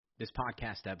This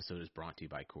podcast episode is brought to you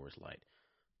by Coors Light.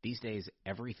 These days,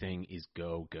 everything is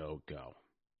go, go, go.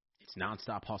 It's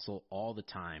nonstop hustle all the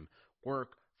time.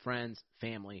 Work, friends,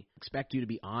 family expect you to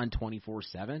be on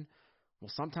 24/7. Well,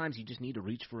 sometimes you just need to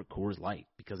reach for a Coors Light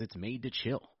because it's made to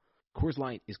chill. Coors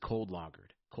Light is cold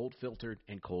lagered, cold filtered,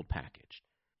 and cold packaged.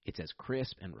 It's as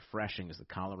crisp and refreshing as the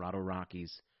Colorado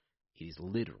Rockies. It is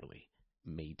literally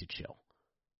made to chill.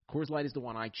 Coors Light is the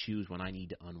one I choose when I need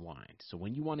to unwind. So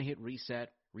when you want to hit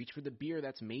reset, reach for the beer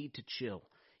that's made to chill.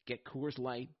 Get Coors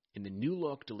Light in the new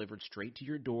look delivered straight to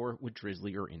your door with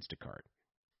Drizzly or Instacart.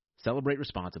 Celebrate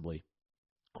responsibly.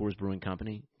 Coors Brewing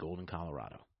Company, Golden,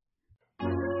 Colorado.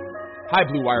 Hi,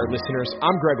 Blue Wire listeners.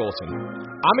 I'm Greg Olson.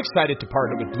 I'm excited to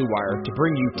partner with Blue Wire to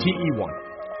bring you TE1,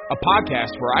 a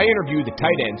podcast where I interview the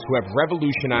tight ends who have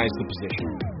revolutionized the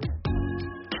position.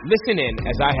 Listen in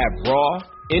as I have raw,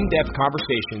 in-depth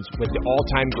conversations with the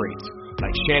all-time greats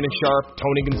like Shannon Sharpe,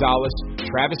 Tony Gonzalez,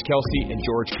 Travis Kelce, and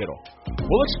George Kittle.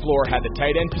 We'll explore how the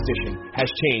tight end position has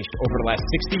changed over the last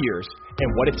 60 years and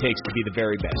what it takes to be the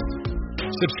very best.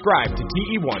 Subscribe to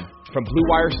TE1 from Blue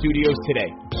Wire Studios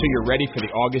today so you're ready for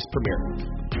the August premiere.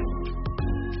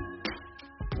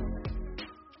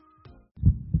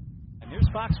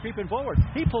 Fox creeping forward.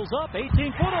 He pulls up, 18-footer.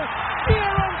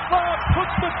 De'Aaron Fox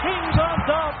puts the Kings on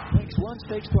top. Takes once,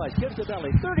 takes twice, gives the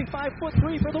belly. 35-foot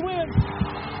three for the win.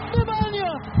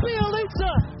 Nemanja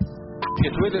Bjelica.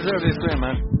 Yes, we deserve this win,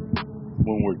 man.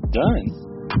 When we're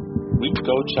done, we can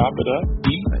go chop it up,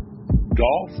 eat,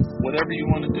 golf, whatever you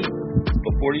want to do.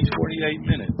 But for these 48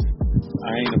 minutes,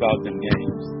 I ain't about them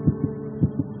games.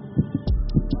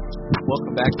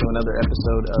 Welcome back to another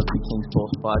episode of the King's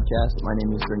Pulse podcast. My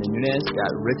name is Brendan Nunez.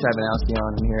 Got Rich Ivanowski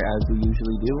on here as we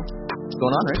usually do. What's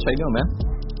going on, Rich? How you doing, man?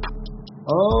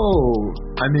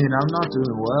 I'm not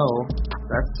doing well.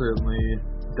 That's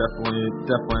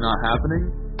definitely not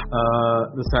happening.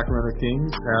 The Sacramento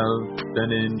Kings have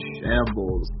been in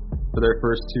shambles for their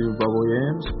first two bubble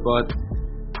games. But,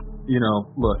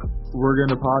 look, we're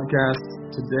going to podcast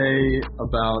today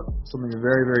about something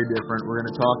very, very different. We're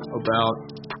going to talk about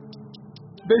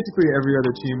basically every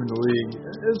other team in the league,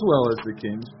 as well as the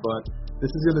Kings, but this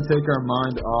is going to take our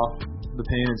mind off the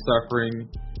pain and suffering.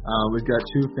 We've got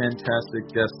two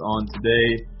fantastic guests on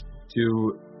today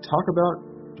to talk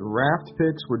about draft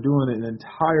picks. We're doing an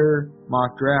entire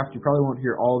mock draft. You probably won't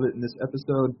hear all of it in this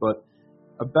episode, but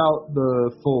about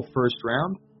the full first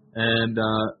round. And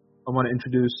I want to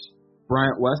introduce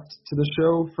Bryant West to the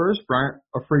show first. Bryant,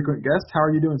 a frequent guest. How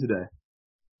are you doing today?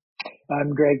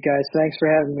 I'm great, guys. Thanks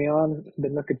for having me on.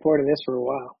 Been looking forward to this for a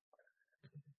while.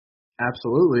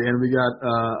 Absolutely. And we got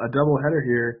a doubleheader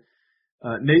here.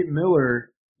 Nate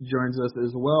Miller joins us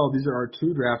as well. These are our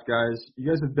two draft guys. You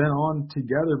guys have been on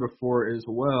together before as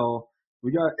well.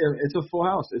 It's a full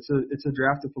house. It's a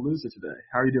draft-a-palooza today.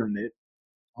 How are you doing, Nate?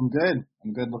 I'm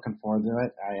good. Looking forward to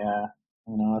it.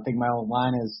 I think my old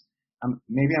line is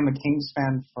maybe I'm a Kings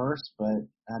fan first, but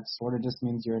that sort of just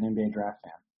means you're an NBA draft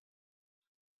fan.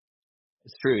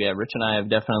 It's true, yeah. Rich and I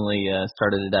have definitely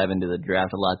started to dive into the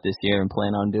draft a lot this year and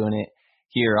plan on doing it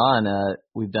here on.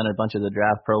 We've done a bunch of the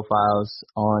draft profiles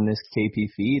on this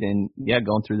KP feed, and,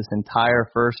 going through this entire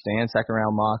first and second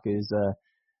round mock is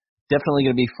definitely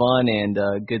going to be fun and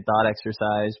a good thought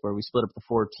exercise where we split up the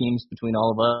four teams between all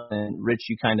of us. And, Rich,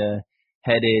 you kind of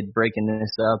headed breaking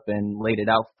this up and laid it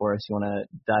out for us. You want to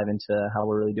dive into how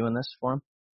we're really doing this for him?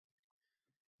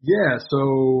 Yeah,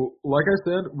 so like I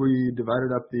said, we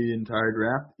divided up the entire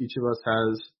draft. Each of us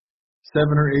has 7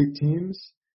 or 8 teams,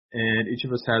 and each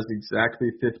of us has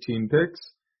exactly 15 picks.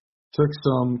 Took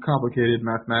some complicated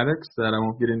mathematics that I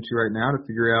won't get into right now to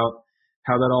figure out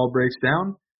how that all breaks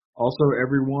down. Also,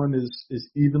 everyone is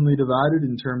evenly divided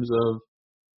in terms of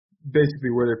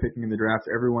basically where they're picking in the draft.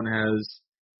 Everyone has,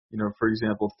 for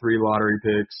example, 3 lottery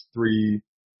picks, 3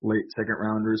 late second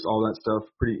rounders, all that stuff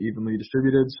pretty evenly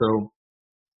distributed. So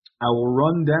I will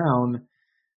run down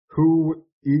who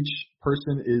each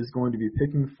person is going to be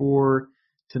picking for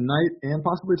tonight and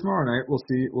possibly tomorrow night. We'll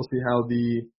see how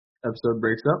the episode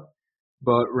breaks up.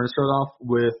 But we're going to start off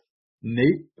with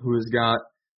Nate, who has got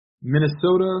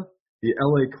Minnesota, the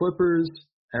LA Clippers,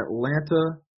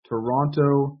 Atlanta,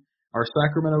 Toronto, our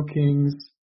Sacramento Kings,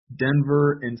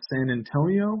 Denver, and San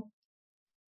Antonio.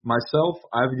 Myself,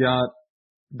 I've got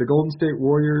the Golden State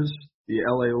Warriors, the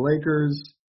LA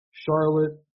Lakers,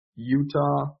 Charlotte,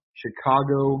 Utah,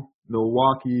 Chicago,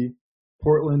 Milwaukee,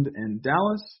 Portland, and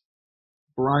Dallas.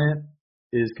 Bryant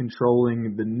is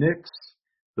controlling the Knicks,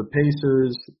 the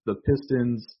Pacers, the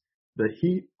Pistons, the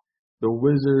Heat, the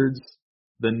Wizards,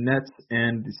 the Nets,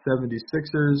 and the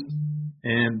 76ers.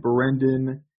 And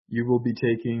Brendan, you will be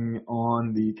taking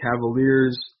on the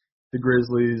Cavaliers, the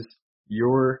Grizzlies,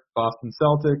 your Boston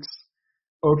Celtics,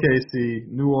 OKC,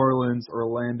 New Orleans,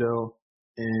 Orlando,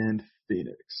 and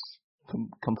Phoenix.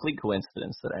 Complete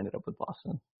coincidence that I ended up with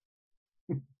Boston.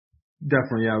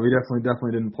 Definitely, yeah. We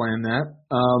definitely didn't plan that.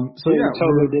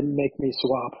 Totally didn't make me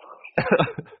swap.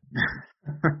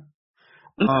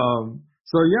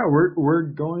 We're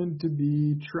going to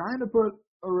be trying to put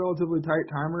a relatively tight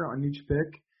timer on each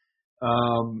pick.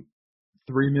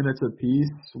 3 minutes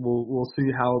apiece. We'll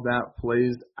see how that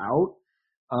plays out.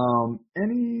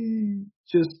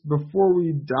 Just before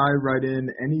we dive right in,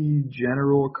 any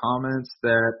general comments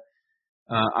that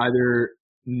either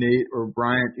Nate or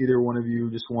Bryant, either one of you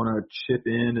just want to chip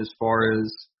in as far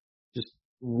as just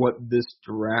what this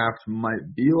draft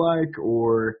might be like,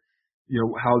 or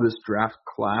how this draft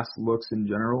class looks in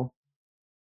general?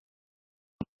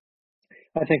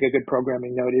 I think a good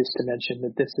programming note is to mention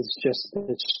that this is just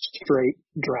a straight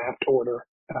draft order.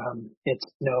 It's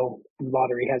no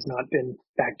lottery has not been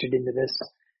factored into this.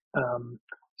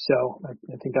 So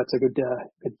I think that's a good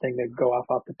thing to go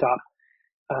off the top.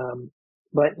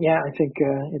 But yeah, I think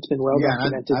it's been well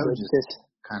documented. I would just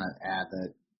kind of add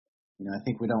that, I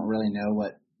think we don't really know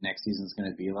what next season's going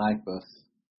to be like, both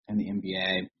in the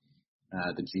NBA,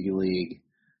 the G League,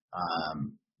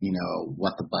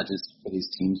 what the budgets for these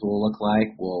teams will look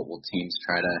like. Will teams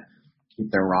try to keep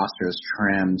their rosters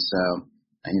trimmed? So,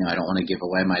 I don't want to give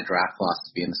away my draft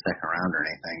philosophy in the second round or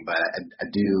anything, but I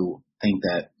do think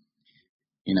that,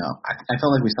 I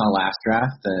felt like we saw last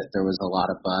draft that there was a lot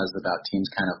of buzz about teams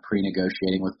kind of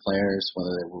pre-negotiating with players,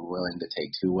 whether they were willing to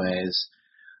take two ways.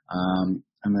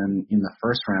 And then in the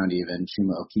first round even,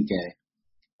 Chuma Okeke,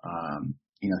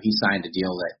 he signed a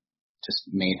deal that just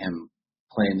made him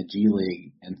play in the G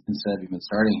League instead of even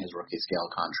starting his rookie scale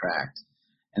contract.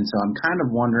 And so I'm kind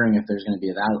of wondering if there's going to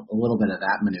be a little bit of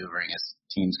that maneuvering as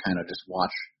teams kind of just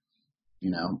watch,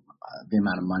 the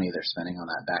amount of money they're spending on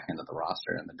that back end of the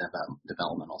roster and the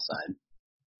developmental side.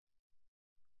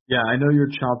 Yeah, I know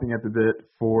you're chomping at the bit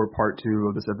for part 2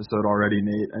 of this episode already,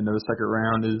 Nate. I know the second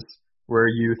round is where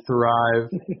you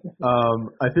thrive.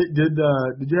 I think did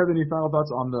you have any final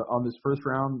thoughts on this first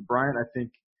round, Brian? I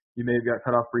think you may have got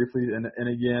cut off briefly, and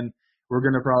again, we're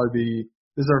going to probably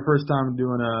this is our first time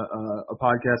doing a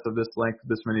podcast of this length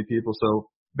with this many people, so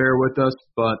bear with us.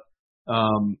 But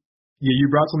you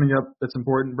brought something up that's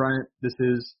important, Brian. This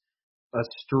is a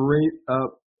straight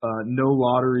up no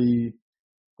lottery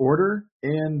order,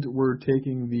 and we're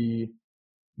taking the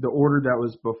order that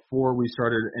was before we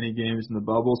started any games in the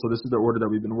bubble. So this is the order that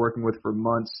we've been working with for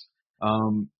months.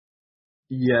 And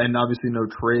obviously no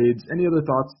trades. Any other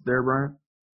thoughts there, Brian?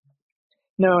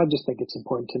 No, I just think it's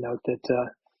important to note that,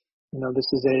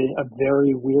 this is a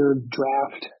very weird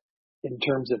draft in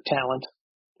terms of talent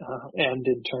and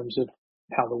in terms of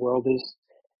how the world is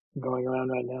going around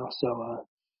right now. So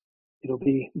it'll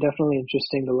be definitely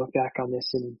interesting to look back on this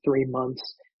in 3 months.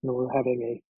 We're having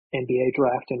a NBA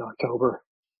draft in October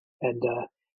and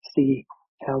see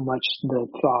how much the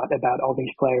thought about all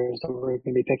these players that we're going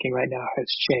to be picking right now has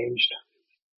changed.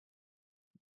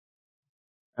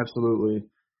 Absolutely.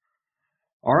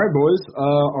 All right, boys.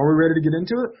 Are we ready to get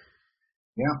into it?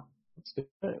 Yeah. Let's do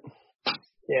it.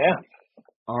 Yeah.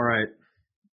 All right.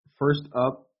 First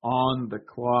up on the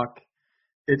clock,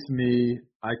 it's me.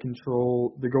 I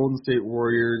control the Golden State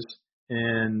Warriors,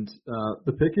 and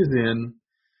the pick is in.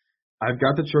 I've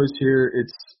got the choice here.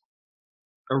 It's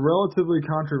a relatively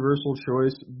controversial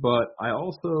choice, but I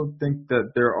also think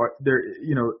that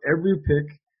every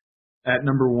pick at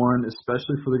number 1,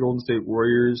 especially for the Golden State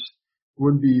Warriors,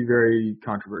 would be very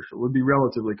controversial, would be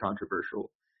relatively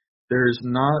controversial. There's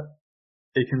not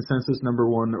a consensus number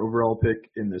 1 overall pick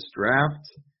in this draft.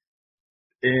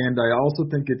 And I also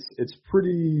think it's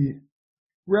pretty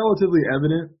relatively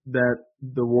evident that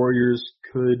the Warriors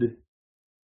could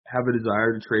have a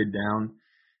desire to trade down.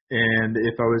 And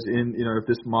if I was if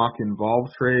this mock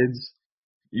involved trades,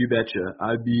 you betcha,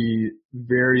 I'd be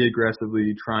very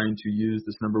aggressively trying to use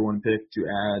this number 1 pick to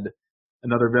add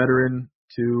another veteran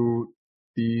to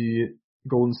the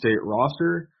Golden State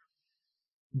roster.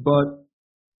 But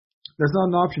that's not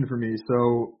an option for me.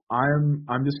 So I'm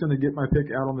just going to get my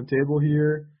pick out on the table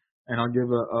here, and I'll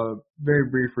give a very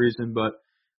brief reason. But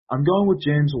I'm going with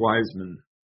James Wiseman,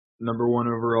 number 1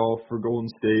 overall for Golden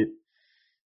State.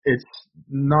 It's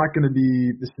not going to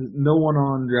be no one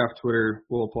on draft Twitter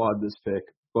will applaud this pick,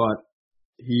 but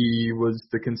he was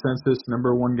the consensus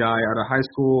number 1 guy out of high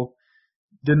school.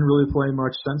 Didn't really play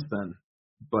much since then,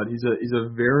 but he's a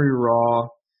very raw,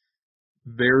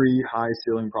 very high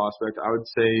ceiling prospect. I would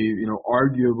say,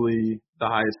 arguably the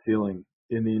highest ceiling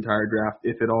in the entire draft,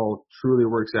 if it all truly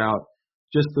works out.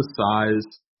 Just the size,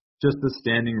 just the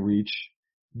standing reach,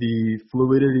 the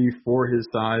fluidity for his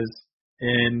size,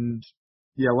 and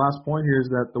last point here is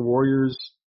that the Warriors,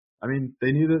 I mean,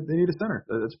 they need a center.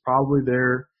 That's probably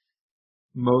their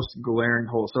most glaring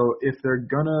hole. So if they're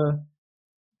gonna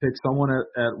pick someone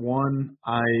at one,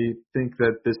 I think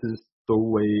that this is the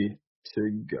way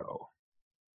to go.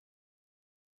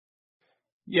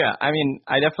 Yeah, I mean,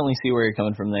 I definitely see where you're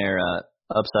coming from there.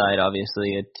 Upside,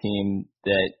 obviously, a team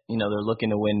that, they're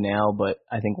looking to win now, but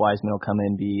I think Wiseman will come in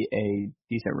and be a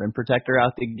decent rim protector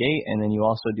out the gate, and then you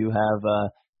also do have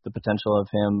the potential of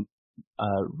him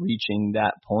reaching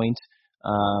that point.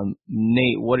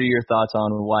 Nate, what are your thoughts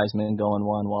on Wiseman going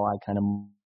one while I kind of move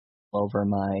over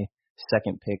my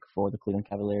second pick for the Cleveland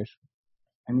Cavaliers?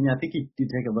 I mean, I think you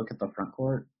take a look at the front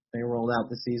court they rolled out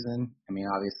this season. I mean,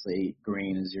 obviously,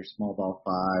 Green is your small ball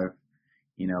 5.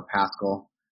 Pascal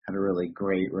had a really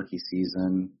great rookie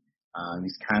season.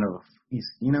 He's kind of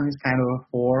a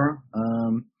 4.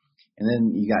 And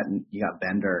then you got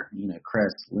Bender,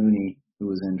 Chris Looney, who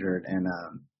was injured, and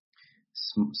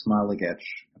Smailagic.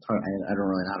 I don't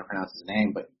really know how to pronounce his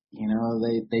name, but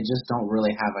they just don't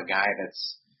really have a guy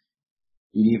that's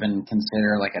you'd even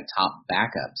consider like a top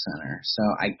backup center. So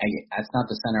that's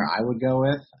not the center I would go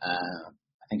with.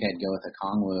 I think I'd go with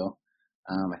Okongwu.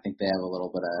 I think they have a little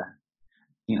bit of,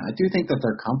 I do think that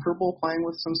they're comfortable playing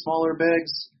with some smaller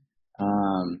bigs.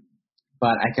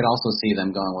 But I could also see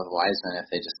them going with Wiseman if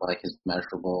they just like his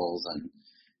measurables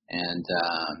and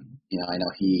I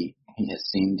know he has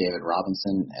seen David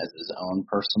Robinson as his own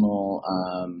personal,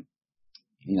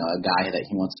 a guy that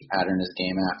he wants to pattern his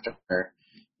game after.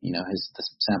 The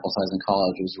sample size in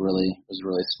college was really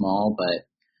small, but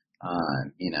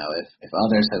if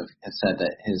others have said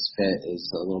that his fit is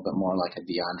a little bit more like a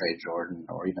DeAndre Jordan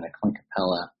or even a Clint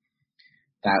Capella,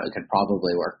 that could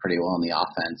probably work pretty well in the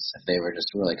offense if they were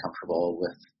just really comfortable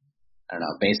with,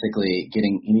 basically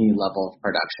getting any level of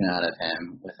production out of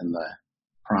him within the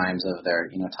primes of their,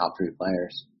 top 3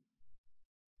 players.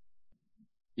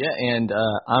 Yeah, and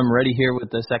I'm ready here with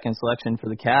the second selection for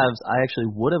the Cavs. I actually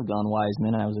would have gone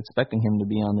Wiseman. I was expecting him to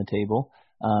be on the table.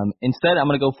 Instead, I'm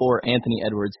going to go for Anthony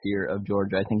Edwards here of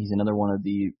Georgia. I think he's another one of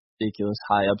the ridiculous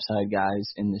high upside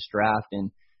guys in this draft and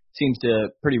seems to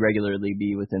pretty regularly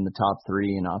be within the top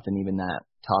 3 and often even that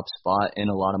top spot in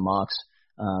a lot of mocks.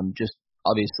 Just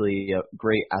obviously a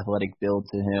great athletic build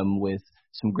to him with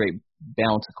some great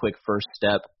bounce, a quick first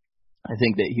step. I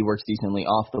think that he works decently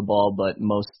off the ball, but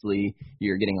mostly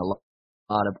you're getting a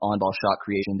lot of on-ball shot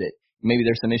creation that maybe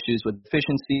there's some issues with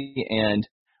efficiency, and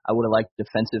I would have liked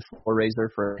defensive floor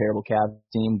raiser for a terrible Cavs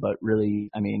team, but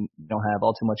really, I mean, you don't have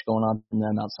all too much going on from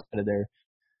them outside of their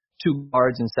 2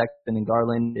 guards in Sexton and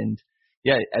Garland. And,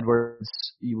 yeah, Edwards,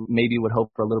 you maybe would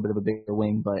hope for a little bit of a bigger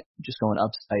wing, but just going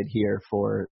upside here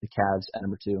for the Cavs at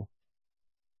number 2.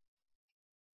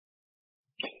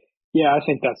 Yeah, I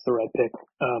think that's the right pick.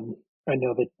 I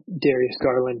know that Darius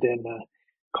Garland and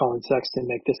Colin Sexton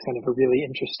make this kind of a really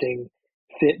interesting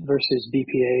fit versus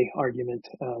BPA argument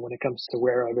when it comes to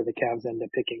wherever the Cavs end up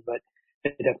picking. But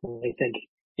I definitely think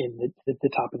in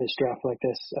the top of this draft like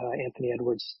this, Anthony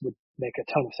Edwards would make a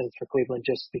ton of sense for Cleveland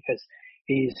just because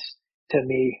he's, to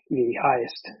me, the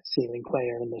highest ceiling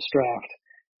player in this draft.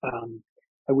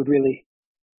 I would really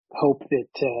hope that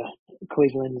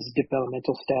Cleveland's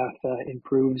developmental staff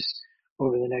improves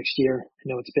over the next year. I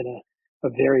know it's been a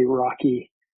very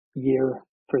rocky year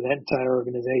for that entire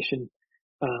organization,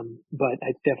 but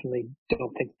I definitely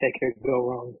don't think they could go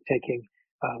wrong taking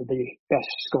the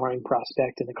best scoring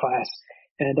prospect in the class.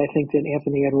 And I think that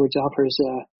Anthony Edwards offers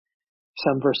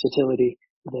some versatility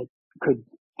that could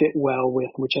fit well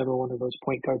with whichever one of those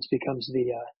point guards becomes the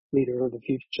leader of the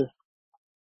future.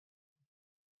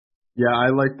 Yeah, I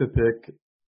like the pick.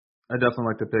 I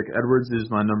definitely like the pick. Edwards is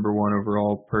my number 1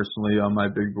 overall personally on my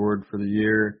big board for the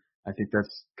year. I think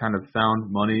that's kind of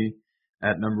found money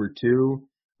at number 2.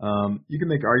 You can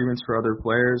make arguments for other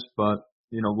players, but,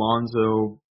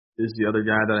 Lonzo is the other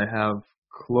guy that I have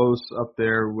close up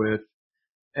there with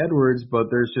Edwards, but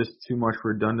there's just too much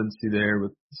redundancy there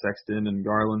with Sexton and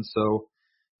Garland. So,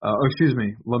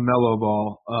 LaMelo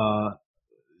Ball.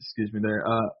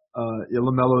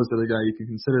 LaMelo is the other guy you can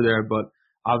consider there, but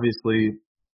obviously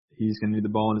he's going to need the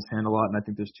ball in his hand a lot, and I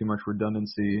think there's too much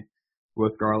redundancy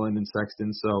with Garland and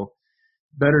Sexton. So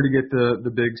better to get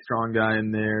the big, strong guy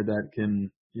in there that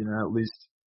can, at least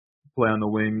play on the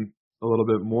wing a little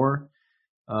bit more.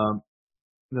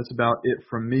 That's about it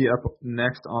from me. Up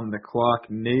next on the clock,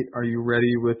 Nate, are you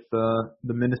ready with the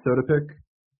Minnesota pick?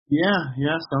 Yeah.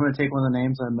 So I'm going to take one of the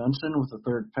names I mentioned with the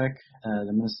 3rd pick.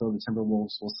 The Minnesota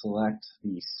Timberwolves will select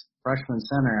the freshman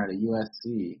center out of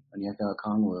USC, Onyeka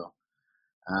Okongwu.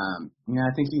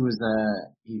 I think he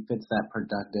fits that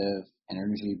productive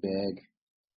energy big.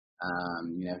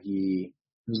 He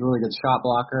was a really good shot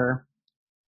blocker.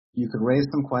 You could raise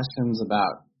some questions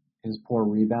about his poor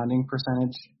rebounding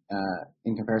percentage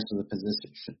in comparison to the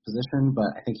position,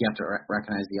 but I think you have to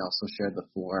recognize he also shared the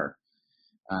floor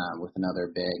with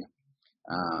another big.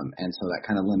 And so that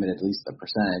kind of limited at least the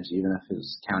percentage, even if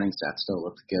his counting stats still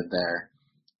looked good there.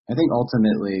 I think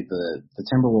ultimately the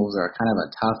Timberwolves are kind of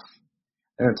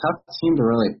they're a tough team to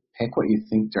really pick what you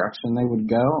think direction they would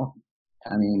go.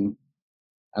 I mean,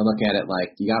 I look at it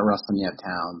like you got Russell and you have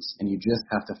Towns, and you just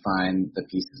have to find the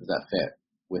pieces that fit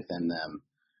within them.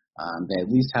 They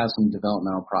at least have some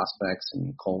developmental prospects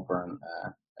in Culver and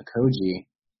Okogie,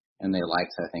 and they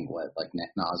liked, I think, what like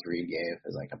Naz Reid gave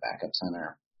as like a backup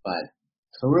center. But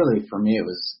so really, for me, it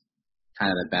was kind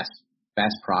of the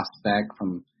best prospect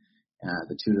from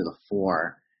the 2 to the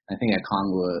 4. I think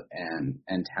Okongwu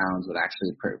and Towns would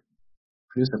actually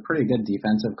produce a pretty good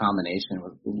defensive combination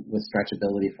with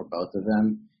stretchability for both of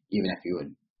them, even if you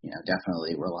would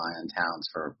definitely rely on Towns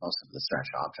for most of the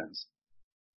stretch options.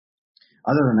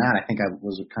 Other than that, I think I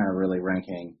was kind of really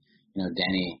ranking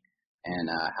Denny and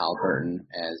Halliburton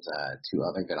as 2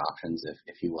 other good options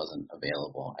if he wasn't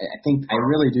available. I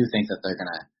really do think that they're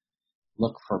going to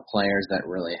look for players that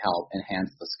really help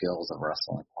enhance the skills of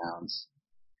Russell and Towns.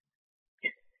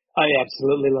 I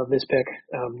absolutely love this pick.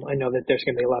 I know that there's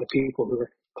going to be a lot of people who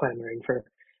are clamoring for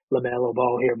LaMelo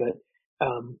Ball here, but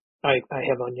I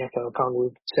have Onyeka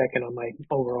Okongwu second on my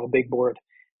overall big board.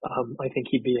 I think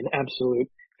he'd be an absolute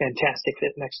fantastic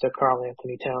fit next to Karl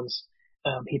Anthony Towns.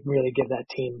 He'd really give that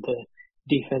team the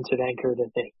defensive anchor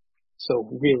that they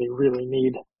so really, really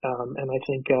need. And I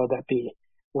think that'd be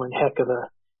one heck of a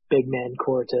big man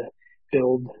core to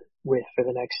build with for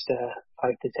the next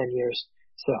 5 to 10 years.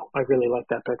 So I really like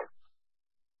that pick.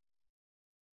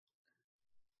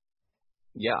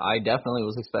 Yeah, I definitely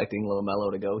was expecting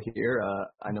LaMelo to go here.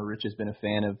 I know Rich has been a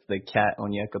fan of the Cat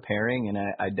Onyeka pairing, and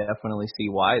I definitely see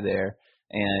why there.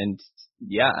 And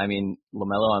yeah, I mean,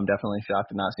 LaMelo, I'm definitely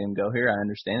shocked to not see him go here. I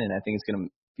understand it. And I think it's going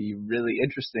to be really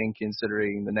interesting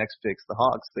considering the next picks, the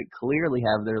Hawks. They clearly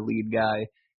have their lead guy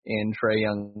in Trae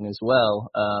Young as well.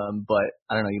 But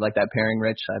I don't know, you like that pairing,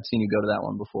 Rich? I've seen you go to that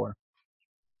one before.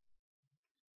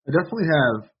 I definitely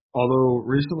have, although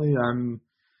recently I'm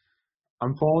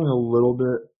falling a little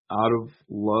bit out of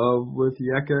love with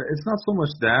Yeka. It's not so much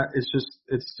that, it's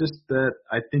just that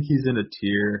I think he's in a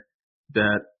tier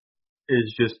that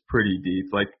is just pretty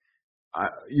deep. Like,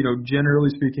 generally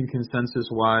speaking,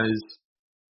 consensus-wise,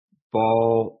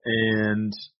 Ball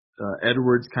and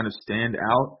Edwards kind of stand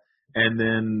out. And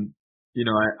then,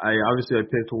 I obviously I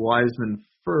picked Wiseman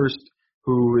first,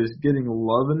 who is getting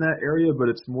love in that area, but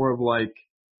it's more of like,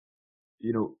 a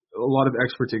lot of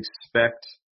experts expect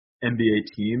NBA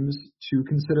teams to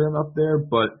consider him up there,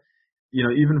 but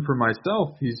even for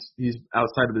myself, he's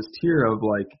outside of this tier of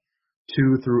like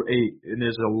 2 through 8, and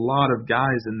there's a lot of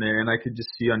guys in there, and I could just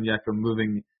see Onyeka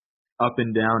moving up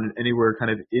and down and anywhere kind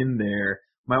of in there.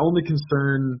 My only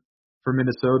concern for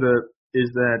Minnesota is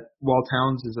that while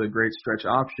Towns is a great stretch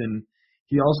option,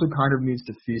 he also kind of needs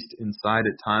to feast inside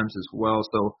at times as well.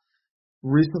 So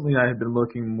recently I have been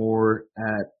looking more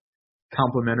at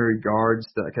complementary guards,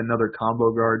 like another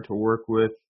combo guard to work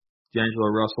with, D'Angelo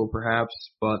Russell perhaps,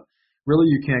 but really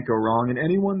you can't go wrong. And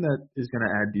anyone that is going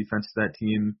to add defense to that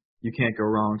team, you can't go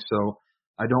wrong. So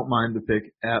I don't mind the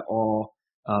pick at all.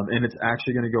 And it's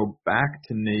actually going to go back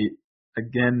to Nate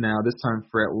again now, this time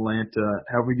for Atlanta.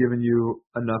 Have we given you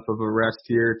enough of a rest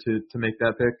here to make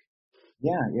that pick?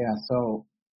 Yeah. So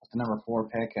with the number 4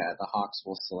 pick, the Hawks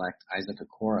will select Isaac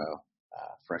Okoro,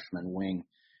 freshman wing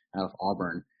out of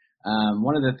Auburn.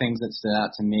 One of the things that stood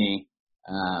out to me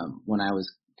when I was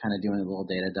kind of doing a little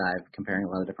data dive, comparing a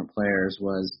lot of different players,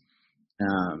 was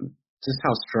just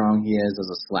how strong he is as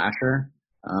a slasher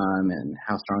and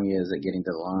how strong he is at getting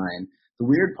to the line. The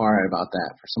weird part about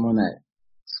that, for someone that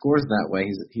scores that way,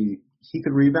 he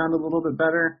could rebound a little bit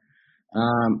better.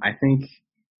 I think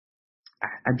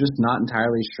I'm just not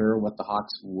entirely sure what the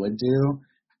Hawks would do,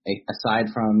 aside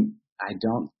from I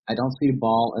don't see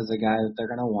Ball as a guy that they're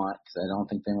going to want, because I don't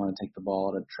think they want to take the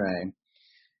ball out of Trae.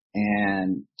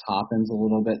 And Toppin's a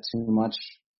little bit too much,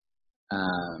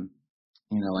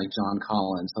 like John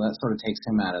Collins, so that sort of takes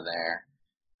him out of there.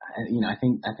 I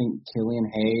think Killian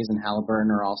Hayes and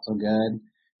Halliburton are also good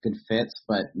fits,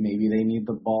 but maybe they need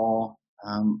the ball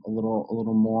a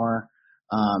little more.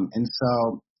 And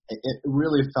so it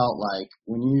really felt like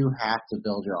when you have to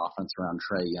build your offense around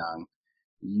Trae Young,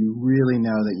 you really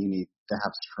know that you need to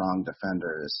have strong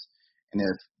defenders. And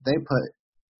if they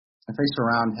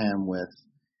surround him with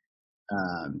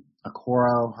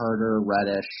Okoro, Herter,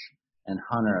 Reddish, and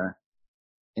Hunter,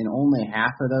 and only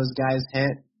half of those guys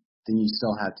hit, then you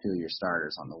still have two of your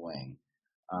starters on the wing.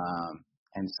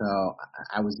 And so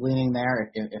I was leaning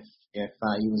there. If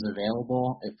he was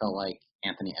available, it felt like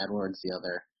Anthony Edwards, the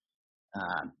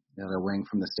other wing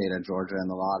from the state of Georgia in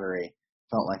the lottery,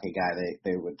 felt like a guy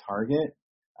they would target.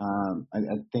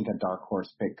 I think a dark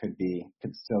horse pick could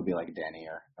still be like Denny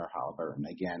or Halliburton.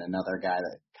 Again, another guy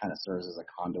that kind of serves as a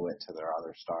conduit to their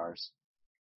other stars.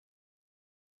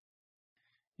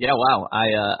 Yeah, wow.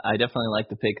 I definitely like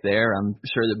the pick there. I'm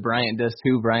sure that Bryant does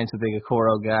too. Bryant's a big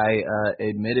Okoro guy,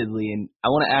 admittedly. And I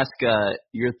want to ask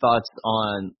your thoughts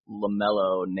on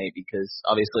LaMelo, Nate, because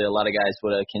obviously a lot of guys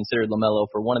would have considered LaMelo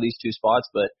for one of these two spots,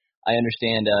 but I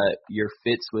understand your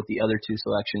fits with the other two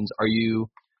selections. Are you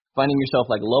finding yourself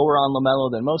like lower on LaMelo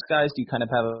than most guys? Do you kind of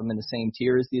have him in the same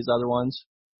tier as these other ones?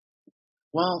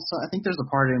 Well, so I think there's a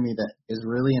part of me that is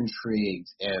really intrigued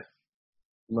if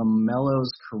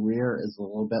LaMelo's career is a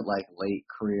little bit like late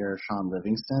career Sean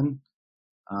Livingston.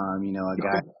 A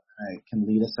guy that can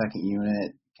lead a second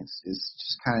unit, is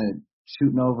just kind of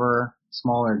shooting over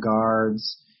smaller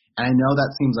guards. And I know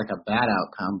that seems like a bad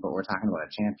outcome, but we're talking about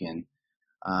a champion.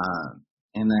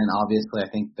 And then obviously I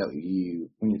think that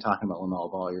when you're talking about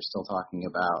LaMelo Ball, you're still talking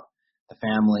about the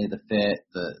family, the fit,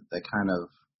 the kind of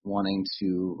wanting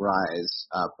to rise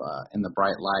up in the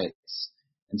bright lights.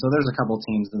 And so there's a couple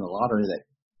teams in the lottery that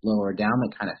lower down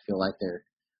that kind of feel like they're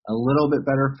a little bit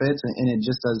better fits. And it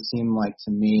just does seem like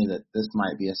to me that this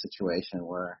might be a situation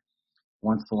where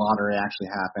once the lottery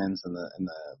actually happens and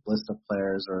the list of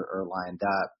players are lined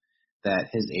up,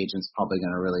 that his agent's probably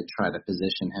going to really try to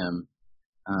position him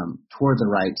toward the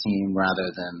right team rather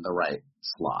than the right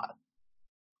slot.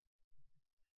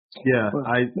 Yeah,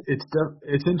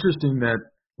 it's interesting that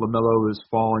LaMelo is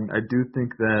falling. I do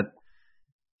think that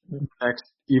next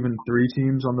even three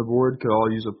teams on the board could all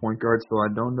use a point guard, so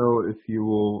I don't know if he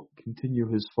will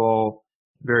continue his fall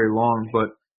very long. But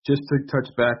just to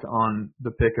touch back on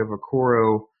the pick of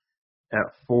Okoro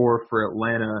at 4 for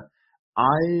Atlanta,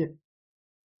 I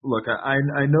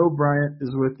know Bryant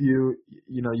is with you.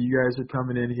 You know, you guys are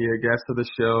coming in here, guests of the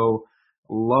show,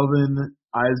 loving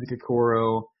Isaac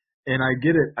Okoro, and I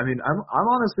get it. I mean, I'm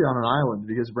honestly on an island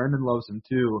because Brendan loves him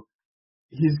too.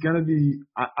 He's going to be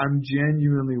 – I'm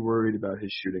genuinely worried about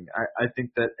his shooting. I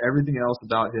think that everything else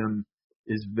about him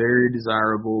is very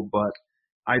desirable, but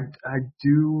I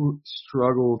do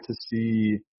struggle to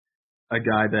see a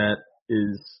guy that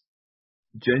is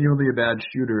genuinely a bad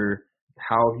shooter,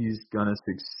 how he's going to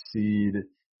succeed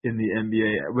in the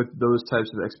NBA with those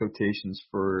types of expectations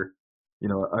for,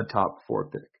 a top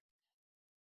 4 pick.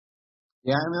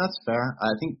 Yeah, I mean, that's fair.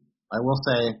 I think I will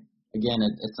say – again,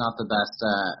 it's not the best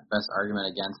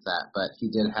argument against that, but he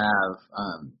did have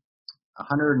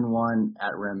 101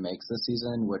 at rim makes this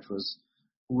season, which was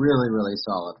really, really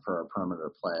solid for a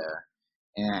perimeter player.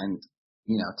 And,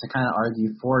 to kind of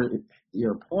argue for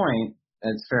your point,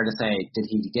 it's fair to say, did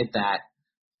he get that?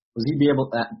 Was he be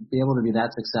able to be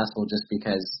that successful just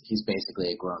because he's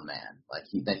basically a grown man,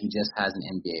 that he just has an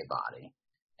NBA body,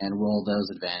 and will those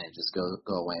advantages go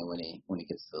away when he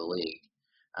gets to the league?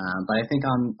 But I think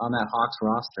on that Hawks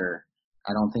roster,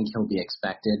 I don't think he'll be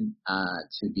expected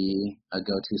to be a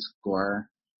go-to scorer.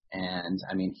 And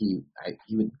I mean, I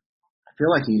feel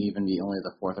like he'd even be only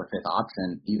the 4th or 5th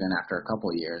option even after a couple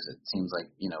of years. It seems like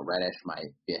Reddish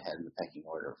might be ahead in the pecking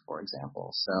order, for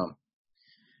example. So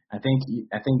I think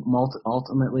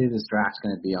ultimately this draft's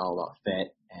going to be all about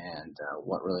fit and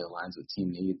what really aligns with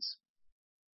team needs.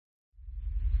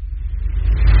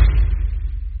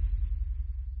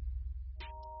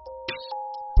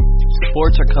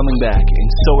 Sports are coming back, and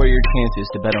so are your chances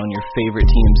to bet on your favorite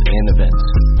teams and events.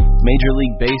 Major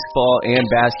League Baseball and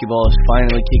basketball is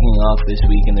finally kicking off this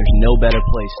week, and there's no better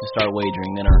place to start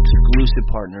wagering than our exclusive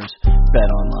partners,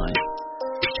 BetOnline.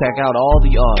 Check out all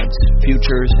the odds,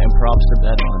 futures, and props to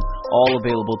bet on, all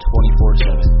available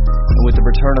 24/7. And with the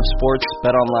return of sports,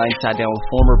 BetOnline sat down with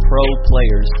former pro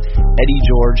players Eddie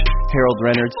George, Harold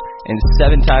Reynolds, and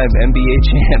 7-time NBA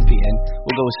champion,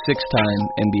 we'll go with 6-time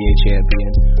NBA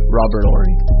champion, Robert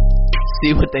Horry.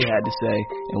 See what they had to say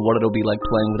and what it'll be like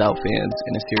playing without fans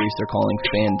in a series they're calling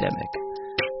Fandemic.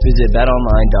 Visit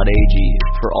betonline.ag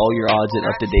for all your odds and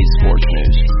up-to-date sports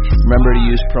news. Remember to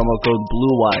use promo code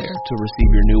BLUEWIRE to receive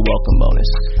your new welcome bonus.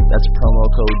 That's promo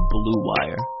code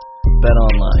BLUEWIRE.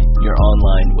 BetOnline, your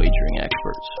online wagering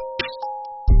experts.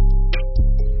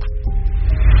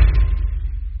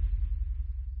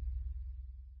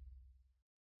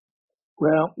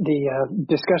 Well, the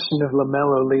discussion of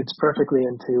LaMelo leads perfectly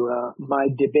into my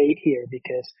debate here,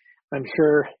 because I'm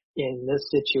sure in this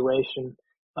situation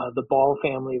the Ball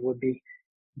family would be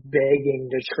begging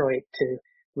Detroit to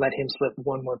let him slip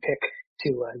one more pick to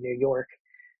New York.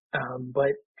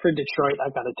 But for Detroit,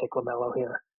 I've got to take LaMelo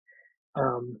here.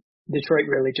 Detroit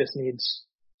really just needs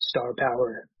star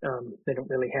power. They don't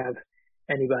really have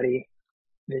anybody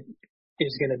that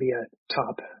is going to be a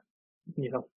top,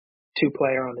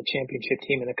 2-player on the championship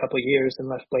team in a couple of years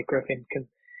unless Blake Griffin can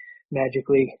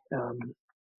magically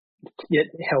get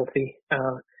healthy.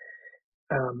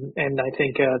 And I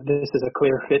think this is a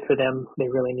clear fit for them. They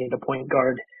really need a point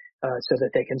guard so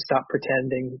that they can stop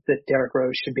pretending that Derrick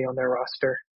Rose should be on their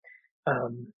roster.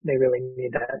 They really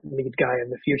need that lead guy in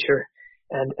the future.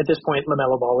 And at this point,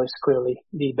 LaMelo Ball is clearly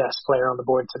the best player on the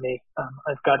board to me.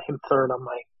 I've got him third on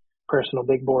my personal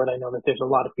big board. I know that there's a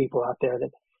lot of people out there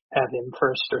that have him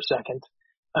first or second.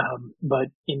 But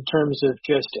in terms of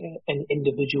just an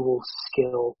individual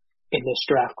skill in this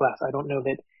draft class, I don't know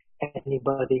that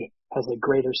anybody has a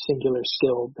greater singular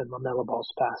skill than LaMelo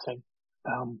Ball's passing.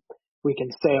 We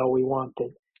can say all we want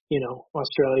that,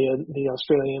 the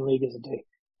Australian League is a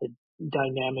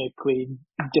dynamically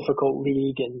difficult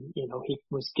league, and he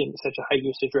was getting such a high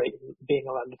usage rate and being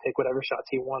allowed to take whatever shots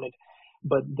he wanted.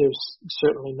 But there's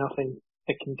certainly nothing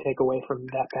that can take away from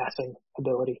that passing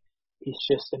ability. He's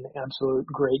just an absolute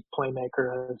great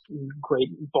playmaker, a great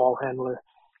ball handler,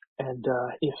 and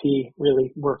if he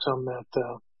really works on that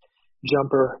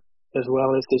jumper as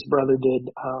well as his brother did,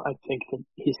 I think that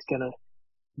he's gonna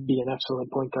be an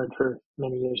excellent point guard for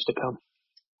many years to come.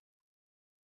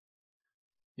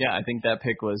 Yeah, I think that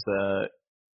pick was a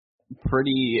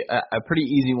pretty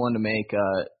easy one to make.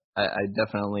 I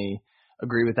definitely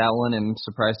agree with that one, and I'm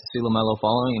surprised to see LaMelo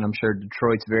following, and I'm sure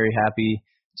Detroit's very happy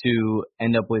to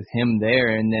end up with him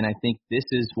there. And then I think this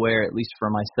is where, at least for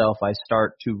myself, I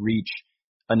start to reach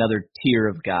another tier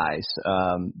of guys,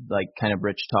 like kind of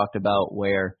Rich talked about,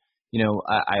 where,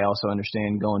 I also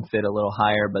understand going fit a little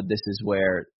higher, but this is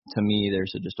where, to me,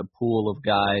 there's just a pool of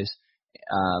guys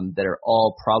that are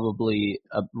all probably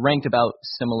ranked about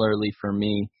similarly for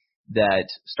me, that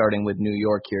starting with New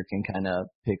York here can kind of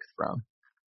pick from.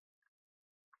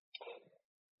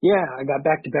 Yeah, I got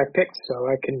back-to-back picks, so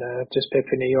I can just pick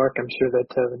for New York. I'm sure that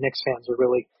the Knicks fans are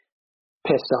really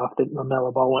pissed off that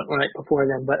LaMelo Ball went right before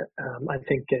them, but I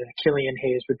think Killian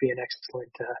Hayes would be an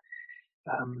excellent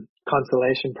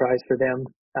consolation prize for them.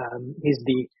 He's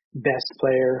the best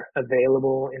player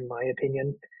available, in my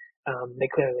opinion. They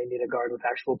clearly need a guard with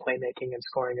actual playmaking and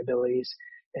scoring abilities,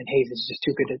 and Hayes is just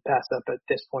too good to pass up at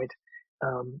this point.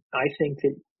 I think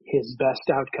that his best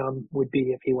outcome would be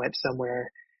if he went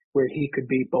somewhere where he could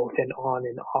be both an on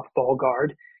and off ball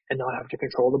guard and not have to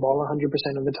control the ball 100%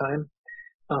 of the time.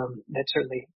 That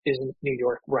certainly isn't New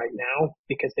York right now,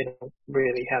 because they don't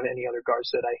really have any other guards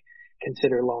that I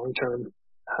consider long-term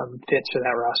fits for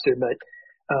that roster. But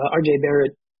RJ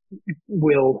Barrett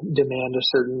will demand a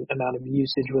certain amount of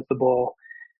usage with the ball,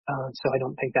 so I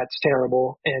don't think that's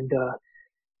terrible. And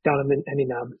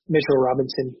Mitchell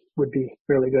Robinson would be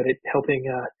really good at helping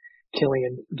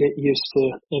Killian get used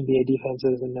to NBA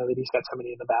defenses and know that he's got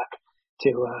somebody in the back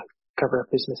to cover up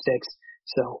his mistakes.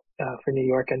 So for New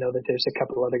York, I know that there's a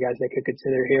couple other guys they could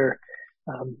consider here.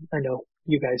 I know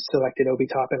you guys selected Obi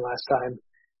Toppin last time.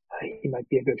 He might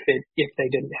be a good fit if they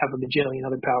didn't have a bajillion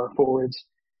other power forwards.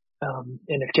 And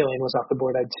if Killian was off the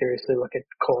board, I'd seriously look at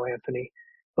Cole Anthony.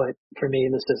 But for me,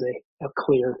 this is a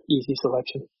clear, easy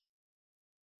selection.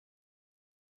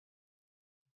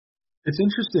 It's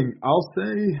interesting. I'll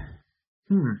say,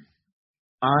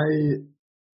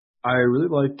 I really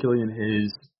like Killian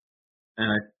Hayes, and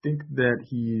I think that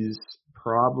he's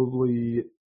probably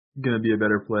going to be a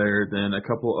better player than a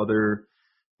couple other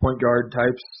point guard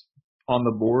types on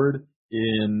the board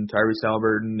in Tyrese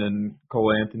Halliburton and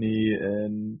Cole Anthony,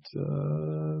 and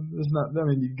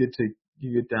you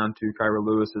get down to Kyra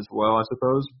Lewis as well, I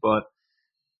suppose. But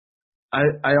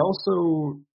I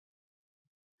also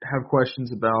have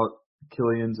questions about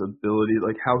Killian's ability,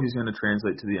 like how he's going to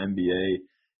translate to the NBA.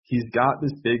 He's got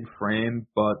this big frame,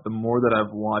 but the more that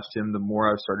I've watched him, the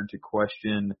more I've started to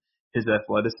question his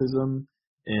athleticism.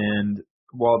 And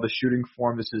while the shooting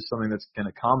form, this is something that's kind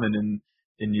of common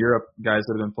in Europe, guys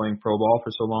that have been playing pro ball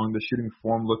for so long, the shooting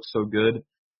form looks so good,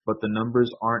 but the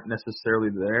numbers aren't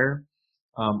necessarily there.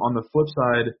 On the flip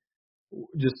side,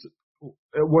 just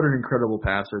what an incredible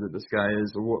passer that this guy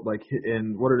is,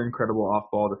 and what an incredible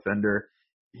off-ball defender.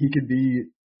 He could be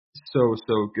so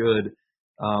good.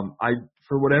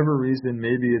 For whatever reason,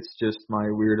 maybe it's just my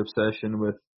weird obsession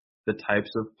with the types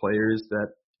of players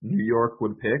that New York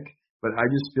would pick, but I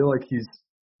just feel like he's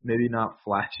maybe not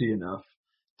flashy enough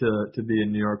to be a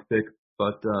New York pick.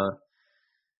 But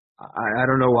I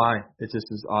don't know why. It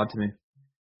just is odd to me.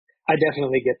 I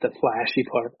definitely get the flashy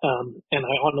part. And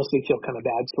I honestly feel kind of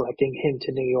bad selecting him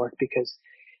to New York because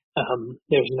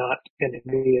there's not going to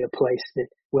be a place that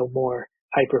will more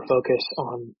hyper focus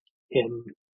on him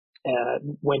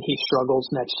when he struggles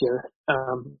next year.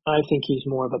 I think he's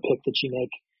more of a pick that you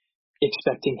make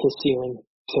expecting his ceiling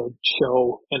to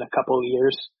show in a couple of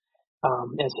years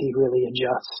as he really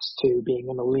adjusts to being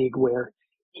in a league where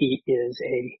he is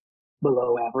a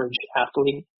below average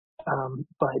athlete.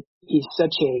 But he's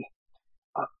such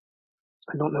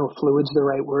I don't know if fluid's the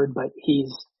right word, but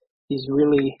he's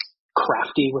really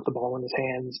crafty with the ball in his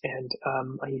hands, and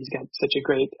he's got such a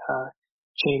great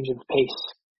change of pace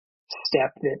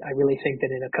step that I really think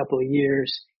that in a couple of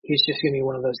years he's just going to be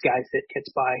one of those guys that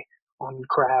gets by on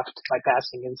craft, by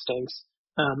passing instincts.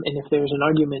 And if there's an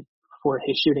argument for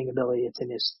his shooting ability, it's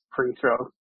in his free throw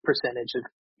percentage of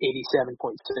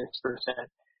 87.6%.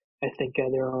 I think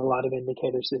there are a lot of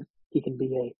indicators that he can be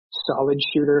a solid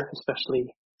shooter, especially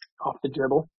off the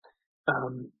dribble.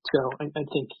 So I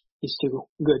think he's too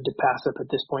good to pass up at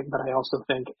this point, but I also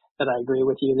think that I agree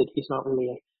with you that he's not really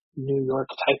a New York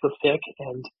type of pick,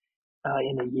 and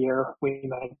in a year we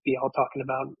might be all talking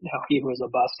about how he was a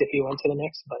bust if he went to the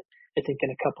Knicks, but I think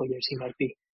in a couple of years he might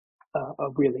be a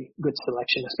really good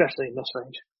selection, especially in this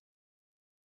range.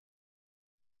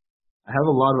 I have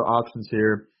a lot of options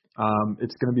here.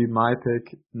 It's going to be my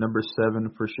pick, number 7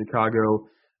 for Chicago.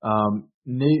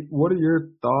 Nate, what are your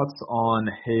thoughts on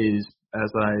Hayes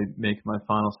as I make my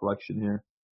final selection here?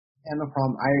 Yeah, no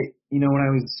problem. When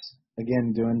I was,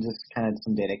 again, doing just kind of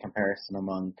some data comparison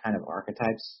among kind of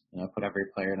archetypes, put every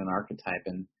player in an archetype.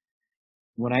 And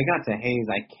when I got to Hayes,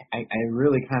 I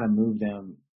really kind of moved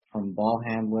him from ball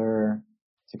handler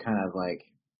to kind of like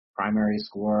primary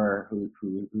scorer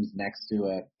who's next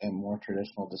to a more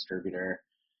traditional distributor.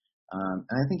 And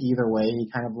I think either way he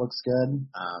kind of looks good.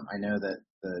 I know that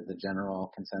the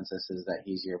general consensus is that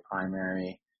he's your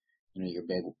primary, your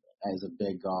big as a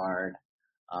big guard.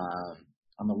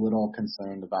 I'm a little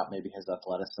concerned about maybe his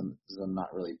athleticism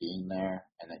not really being there,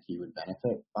 and that he would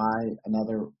benefit by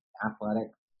another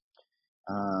athletic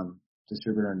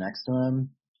distributor next to him.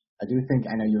 I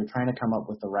know you were trying to come up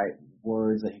with the right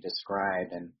words that he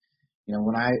described, and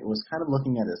when I was kind of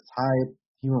looking at his type,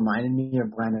 he reminded me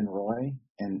of Brandon Roy.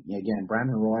 And again,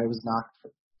 Brandon Roy was knocked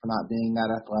for not being that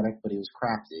athletic, but he was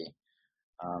crafty.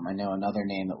 I know another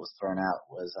name that was thrown out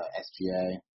was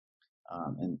SGA.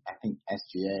 And I think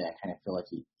SGA, I kind of feel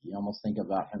like you almost think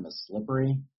about him as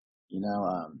slippery.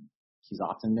 He's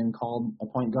often been called a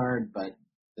point guard, but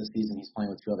this season he's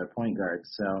playing with 2 other point guards.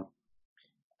 So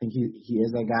I think he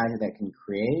is a guy that can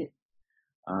create.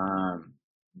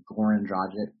 Goran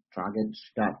Dragic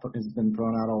has been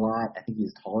thrown out a lot. I think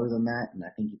he's taller than that, and I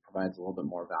think he provides a little bit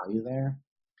more value there.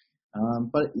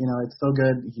 But it's still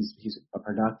good. He's a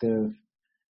productive,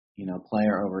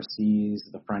 player overseas.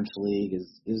 The French league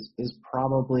is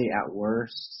probably at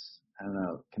worst, I don't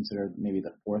know, considered maybe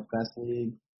the 4th best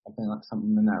league,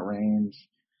 something in that range.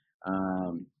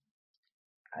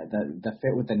 The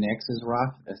fit with the Knicks is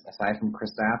rough. Aside from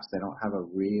Kristaps, they don't have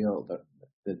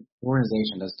the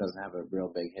organization doesn't have a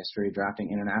real big history drafting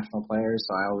international players,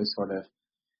 so I always sort of,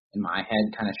 in my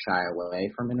head, kind of shy away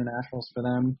from internationals for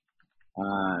them.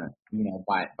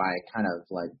 By kind of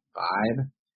like vibe,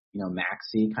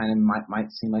 Maxey kind of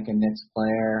might seem like a Knicks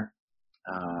player.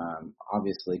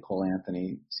 Obviously Cole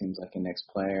Anthony seems like a Knicks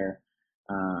player.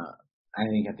 I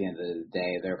think at the end of the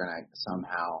day, they're gonna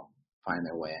somehow find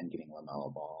their way in getting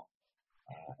LaMelo Ball.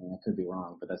 And I could be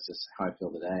wrong, but that's just how I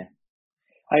feel today.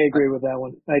 I agree with that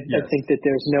one. I think that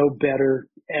there's no better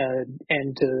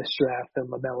end to this draft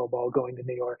than LaMelo Ball going to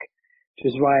New York,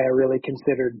 which is why I really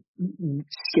considered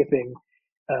skipping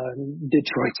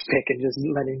Detroit's pick and just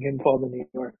letting him fall to New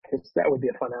York, because that would be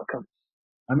a fun outcome.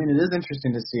 I mean, it is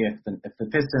interesting to see if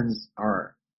the Pistons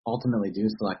are ultimately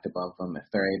do select above them, if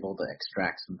they're able to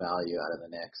extract some value out of the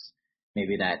Knicks.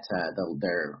 Maybe that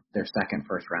their second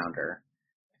first rounder,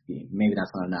 maybe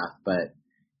that's not enough, but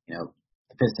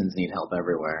the Pistons need help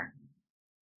everywhere.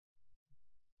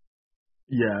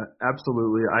 Yeah,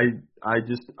 absolutely. I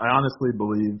honestly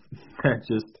believe that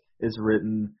just is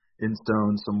written in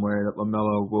stone somewhere that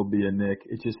LaMelo will be a Knick.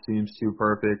 It just seems too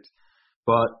perfect.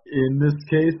 But in this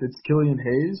case, it's Killian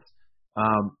Hayes.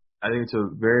 I think it's a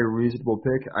very reasonable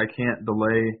pick. I can't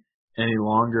delay any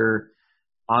longer.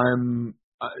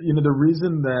 The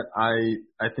reason that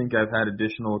I think I've had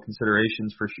additional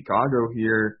considerations for Chicago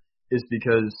here is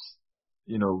because,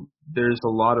 there's a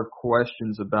lot of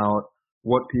questions about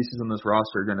what pieces on this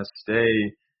roster are going to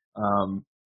stay.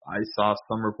 I saw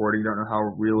some reporting, don't know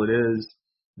how real it is,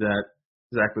 that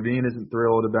Zach LaVine isn't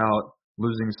thrilled about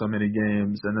losing so many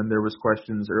games. And then there was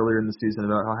questions earlier in the season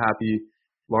about how happy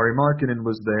Lauri Markkanen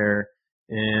was there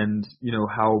and, you know,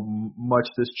 how much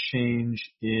this change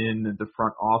in the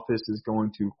front office is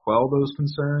going to quell those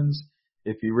concerns.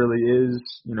 If he really is,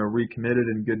 you know, recommitted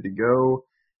and good to go.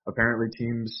 Apparently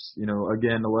teams, you know,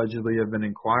 again, allegedly have been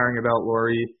inquiring about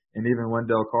Lauri and even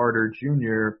Wendell Carter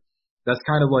Jr. That's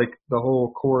kind of like the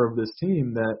whole core of this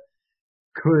team that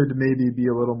could maybe be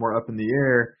a little more up in the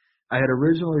air. I had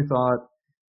originally thought,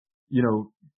 you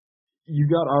know, you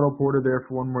got Otto Porter there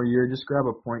for one more year, just grab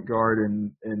a point guard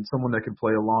and someone that could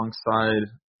play alongside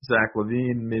Zach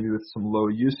LaVine, maybe with some low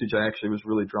usage. I actually was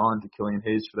really drawn to Killian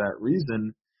Hayes for that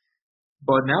reason.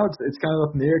 But now it's kind of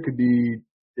up in the air. It could be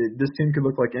this team could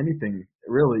look like anything,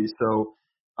 really. So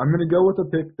I'm going to go with a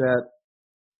pick that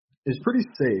is pretty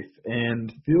safe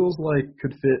and feels like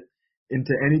could fit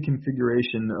into any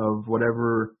configuration of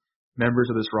whatever members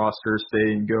of this roster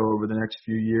stay and go over the next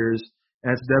few years,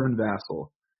 and it's Devin Vassell.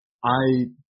 I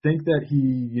think that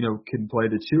he, you know, can play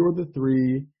the 2 or the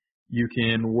 3. You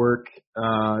can work,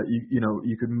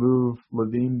 you could move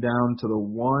LaVine down to the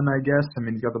 1, I guess. I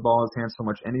mean, he's got the ball in his hands so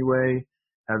much anyway.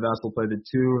 Have Vassell play the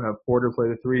 2, have Porter play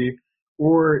the 3.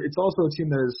 Or it's also a team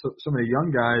that has so many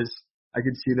young guys. I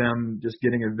could see them just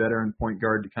getting a veteran point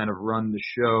guard to kind of run the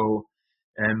show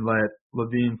and let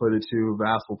LaVine play the 2,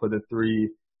 Vassell play the 3,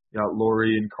 you got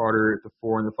Lauri and Carter at the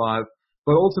 4 and the 5.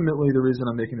 But ultimately, the reason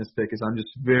I'm making this pick is I'm just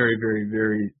very, very,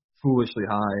 very foolishly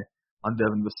high on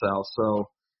Devin Vassell. So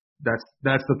that's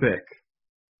the pick.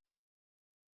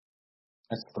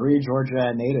 That's 3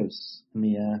 Georgia natives in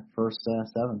the first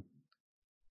 7.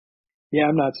 Yeah,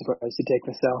 I'm not surprised to take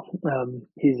Vassell.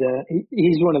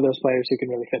 He's one of those players who can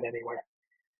really fit anywhere,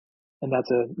 and that's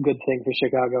a good thing for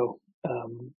Chicago.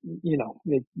 You know,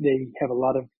 they have a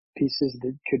lot of pieces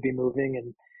that could be moving,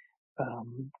 and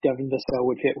Devin Vassell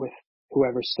would fit with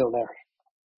whoever's still there.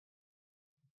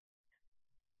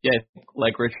 Yeah,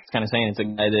 like Rich was kind of saying, it's a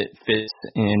guy that fits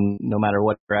in no matter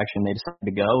what direction they decide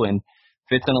to go, and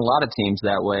fits in a lot of teams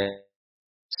that way.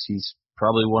 He's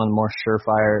probably one of the more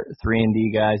surefire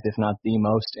 3-and-D guys, if not the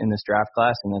most, in this draft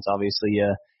class, and that's obviously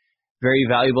a very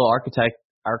valuable archetype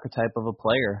of a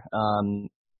player.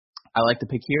 I like the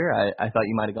pick here. I thought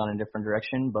you might have gone in a different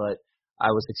direction, but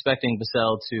I was expecting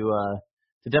Vassell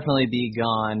to definitely be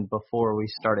gone before we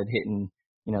started hitting,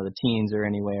 you know, the teens or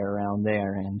anywhere around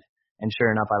there, and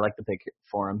sure enough, I like the pick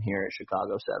for him here at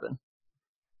Chicago 7.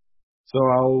 So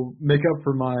I'll make up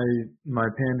for my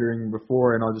pandering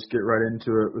before, and I'll just get right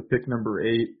into it with pick number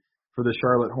 8 for the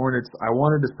Charlotte Hornets. I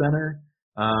wanted a center.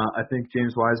 I think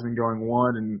James Wiseman going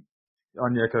 1 and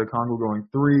Onyeka Okongwu going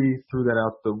 3. Threw that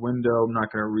out the window. I'm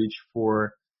not going to reach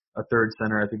for a third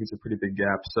center. I think it's a pretty big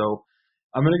gap. So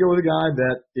I'm going to go with a guy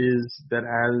that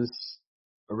has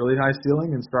a really high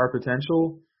ceiling and star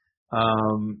potential.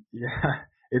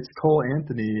 It's Cole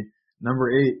Anthony.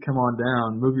 Number 8, come on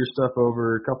down. Move your stuff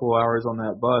over a couple of hours on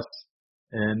that bus,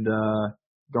 and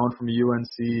going from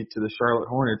UNC to the Charlotte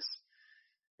Hornets.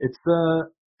 It's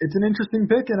an interesting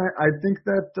pick, and I think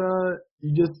that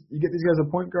you get these guys a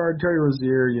point guard. Terry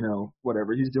Rozier, you know,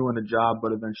 whatever, he's doing a job,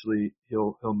 but eventually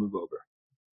he'll move over.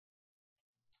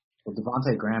 Well,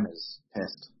 Devontae Graham is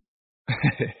pissed.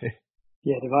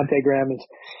 Yeah, Devontae Graham is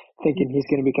thinking he's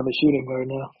going to become a shooting guard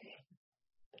now.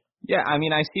 Yeah, I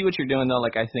mean, I see what you're doing, though.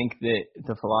 Like, I think that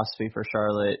the philosophy for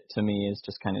Charlotte, to me, is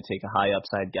just kind of take a high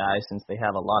upside guy, since they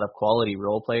have a lot of quality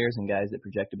role players and guys that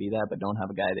project to be that, but don't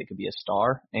have a guy that could be a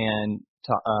star. And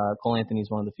Cole Anthony's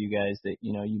one of the few guys that,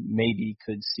 you know, you maybe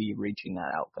could see reaching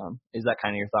that outcome. Is that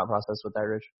kind of your thought process with that,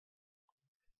 Rich?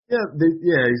 Yeah,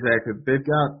 exactly. They've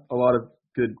got a lot of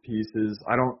good pieces.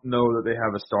 I don't know that they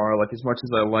have a star. Like, as much as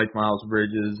I like Miles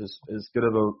Bridges, as good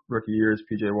of a rookie year as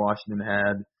P.J. Washington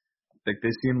had, like,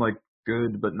 they seem like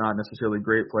good but not necessarily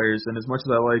great players. And as much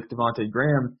as I like Devontae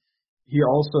Graham, he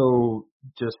also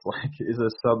just like is a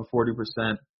sub 40%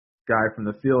 guy from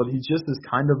the field. He just is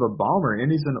kind of a bomber,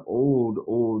 and he's an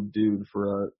old dude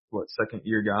for a second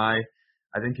year guy.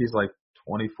 I think he's like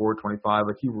 24, 25.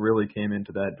 Like, he really came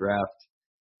into that draft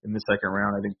in the second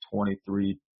round. I think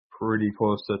 23, pretty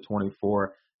close to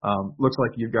 24. Looks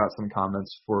like you've got some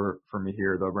comments for me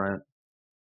here though, Bryant.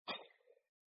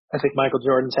 I think Michael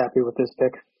Jordan's happy with this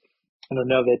pick. I don't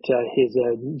know that his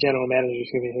general manager is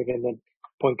going to be thinking that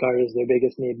point guard is their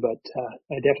biggest need, but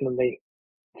I definitely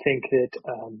think that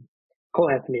Cole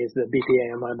Anthony is the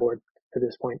BPA on my board at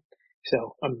this point.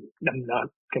 So I'm not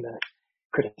going to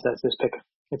criticize this pick.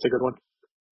 It's a good one.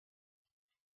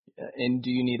 And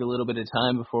do you need a little bit of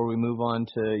time before we move on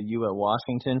to you at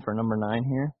Washington for number 9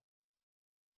 here?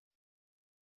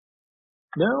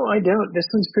 No, I don't. This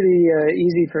one's pretty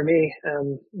easy for me.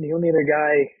 The only other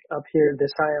guy up here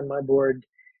this high on my board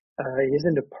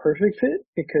isn't a perfect fit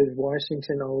because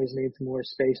Washington always needs more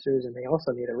spacers and they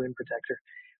also need a rim protector.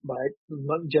 But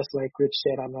just like Rich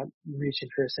said, I'm not reaching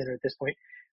for a center at this point.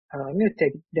 I'm going to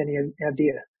take Denny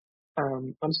Avdia.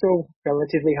 I'm still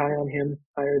relatively high on him,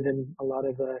 higher than a lot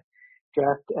of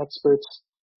draft experts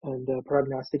and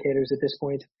prognosticators at this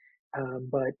point.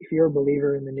 But if you're a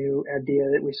believer in the new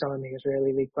Avdia that we saw in the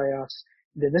Israeli League playoffs,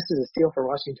 then this is a steal for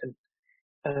Washington.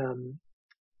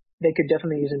 They could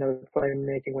definitely use another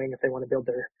playmaking wing if they want to build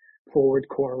their forward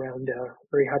core around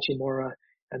Rui Hachimura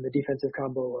and the defensive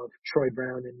combo of Troy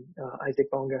Brown and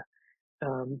Isaac Bonga.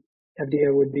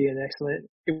 Avdia would be excellent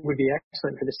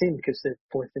for this team because they're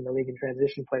fourth in the league in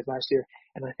transition plays last year,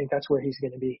 and I think that's where he's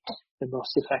going to be the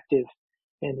most effective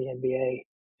in the NBA.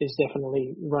 Is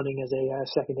definitely running as a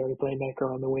secondary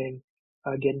playmaker on the wing,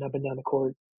 getting up and down the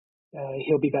court.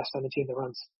 He'll be best on a team that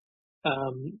runs.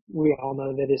 We all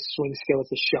know that his swing skill is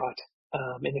a shot,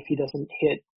 and if he doesn't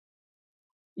hit,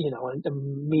 an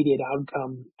immediate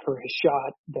outcome for his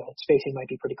shot, the spacing might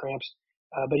be pretty cramped.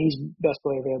 But he's best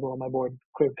player available on my board.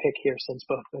 Clear pick here since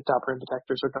both the top rim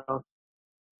protectors are gone.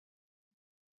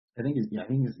 I think he's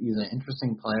an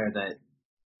interesting player that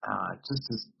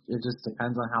it just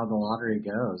depends on how the lottery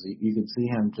goes. You could see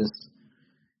him just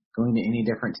going to any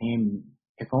different team,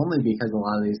 if only because a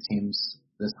lot of these teams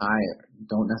this high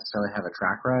don't necessarily have a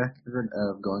track record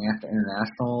of going after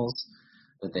internationals,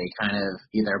 that they kind of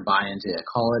either buy into a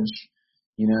college,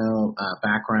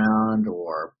 background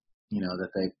or, that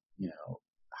they,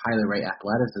 highly rate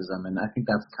athleticism. And I think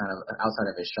that's kind of outside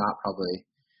of his shot, probably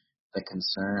the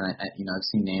concern. I've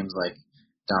seen names like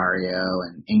Dario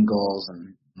and Ingles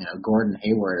and, Gordon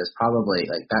Hayward is probably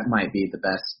that might be the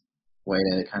best way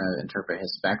to kind of interpret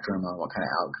his spectrum on what kind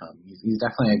of outcome. He's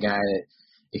definitely a guy that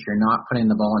if you're not putting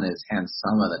the ball in his hands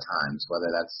some of the times,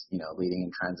 whether that's, leading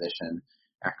in transition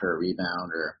after a rebound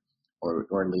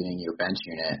or leading your bench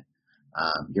unit,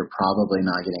 you're probably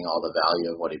not getting all the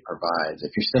value of what he provides. If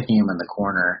you're sticking him in the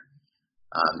corner,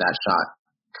 that shot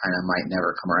kind of might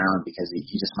never come around because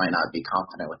he just might not be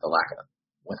confident with a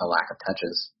lack of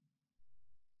touches.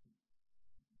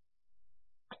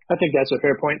 I think that's a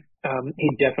fair point. He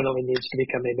definitely needs to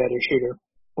become a better shooter,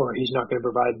 or he's not going to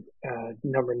provide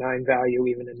number 9 value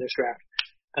even in this draft.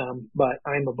 But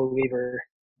I'm a believer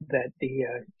that the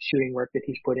shooting work that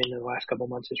he's put in the last couple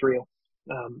months is real.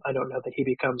 I don't know that he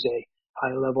becomes a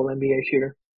high-level NBA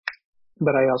shooter,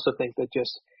 but I also think that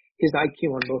just his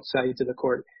IQ on both sides of the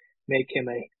court make him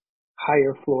a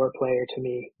higher floor player to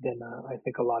me than I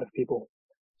think a lot of people.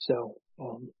 So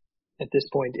at this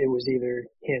point, it was either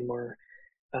him or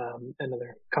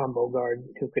another combo guard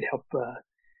who could help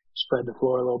spread the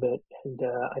floor a little bit, and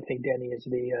I think Denny is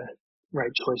the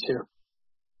right choice here.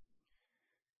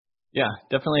 Yeah,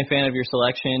 definitely a fan of your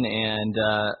selection, and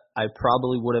I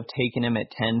probably would have taken him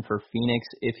at 10 for Phoenix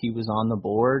if he was on the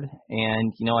board.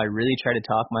 And, I really try to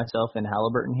talk myself in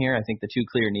Halliburton here. I think the two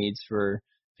clear needs for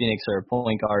Phoenix are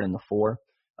point guard and the 4,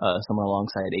 someone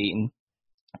alongside Ayton.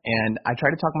 And I try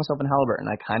to talk myself in Halliburton.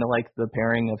 I kind of like the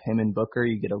pairing of him and Booker.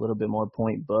 You get a little bit more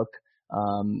point book,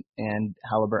 and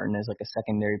Halliburton is like a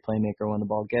secondary playmaker when the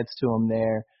ball gets to him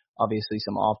there. Obviously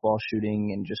some off-ball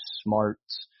shooting and just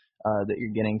smarts that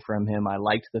you're getting from him. I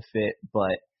liked the fit,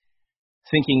 but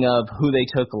thinking of who they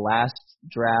took last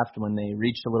draft when they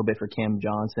reached a little bit for Cam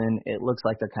Johnson, it looks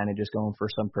like they're kind of just going for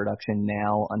some production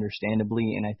now,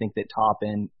 understandably, and I think that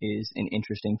Toppin is an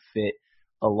interesting fit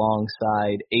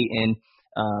alongside Ayton,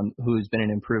 who's been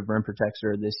an improved rim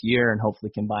protector this year and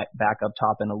hopefully can back up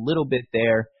Toppin a little bit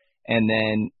there. And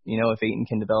then, if Ayton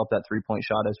can develop that three-point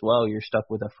shot as well, you're stuck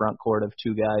with a front court of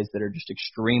two guys that are just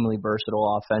extremely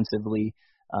versatile offensively.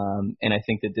 And I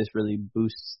think that this really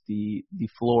boosts the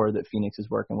floor that Phoenix is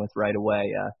working with right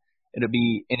away. It'll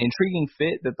be an intriguing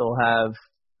fit that they'll have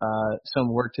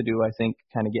some work to do, I think,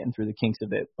 kind of getting through the kinks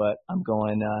of it. But I'm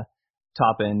going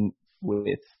Toppin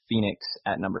with Phoenix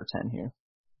at number 10 here.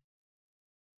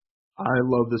 I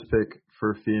love this pick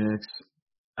for Phoenix.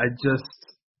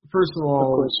 First of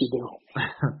all, of course you do.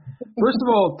 First of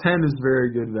all, 10 is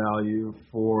very good value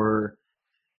for,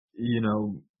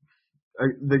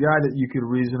 the guy that you could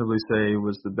reasonably say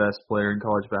was the best player in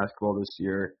college basketball this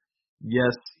year.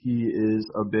 Yes, he is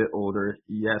a bit older.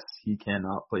 Yes, he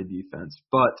cannot play defense,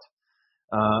 but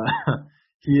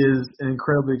he is an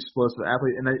incredibly explosive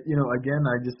athlete. And I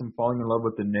just am falling in love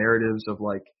with the narratives of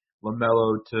like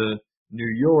LaMelo to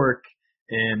New York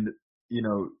and,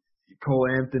 Cole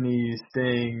Anthony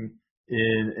staying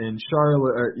in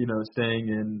Charlotte, or, staying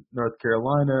in North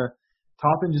Carolina.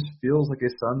 Toppin just feels like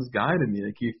his son's guy to me.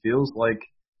 Like he feels like,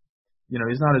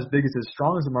 he's not as big as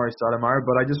strong as Amari Stoudemire,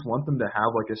 but I just want them to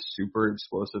have like a super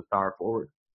explosive power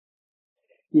forward.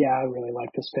 Yeah, I really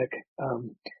like this pick.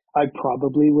 I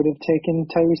probably would have taken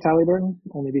Tyrese Halliburton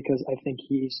only because I think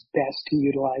he's best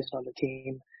utilized on a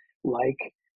team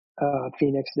like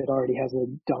Phoenix that already has a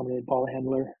dominant ball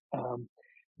handler.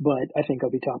 But I think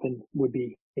Obi Toppin would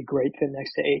be a great fit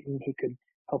next to Ayton. He could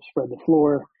help spread the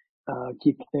floor,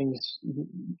 keep things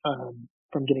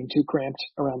from getting too cramped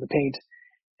around the paint.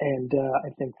 And I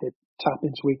think that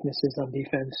Toppin's weaknesses on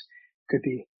defense could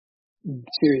be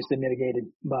seriously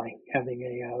mitigated by having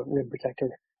a rim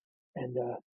protector and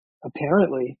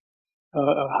apparently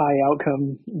a high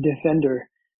outcome defender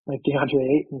like DeAndre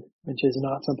Ayton, which is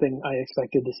not something I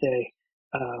expected to say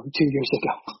 2 years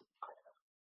ago.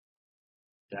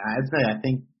 I'd say I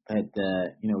think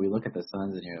that we look at the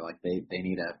Suns and you're like they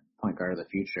need a point guard of the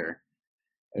future.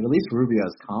 At least Rubio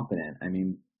is competent. I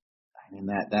mean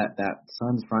that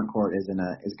Suns front court is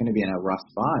going to be in a rough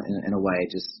spot in a way.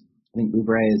 Just I think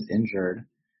Oubre is injured.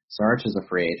 Sarge is a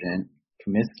free agent.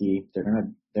 Comiskey, they're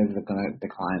gonna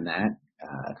decline that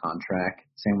contract.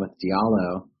 Same with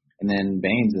Diallo, and then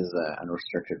Baines is an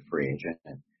unrestricted free agent.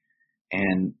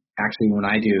 And actually, when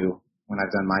I've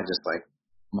done my just like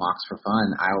mocks for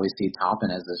fun, I always see Toppin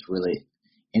as this really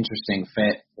interesting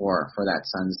fit for that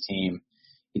Suns team.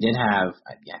 He did have,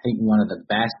 I think, one of the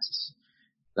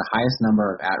highest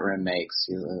number of at-rim makes.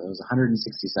 It was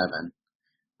 167,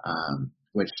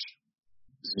 which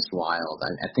is just wild.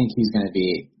 I think he's going to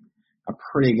be a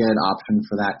pretty good option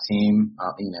for that team.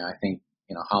 I think,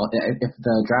 if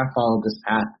the draft followed this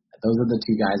path, those are the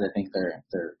two guys I think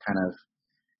they're kind of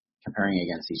comparing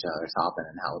against each other, Toppin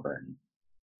and Halliburton.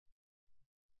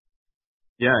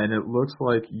 Yeah, and it looks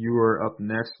like you are up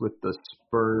next with the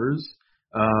Spurs.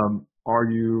 Are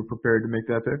you prepared to make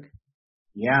that pick?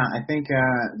 Yeah, I think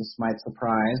this might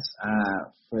surprise.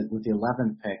 With the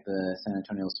 11th pick, the San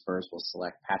Antonio Spurs will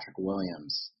select Patrick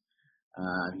Williams.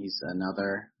 He's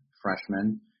another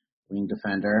freshman wing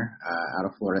defender out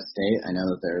of Florida State. I know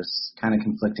that there's kind of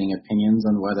conflicting opinions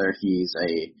on whether he's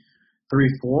a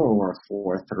 3-4 or a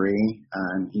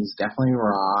 4-3. He's definitely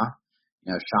raw.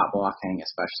 Shot blocking,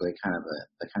 especially kind of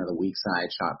the weak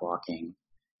side shot blocking,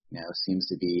 seems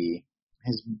to be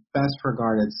his best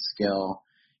regarded skill.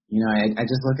 I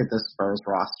just look at the Spurs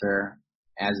roster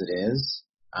as it is,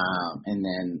 and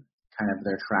then kind of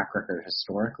their track record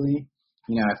historically.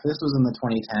 If this was in the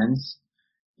 2010s,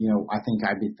 I think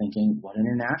I'd be thinking, what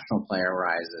international player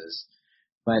rises?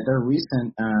 But their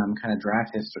recent kind of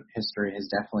draft history has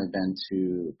definitely been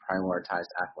to prioritize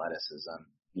athleticism.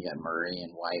 You got Murray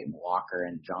and White and Walker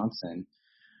and Johnson.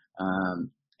 And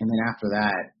then after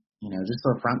that, just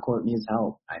their front court needs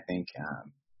help. I think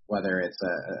whether it's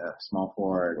a small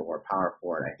forward or power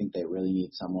forward, I think they really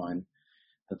need someone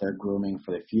that they're grooming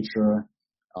for the future.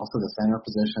 Also the center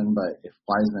position, but if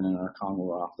Wiseman and Okongwu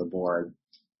were off the board,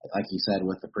 like you said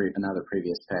with another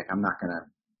previous pick, I'm not gonna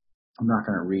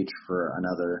reach for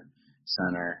another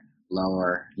center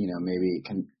lower. Maybe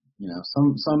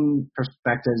some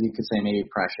perspectives you could say maybe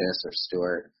Precious or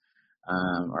Stewart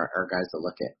are guys to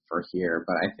look at for here.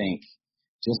 But I think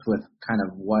just with kind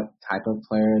of what type of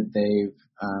player they've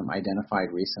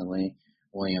identified recently,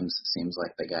 Williams seems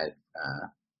like the guy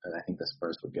that I think the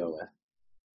Spurs would go with.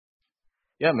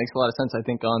 Yeah, it makes a lot of sense. I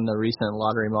think on the recent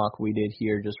lottery mock we did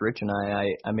here, just Rich and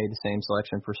I made the same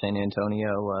selection for San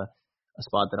Antonio, a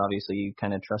spot that obviously you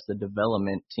kind of trust the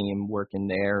development team working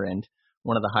there, and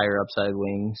one of the higher upside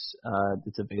wings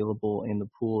that's available in the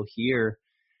pool here.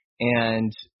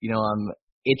 And, I'm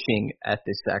itching at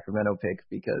this Sacramento pick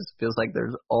because it feels like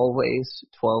there's always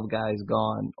 12 guys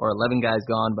gone or 11 guys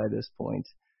gone by this point.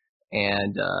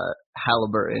 And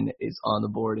Halliburton is on the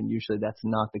board, and usually that's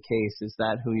not the case. Is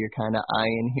that who you're kind of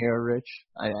eyeing here, Rich?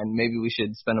 And maybe we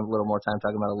should spend a little more time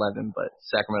talking about 11, but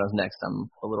Sacramento's next. I'm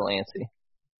a little antsy.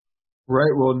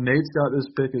 Right. Well, Nate's got this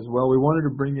pick as well. We wanted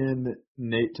to bring in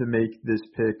Nate to make this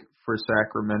pick for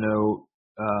Sacramento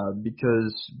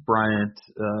because Bryant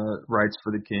writes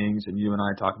for the Kings, and you and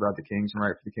I talk about the Kings and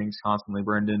write for the Kings constantly,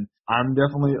 Brendan. I'm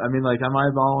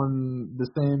eyeballing the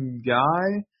same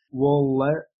guy. We'll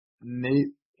let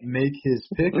Nate make his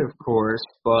pick, of course,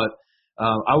 but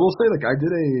I will say, I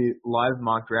did a live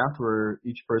mock draft where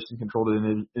each person controlled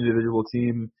an individual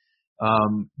team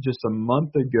just a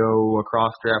month ago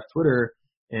across Draft Twitter,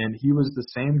 and he was the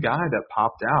same guy that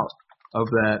popped out of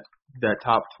that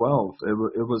top 12.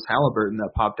 It was Halliburton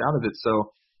that popped out of it.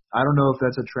 So I don't know if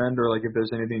that's a trend or if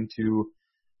there's anything to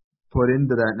put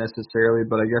into that necessarily,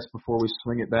 but I guess before we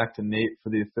swing it back to Nate for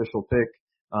the official pick,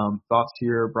 thoughts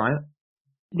here, Bryant?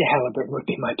 Yeah, Halliburton would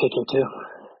be my pick here too.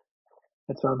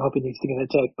 That's what I'm hoping he's going to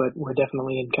take. But we're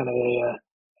definitely in kind of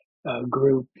a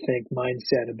group think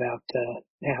mindset about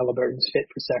Halliburton's fit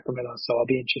for Sacramento. So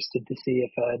I'll be interested to see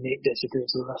if Nate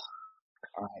disagrees with us.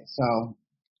 All right, so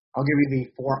I'll give you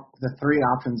the three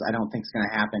options I don't think is going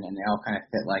to happen, and they all kind of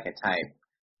fit like a type.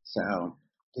 So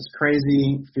this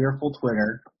crazy, fearful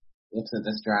Twitter looks at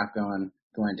this draft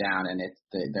going down, and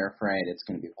they're afraid it's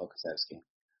going to be Pokusevski.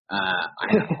 I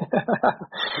have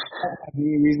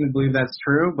any reason to believe that's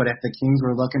true, but if the Kings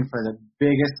were looking for the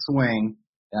biggest swing,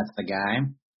 that's the guy.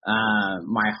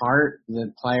 My heart,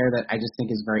 the player that I just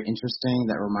think is very interesting,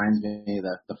 that reminds me of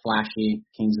the flashy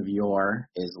Kings of yore,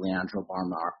 is Leandro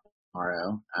Bolmaro.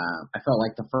 I felt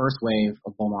like the first wave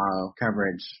of Bolmaro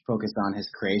coverage focused on his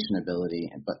creation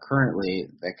ability, but currently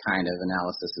the kind of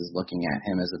analysis is looking at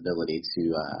him as ability to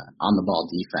on-the-ball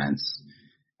defense,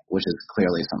 which is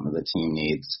clearly something the team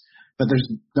needs. But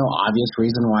there's no obvious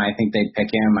reason why I think they'd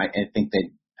pick him. I think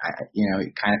it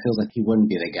kind of feels like he wouldn't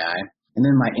be the guy. And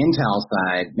then my intel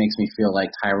side makes me feel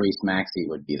like Tyrese Maxey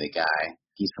would be the guy.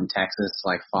 He's from Texas,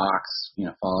 like Fox,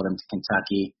 followed him to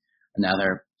Kentucky.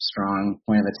 Another strong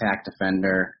point of attack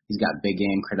defender. He's got big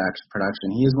game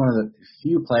production. He is one of the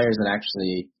few players that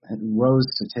actually rose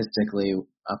statistically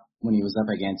up when he was up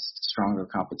against stronger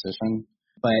competition.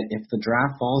 But if the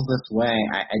draft falls this way,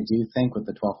 I do think with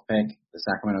the 12th pick, the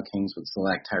Sacramento Kings would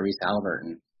select Tyrese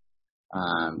Halliburton.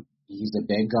 He's a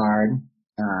big guard.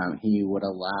 He would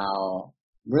allow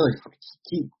really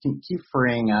keep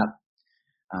freeing up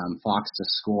Fox to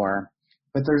score.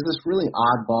 But there's this really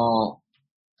oddball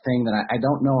thing that I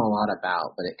don't know a lot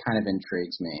about, but it kind of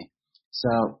intrigues me.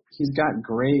 So he's got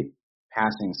great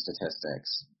passing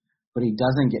statistics, but he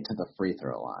doesn't get to the free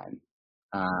throw line.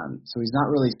 So he's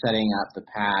not really setting up the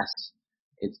pass.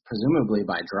 It's presumably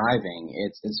by driving.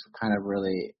 It's kind of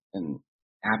really an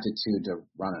aptitude to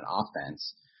run an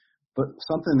offense. But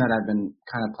something that I've been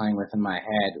kind of playing with in my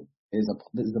head is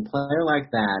a player like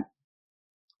that.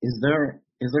 Is there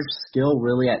skill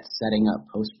really at setting up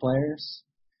post players?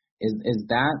 Is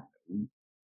that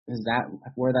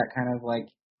where that kind of like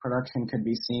production could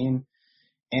be seen?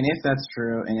 And if that's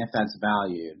true, and if that's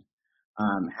valued,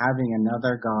 having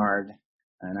another guard,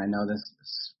 and I know this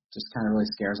just kind of really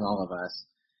scares all of us,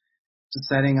 just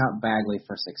setting up Bagley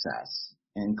for success.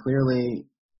 And clearly,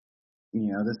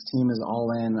 this team is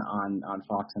all in on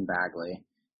Fox and Bagley,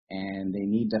 and they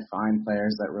need to find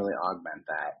players that really augment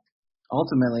that.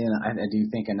 Ultimately, and I do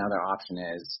think another option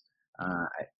is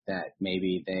that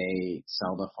maybe they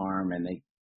sell the farm and they,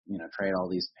 trade all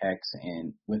these picks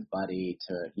and with Buddy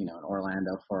to, an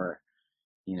Orlando for,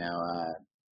 I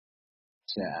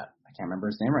can't remember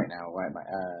his name right now.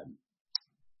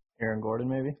 Aaron Gordon,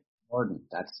 maybe? Gordon.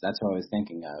 That's what I was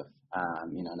thinking of.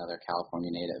 Another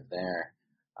California native there.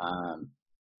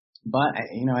 But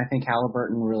I think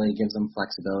Halliburton really gives them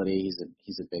flexibility.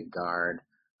 He's a big guard.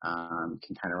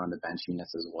 Can kind of run the bench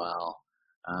units as well.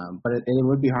 But it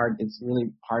would be hard. It's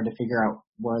really hard to figure out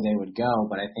where they would go.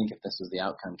 But I think if this was the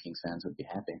outcome, Kings fans would be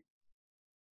happy.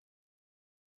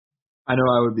 I know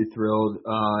I would be thrilled.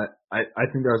 I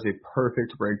think that was a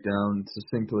perfect breakdown,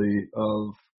 succinctly,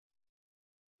 of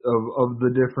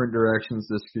the different directions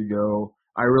this could go.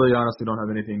 I really honestly don't have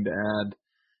anything to add.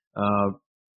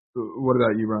 What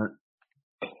about you, Brent?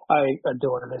 I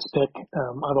adore this pick.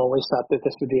 I've always thought that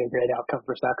this would be a great outcome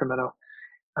for Sacramento.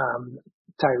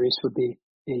 Tyrese would be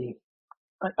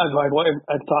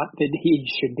I've thought that he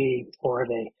should be more of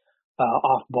a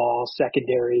off-ball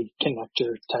secondary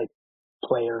connector type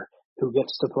player who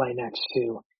gets to play next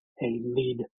to a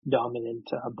lead dominant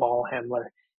ball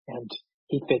handler, and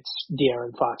he fits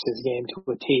De'Aaron Fox's game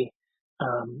to a T.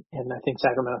 And I think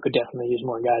Sacramento could definitely use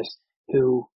more guys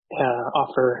who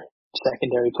offer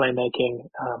secondary playmaking.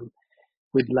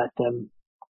 Would let them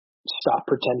stop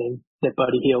pretending that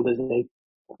Buddy Hield is a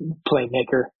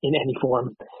playmaker in any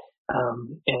form.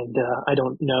 And I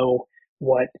don't know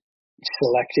what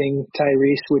selecting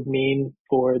Tyrese would mean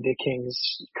for the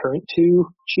Kings' current two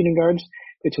shooting guards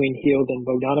between Hield and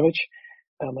Bogdanovic.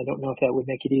 I don't know if that would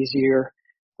make it easier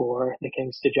for the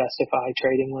Kings to justify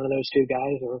trading one of those two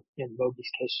guys, or in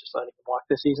Bogey's case, just letting him walk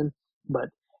this season. But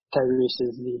Tyrese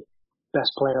is the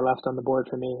best player left on the board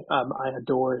for me. I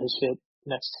adore his fit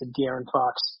next to De'Aaron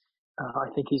Fox.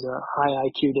 I think he's a high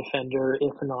IQ defender,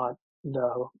 if not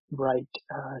the right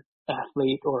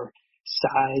athlete or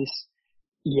size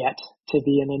yet to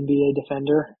be an NBA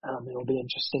defender. It'll be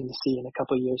interesting to see in a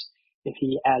couple of years if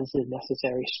he adds the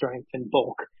necessary strength and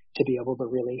bulk to be able to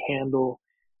really handle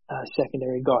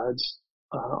secondary guards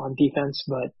on defense.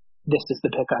 But this is the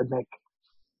pick I'd make.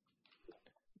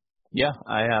 Yeah,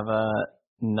 I have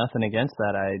nothing against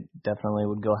that. I definitely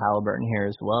would go Halliburton here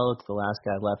as well. It's the last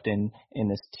guy left in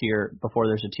this tier before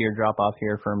there's a tier drop off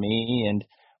here for me. And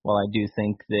while I do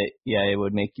think that, it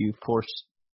would make you forced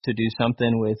to do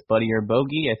something with Buddy or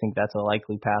Bogey, I think that's a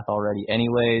likely path already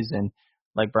anyways. And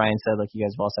like Brian said, like you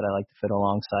guys have all said, I like to fit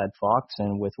alongside Fox,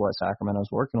 and with what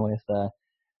Sacramento's working with,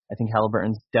 I think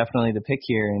Halliburton's definitely the pick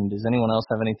here. And does anyone else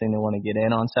have anything they want to get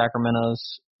in on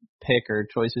Sacramento's pick or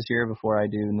choices here before I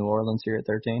do New Orleans here at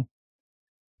 13?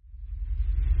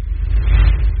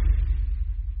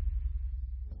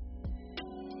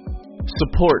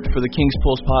 Support for the King's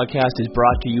Pulse podcast is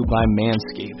brought to you by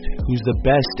Manscaped, who's the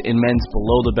best in men's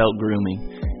below-the-belt grooming.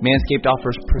 Manscaped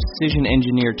offers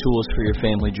precision-engineered tools for your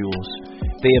family jewels.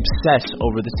 They obsess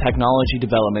over the technology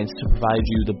developments to provide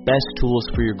you the best tools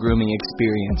for your grooming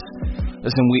experience.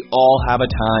 Listen, we all have a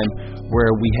time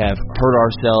where we have hurt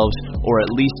ourselves, or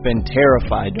at least been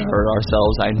terrified to hurt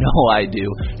ourselves, I know I do,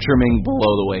 trimming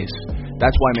below the waist.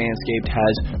 That's why Manscaped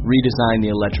has redesigned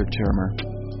the electric trimmer.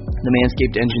 The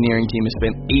Manscaped engineering team has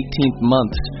spent 18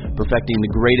 months perfecting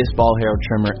the greatest ball hair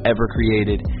trimmer ever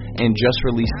created, and just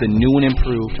released the new and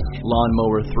improved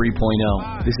Lawnmower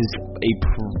 3.0. This is a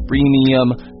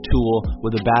premium tool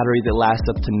with a battery that lasts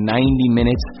up to 90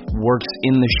 minutes, works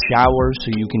in the shower so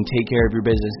you can take care of your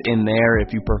business in there if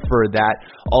you prefer that.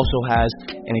 Also has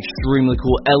an extremely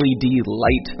cool LED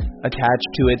light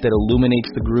attached to it that illuminates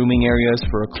the grooming areas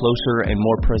for a closer and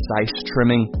more precise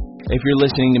trimming. If you're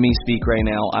listening to me speak right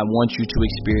now, I want you to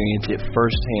experience it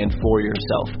firsthand for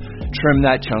yourself. Trim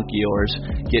that chunk of yours.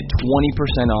 Get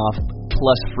 20% off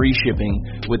plus free shipping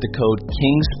with the code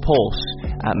KINGSPULSE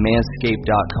at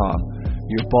manscaped.com.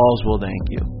 Your balls will thank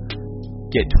you.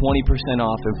 Get 20%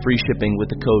 off and free shipping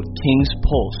with the code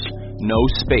KINGSPULSE, no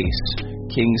space,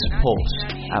 KINGSPULSE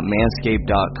at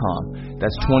manscaped.com.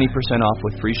 That's 20% off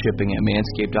with free shipping at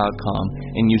manscaped.com,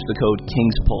 and use the code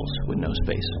KINGSPULSE with no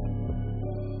space.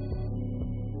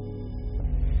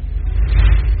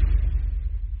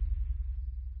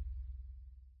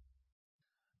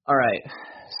 All right,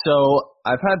 so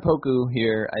I've had Poku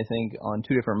here, I think, on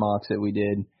 2 different mocks that we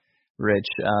did, Rich.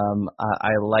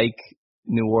 I like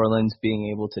New Orleans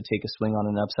being able to take a swing on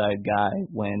an upside guy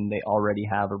when they already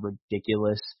have a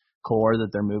ridiculous core that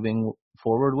they're moving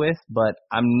forward with, but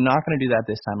I'm not going to do that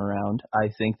this time around. I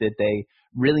think that they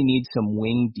really need some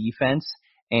wing defense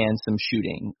and some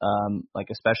shooting,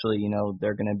 especially,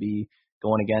 they're going to be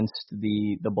going against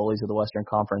the bullies of the Western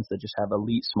Conference that just have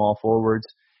elite small forwards,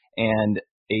 and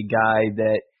a guy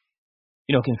that,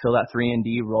 can fill that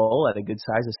 3-and-D role at a good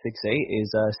size of 6'8"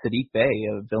 is Saddiq Bey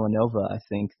of Villanova. I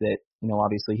think that,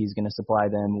 obviously he's going to supply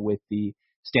them with the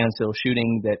standstill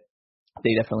shooting that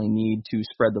they definitely need to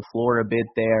spread the floor a bit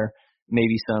there.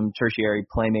 Maybe some tertiary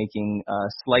playmaking,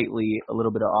 slightly a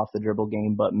little bit of off the dribble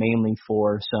game, but mainly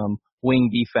for some wing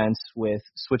defense with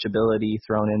switchability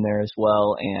thrown in there as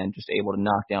well, and just able to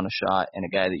knock down a shot, and a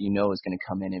guy that is going to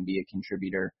come in and be a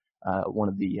contributor. One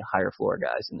of the higher floor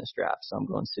guys in this draft. So I'm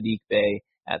going Saddiq Bey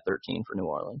at 13 for New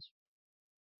Orleans.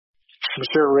 I'm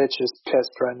sure Rich is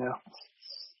pissed right now.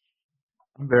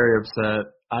 I'm very upset.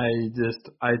 I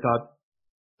thought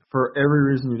for every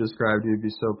reason you described, he'd be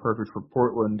so perfect for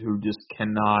Portland, who just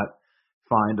cannot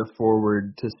find a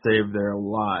forward to save their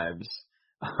lives.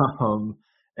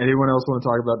 Anyone else want to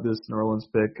talk about this New Orleans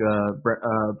pick?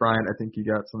 Brian, I think you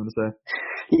got something to say.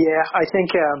 Yeah, I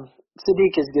think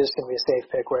Saddiq is just going to be a safe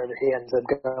pick wherever he ends up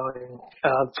going.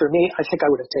 For me, I think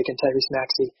I would have taken Tyrese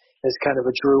Maxey as kind of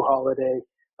a Drew Holiday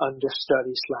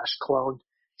understudy/clone.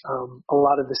 A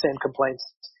lot of the same complaints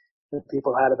that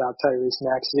people had about Tyrese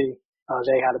Maxey,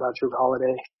 they had about Drew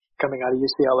Holiday coming out of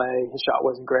UCLA. His shot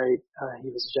wasn't great.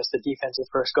 He was just a defensive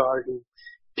first guard who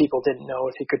people didn't know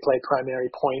if he could play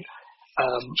primary point.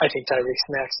 I think Tyrese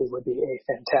Maxey would be a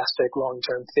fantastic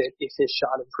long-term fit if his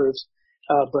shot improves.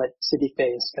 But Saddiq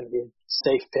Bey is going to be a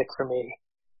safe pick for me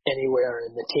anywhere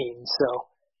in the team. So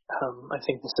I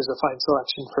think this is a fine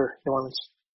selection for New Orleans.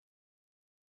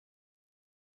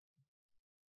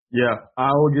 Yeah,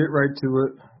 I will get right to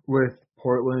it with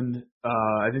Portland.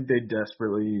 I think they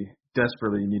desperately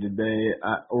needed Bey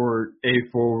or a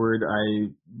forward.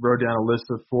 I wrote down a list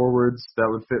of forwards that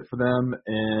would fit for them,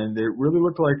 and it really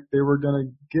looked like they were going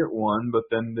to get one, but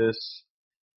then this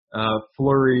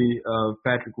flurry of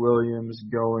Patrick Williams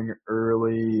going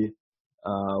early.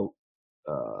 I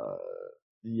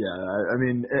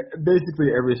mean,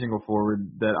 basically every single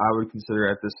forward that I would consider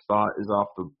at this spot is off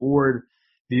the board.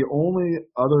 The only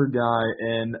other guy,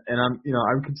 and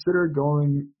I would consider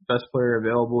going best player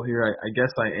available here. I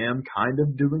guess I am kind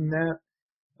of doing that.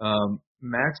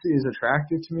 Maxey is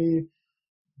attractive to me,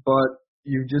 but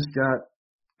you've just got,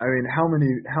 how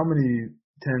many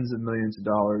tens of millions of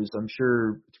dollars. I'm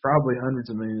sure it's probably hundreds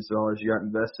of millions of dollars you got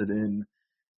invested in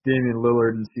Damian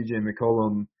Lillard and CJ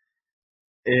McCollum.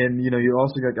 And, you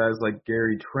also got guys like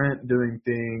Gary Trent doing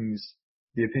things.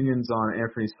 The opinions on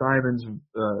Anthony Simons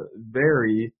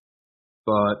vary,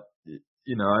 but,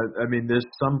 I mean, there's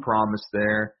some promise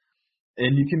there.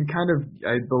 And you can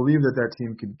I believe that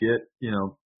team could get,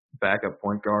 backup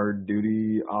point guard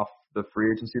duty off the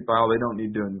free agency pile. They don't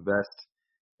need to invest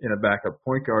in a backup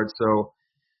point guard. So,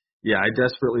 yeah, I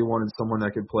desperately wanted someone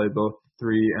that could play both the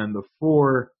 3 and the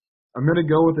 4. I'm going to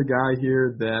go with a guy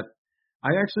here that I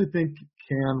actually think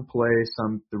can play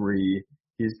some 3.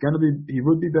 He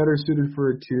would be better suited for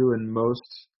a 2 in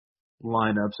most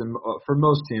lineups and for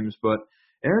most teams, but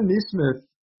Aaron Nesmith,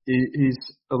 he's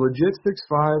a legit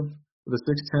 6'5" with a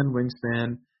 6'10"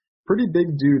 wingspan, pretty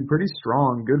big dude, pretty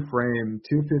strong, good frame,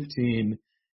 215,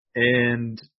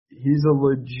 and he's a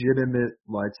legitimate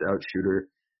lights out shooter,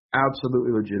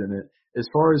 absolutely legitimate. As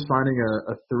far as finding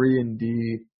a 3 and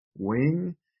D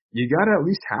wing, you got at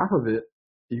least half of it.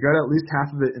 You got at least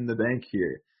half of it in the bank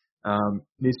here.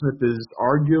 Nesmith is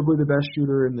arguably the best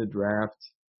shooter in the draft.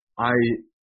 I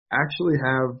actually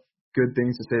have good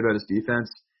things to say about his defense.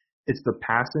 It's the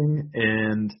passing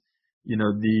and,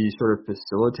 the sort of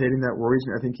facilitating that worries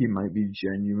me. I think he might be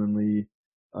genuinely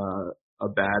a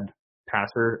bad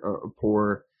passer, a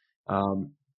poor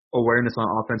awareness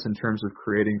on offense in terms of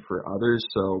creating for others.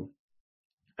 So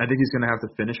I think he's going to have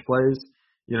to finish plays.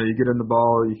 You get him the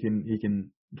ball, he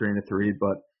can drain a 3,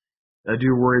 but I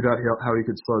do worry about how he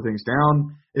could slow things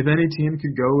down. If any team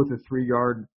could go with a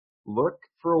 3-guard look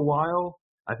for a while,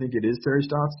 I think it is Terry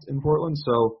Stotts in Portland.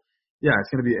 So, yeah, it's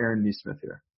going to be Aaron Nesmith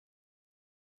here.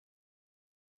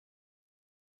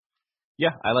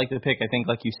 Yeah, I like the pick. I think,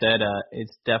 like you said,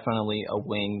 it's definitely a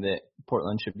wing that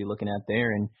Portland should be looking at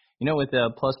there. And, with a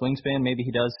plus wingspan, maybe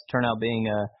he does turn out being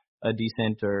a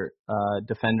decent or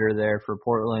defender there for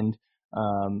Portland.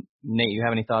 Nate, you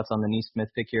have any thoughts on the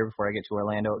Nesmith pick here before I get to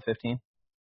Orlando at 15?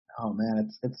 Oh man,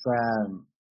 it's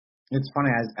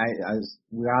funny.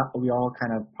 We all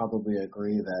kind of probably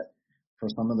agree that for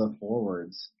some of the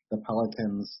forwards, the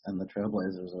Pelicans and the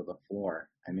Trailblazers are the floor.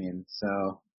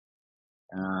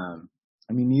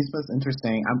 Nesmith's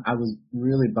interesting. I was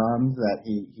really bummed that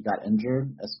he got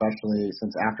injured, especially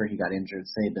since after he got injured,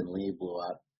 Saban Lee blew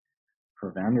up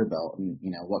for Vanderbilt, and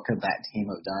what could that team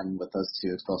have done with those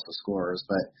 2 explosive scorers?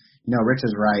 But Rich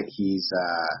is right. He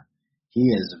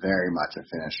is very much a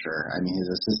finisher. I mean,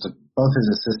 both his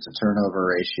assist to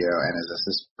turnover ratio and his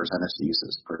assist percentage to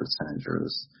uses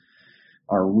percentages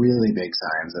are really big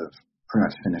signs of pretty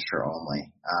much finisher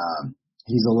only.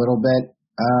 He's a little bit,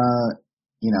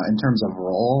 in terms of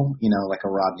role, like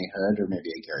a Rodney Hood or maybe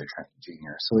a Gary Trent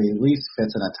Jr. So he at least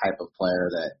fits in a type of player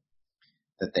that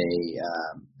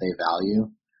they value.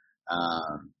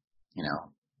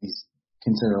 He's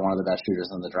considered one of the best shooters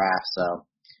in the draft, so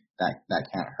that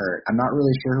can't hurt. I'm not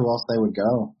really sure who else they would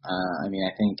go. I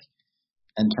think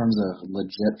in terms of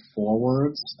legit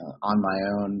forwards on my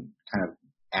own kind of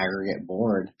aggregate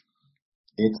board,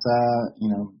 it's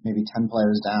maybe 10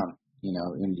 players down.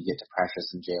 When you get to Precious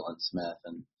and Jalen Smith,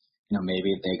 and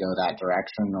maybe they go that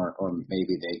direction, or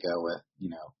maybe they go with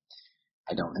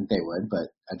I don't think they would,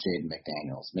 but a Jaden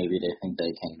McDaniels. Maybe they think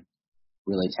they can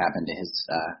really tap into his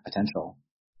potential.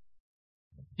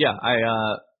 Yeah,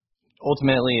 I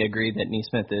ultimately agree that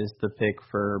Nesmith is the pick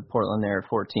for Portland there at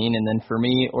 14. And then for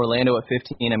me, Orlando at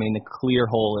 15, the clear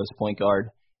hole is point guard,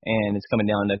 and it's coming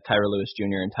down to Kira Lewis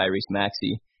Jr. and Tyrese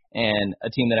Maxey. And a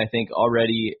team that I think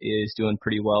already is doing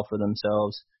pretty well for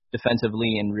themselves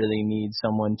defensively and really needs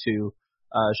someone to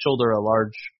shoulder a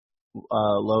large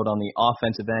load on the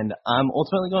offensive end. I'm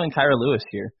ultimately going Kira Lewis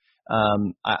here.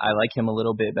 I like him a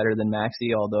little bit better than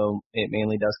Maxey, although it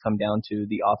mainly does come down to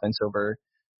the offense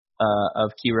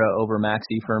of Kira over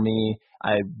Maxey for me.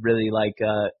 I really like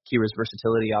Kira's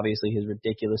versatility, obviously his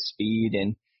ridiculous speed,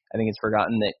 and I think it's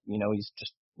forgotten that, he's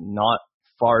just not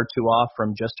far too off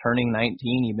from just turning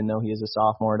 19, even though he is a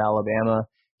sophomore at Alabama.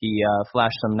 He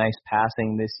flashed some nice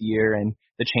passing this year, and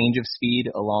the change of speed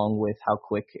along with how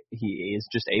quick he is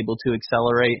just able to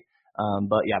accelerate.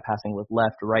 But yeah, passing with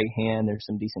left, right hand, there's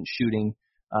some decent shooting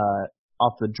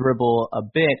off the dribble a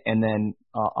bit, and then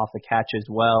off the catch as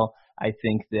well. I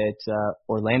think that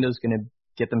Orlando's going to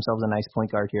get themselves a nice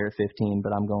point guard here at 15,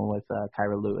 but I'm going with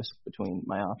Kira Lewis between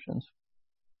my options.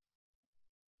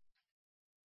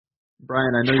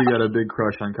 Brian, I know you got a big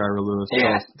crush on Kira Lewis.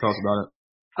 Yeah. Tell us about it.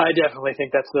 I definitely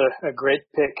think that's a great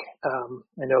pick.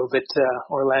 I know that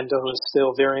Orlando is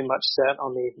still very much set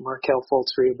on the Markelle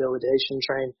Fultz rehabilitation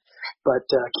train, but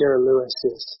Kira Lewis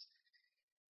is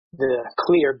the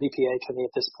clear BPA to me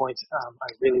at this point. I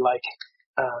really like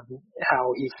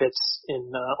how he fits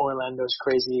in Orlando's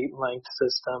crazy length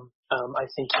system. I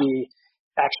think he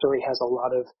actually has a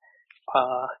lot of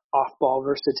off-ball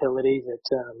versatility that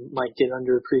might get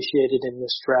underappreciated in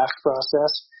this draft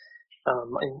process.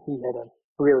 And he had a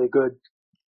really good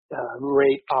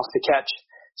rate off the catch,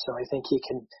 so I think he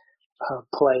can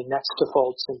play next to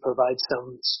Fultz and provide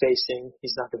some spacing.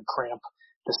 He's not going to cramp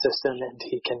the system, and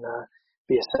he can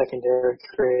be a secondary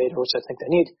creator, which I think they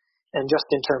need. And just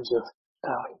in terms of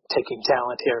taking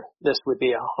talent here, this would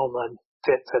be a home run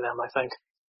fit for them, I think.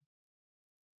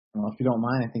 Well, if you don't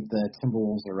mind, I think the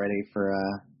Timberwolves are ready for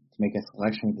to make a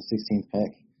selection with the 16th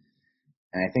pick,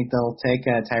 and I think they'll take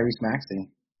Tyrese Maxey.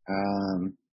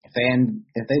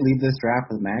 If they leave this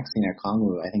draft with Maxey and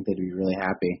Okongwu, I think they'd be really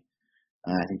happy.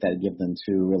 I think that'd give them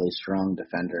two really strong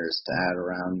defenders to add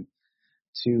around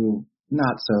two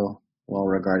not so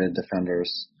well-regarded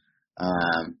defenders.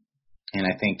 And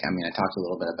I think, I talked a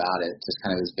little bit about it, just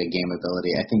kind of his big game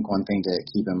ability. I think one thing to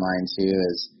keep in mind, too,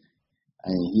 is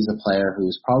he's a player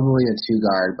who's probably a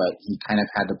two-guard, but he kind of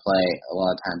had to play a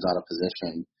lot of times out of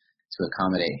position to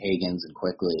accommodate Higgins and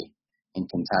Quickly in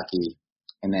Kentucky.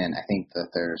 And then I think that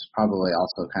there's probably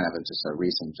also kind of just a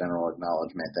recent general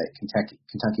acknowledgement that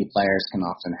Kentucky players can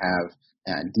often have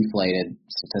deflated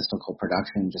statistical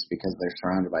production just because they're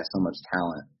surrounded by so much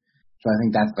talent. So I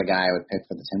think that's the guy I would pick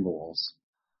for the Timberwolves.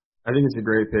 I think it's a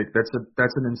great pick. That's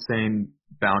an insane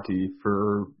bounty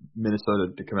for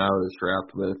Minnesota to come out of this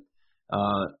draft with.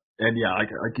 And yeah,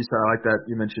 like you said, I like that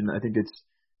you mentioned. I think it's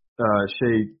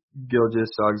Shai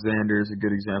Gilgeous-Alexander is a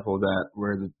good example of that,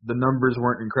 where the numbers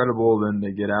weren't incredible, then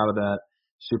they get out of that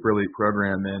super elite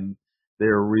program and they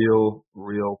are real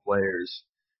players.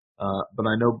 But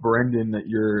I know, Brendan, that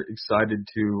you're excited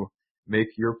to make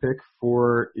your pick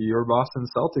for your Boston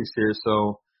Celtics here.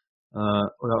 So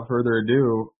without further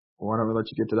ado, why don't we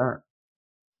let you get to that?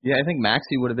 Yeah, I think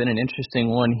Maxey would have been an interesting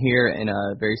one here in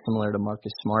a very similar to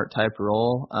Marcus Smart type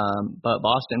role. But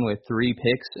Boston, with 3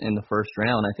 picks in the first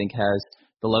round, I think has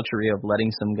the luxury of letting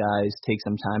some guys take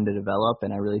some time to develop,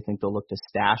 and I really think they'll look to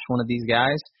stash one of these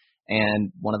guys.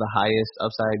 And one of the highest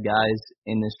upside guys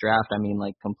in this draft,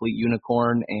 like complete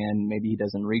unicorn, and maybe he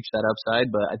doesn't reach that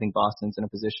upside, but I think Boston's in a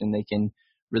position they can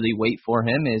really wait for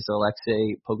him, is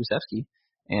Alexei Pokusevski.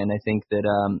 And I think that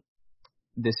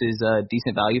this is a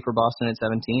decent value for Boston at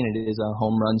 17. It is a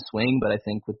home run swing, but I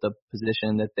think with the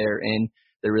position that they're in,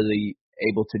 they're really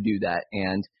able to do that.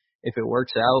 And if it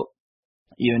works out,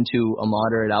 even to a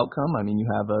moderate outcome, you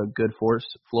have a good floor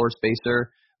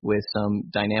spacer with some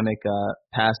dynamic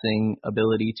passing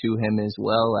ability to him as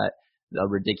well at a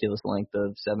ridiculous length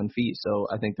of 7 feet. So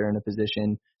I think they're in a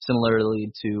position similarly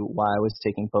to why I was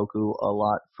taking Poku a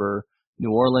lot for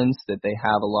New Orleans, that they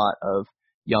have a lot of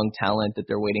young talent that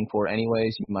they're waiting for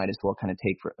anyways. You might as well kind of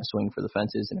take a swing for the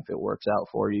fences, and if it works out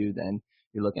for you, then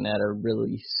you're looking at a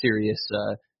really serious,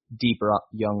 deeper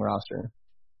young roster.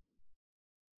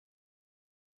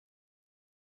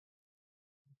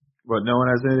 What, no one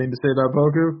has anything to say about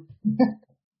Poku?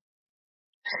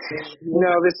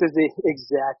 No, this is the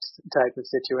exact type of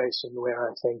situation where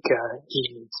I think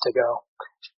he needs to go.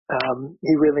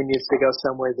 He really needs to go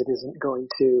somewhere that isn't going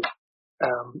to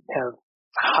have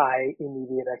high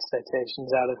immediate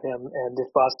expectations out of him. And if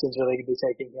Boston's really going to be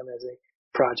taking him as a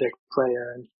project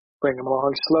player and bring him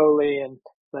along slowly and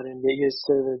let him get used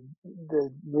to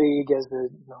the league as a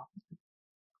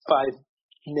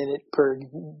 5-minute per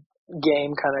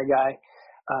game kind of guy,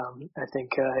 I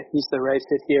think he's the right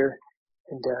fit here,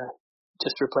 and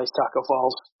just replace Taco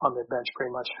Falls on the bench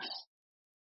pretty much.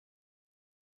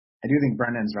 I do think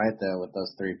Brendan's right, though, with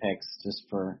those 3 picks. Just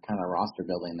for kind of roster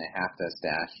building, they have to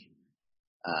stash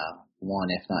 1,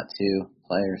 if not 2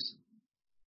 players.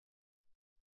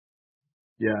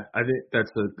 Yeah, I think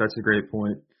that's a great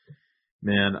point,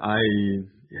 man.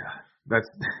 That's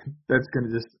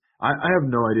gonna just. I have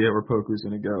no idea where Poku's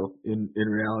gonna go in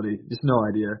reality. Just no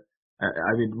idea.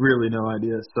 Really no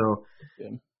idea. So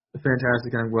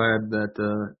fantastic. I'm glad that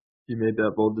you made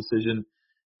that bold decision.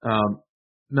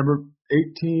 Number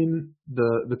 18,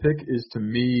 the pick is, to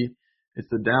me, it's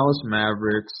the Dallas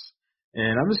Mavericks,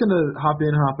 and I'm just gonna hop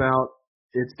in, hop out.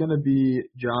 It's gonna be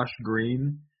Josh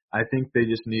Green. I think they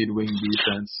just need wing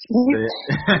defense. I'm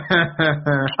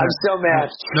so mad.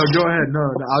 No, go ahead. No,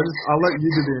 I'll let you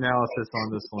do the analysis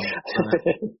on this one.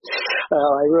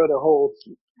 I wrote a whole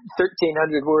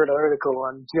 1,300-word article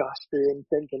on Josh Green,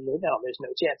 thinking that there's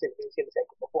no chance anybody's going to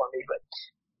take him before me. But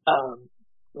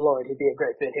Lord, he'd be a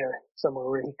great fit here, somewhere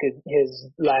where his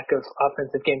lack of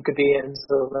offensive game could be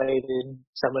insulated.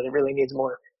 Someone that really needs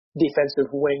more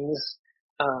defensive wings.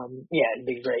 It'd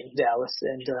be great in Dallas,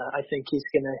 and I think he's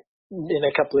going to in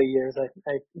a couple of years,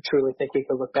 I truly think we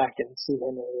could look back and see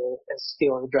him as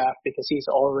stealing the draft because he's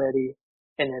already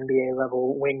an NBA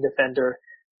level wing defender.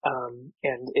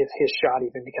 And if his shot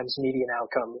even becomes median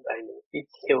outcome,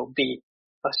 he'll be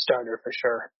a starter for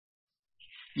sure.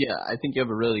 Yeah, I think you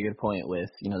have a really good point with,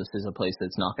 this is a place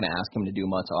that's not going to ask him to do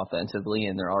much offensively,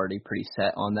 and they're already pretty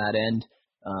set on that end.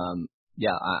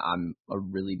 I'm a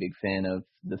really big fan of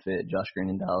the fit Josh Green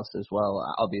in Dallas as well.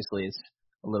 Obviously, it's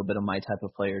a little bit of my type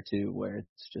of player too, where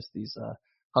it's just these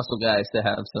hustle guys that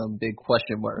have some big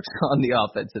question marks on the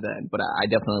offensive end. But I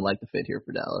definitely like the fit here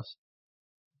for Dallas.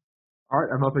 All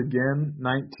right, I'm up again.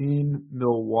 19,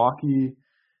 Milwaukee.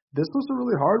 This was a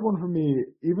really hard one for me.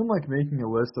 Even like making a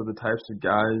list of the types of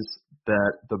guys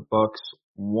that the Bucks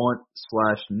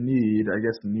want/need. I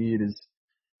guess need is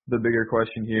the bigger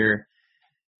question here.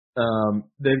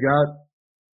 They've got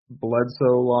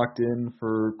Bledsoe locked in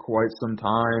for quite some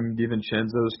time.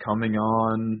 DiVincenzo's coming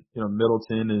on.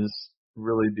 Middleton has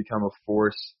really become a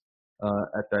force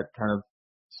at that kind of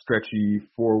stretchy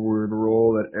forward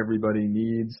role that everybody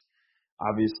needs.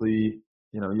 Obviously,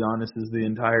 Giannis is the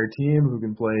entire team who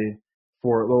can play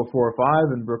low 4 or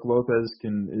 5, and Brook Lopez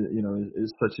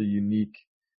is such a unique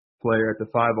player at the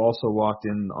 5, also locked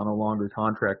in on a longer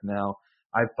contract now.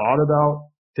 I've thought about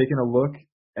taking a look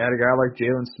at a guy like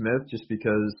Jalen Smith just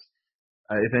because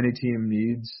if any team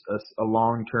needs a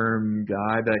long-term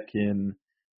guy that can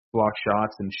block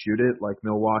shots and shoot it, like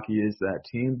Milwaukee is that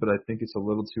team, but I think it's a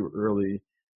little too early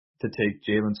to take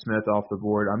Jalen Smith off the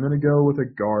board. I'm going to go with a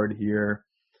guard here.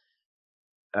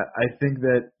 I think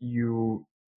that you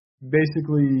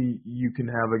can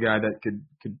have a guy that could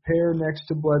pair next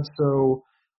to Bledsoe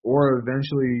or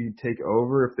eventually take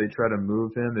over if they try to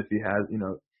move him. If he has,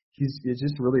 he's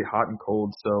just really hot and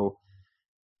cold. So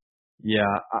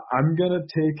yeah, I'm gonna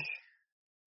take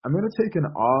an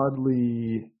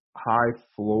oddly high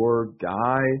floor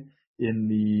guy in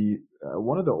the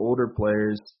one of the older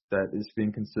players that is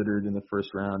being considered in the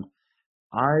first round.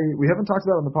 We haven't talked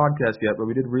about it on the podcast yet, but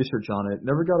we did research on it.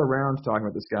 Never got around to talking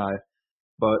about this guy,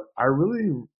 but I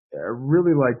really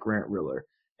like Grant Riller,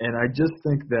 and I just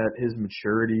think that his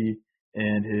maturity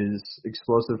and his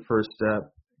explosive first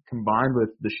step, combined with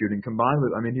the shooting,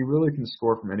 he really can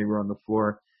score from anywhere on the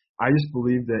floor. I just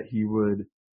believe that he would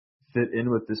fit in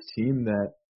with this team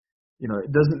that,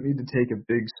 it doesn't need to take a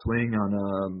big swing on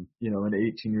an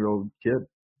 18-year-old kid.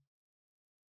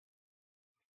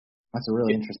 That's a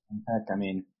really interesting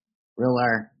pick.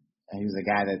 Riller, he's a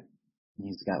guy that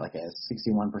he's got like a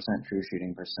 61% true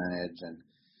shooting percentage and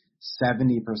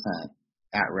 70%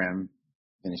 at rim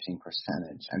finishing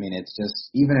percentage. It's just,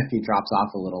 even if he drops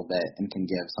off a little bit and can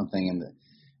give something in the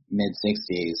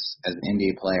mid-60s as an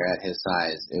NBA player at his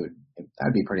size,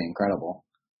 that'd be pretty incredible.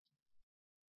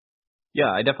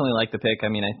 Yeah, I definitely like the pick. I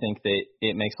think that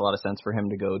it makes a lot of sense for him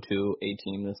to go to a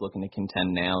team that's looking to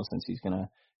contend now, since he's going to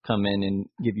come in and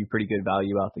give you pretty good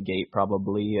value out the gate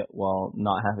probably, while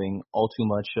not having all too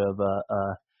much of a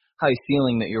high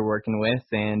ceiling that you're working with.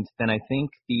 And then I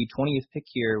think the 20th pick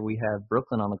here, we have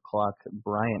Brooklyn on the clock.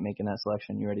 Bryant making that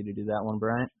selection. You ready to do that one,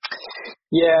 Bryant?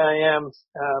 Yeah, I am.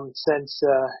 Since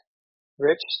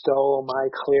Rich stole my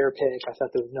clear pick, I thought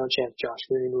there was no chance Josh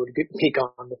Green would be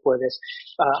gone before this.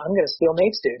 I'm going to steal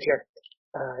Nate's dude here.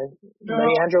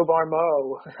 Leandro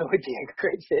Barmo would be a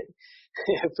great fit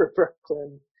for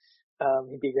Brooklyn.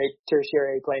 He'd be a great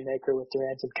tertiary playmaker with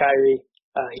Durant and Kyrie.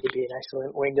 He'd be an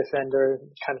excellent wing defender,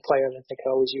 kind of player that they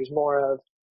could always use more of.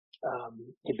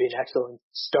 He'd be an excellent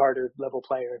starter level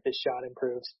player if his shot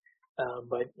improves.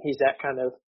 But he's that kind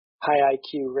of high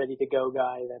IQ, ready to go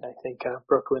guy that I think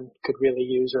Brooklyn could really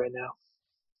use right now.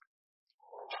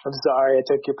 I'm sorry I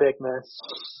took your pick, man.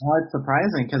 Well, it's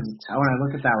surprising because when I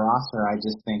look at that roster, I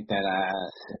just think that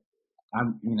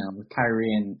with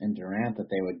Kyrie and Durant, that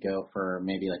they would go for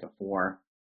maybe like a 4.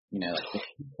 It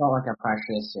felt like a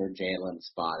Precious or Jalen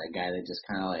spot, a guy that just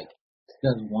kind of like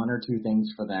does 1 or 2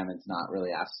 things for them. It's not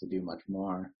really asked to do much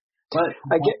more. But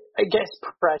I guess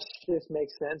Precious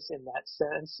makes sense in that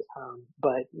sense.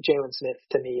 But Jalen Smith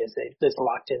to me is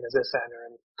locked in as a center,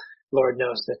 and Lord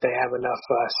knows that they have enough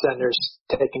centers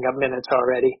taking up minutes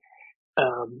already.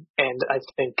 And I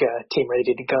think team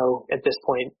ready to go at this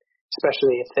point,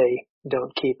 especially if they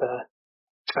don't keep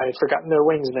I've forgotten their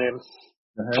wing's name.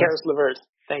 Karis LeVert.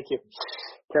 Thank you.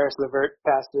 Karis LeVert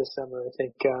passed this summer. I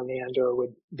think Leandro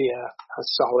would be a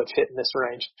solid fit in this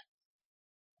range.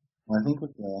 Well, I think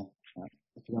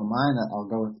if you don't mind, I'll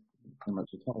go with pretty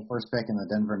much the 21st pick in the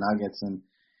Denver Nuggets, and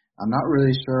I'm not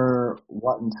really sure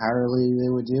what entirely they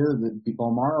would do.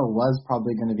 Bolmaro was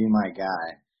probably going to be my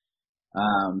guy.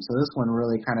 So this one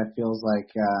really kind of feels like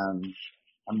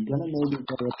I'm going to maybe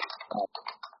go with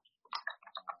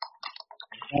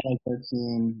felt like their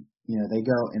team, they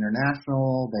go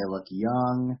international. They look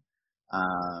young.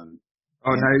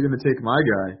 Now you're going to take my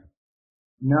guy.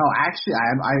 No, actually,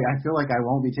 I feel like I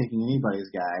won't be taking anybody's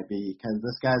guy because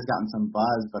this guy's gotten some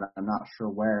buzz, but I'm not sure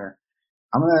where.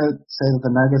 I'm going to say that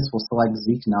the Nuggets will select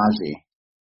Zeke Naji.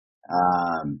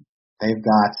 They've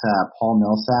got Paul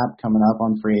Millsap coming up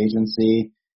on free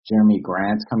agency. Jeremy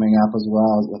Grant's coming up as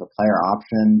well with a player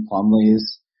option. Plumlee's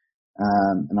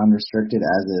an unrestricted,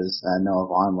 as is Noah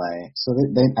Vonleh. So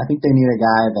I think they need a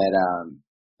guy that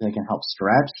they can help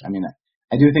stretch. I mean,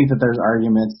 I do think that there's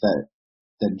arguments that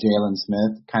Jalen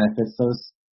Smith kind of fits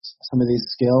some of these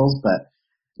skills, but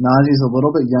Najee's a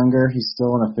little bit younger. He's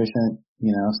still an efficient,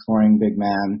 scoring big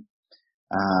man.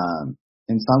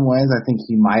 In some ways, I think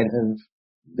he might have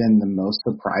been the most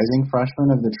surprising freshman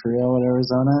of the trio at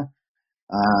Arizona.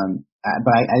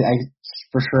 But I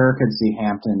for sure could see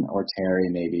Hampton or Terry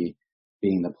maybe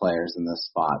being the players in this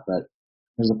spot. But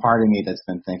there's a part of me that's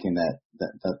been thinking that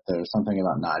there's something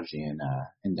about Najee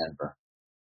in Denver.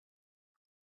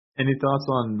 Any thoughts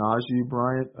on Najee,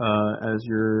 Bryant, as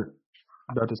you're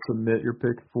about to submit your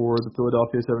pick for the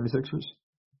Philadelphia 76ers?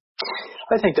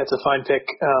 I think that's a fine pick.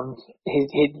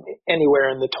 He anywhere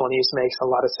in the 20s makes a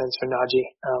lot of sense for Najee.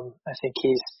 I think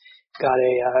he's got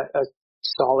a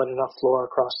solid enough floor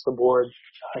across the board.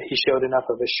 He showed enough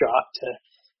of a shot to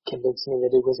convince me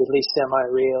that it was at least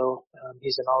semi-real.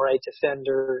 He's an all right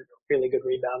defender, really good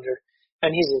rebounder,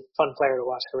 and he's a fun player to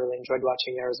watch. I really enjoyed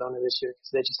watching Arizona this year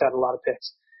because they just had a lot of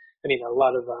picks. I mean, a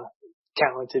lot of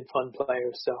talented, fun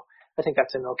players. So I think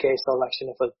that's an okay selection,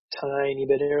 if a tiny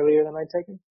bit earlier than I'd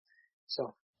taken.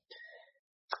 So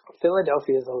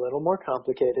Philadelphia is a little more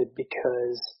complicated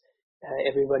because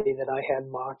everybody that I had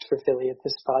mocked for Philly at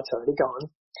this spot's already gone.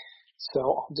 So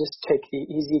I'll just take the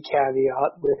easy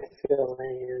caveat with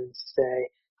Philly and say,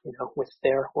 with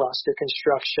their roster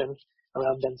construction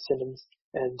around Ben Simmons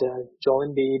and Joel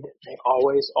Embiid, they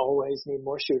always need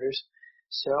more shooters.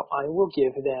 So I will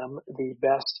give them the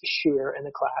best shooter in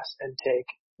the class and take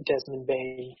Desmond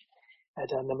Bane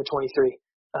at number 23.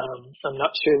 I'm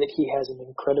not sure that he has an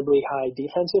incredibly high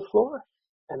defensive floor,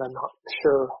 and I'm not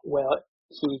sure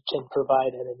he can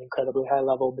provide at an incredibly high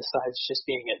level besides just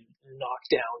being a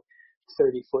knockdown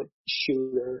 30-foot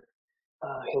shooter.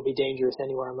 He'll be dangerous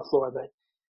anywhere on the floor, but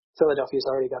Philadelphia's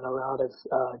already got a lot of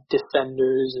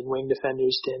defenders and wing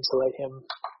defenders to insulate him,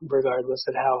 regardless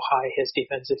of how high his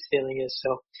defensive ceiling is.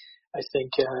 So I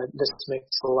think this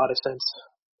makes a lot of sense.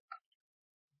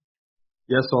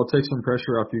 Yes, so I'll take some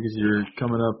pressure off you because you're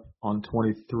coming up on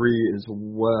 23 as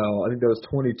well. I think that was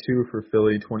 22 for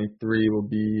Philly. 23 will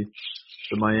be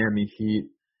the Miami Heat.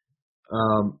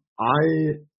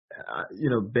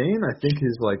 Bane, I think,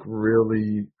 is like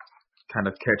really kind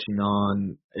of catching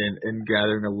on and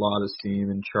gathering a lot of steam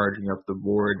and charging up the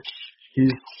board.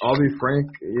 I'll be frank,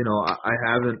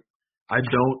 I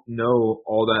don't know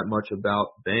all that much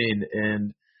about Bane,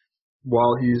 and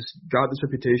while he's got this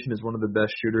reputation as one of the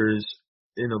best shooters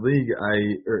in the league,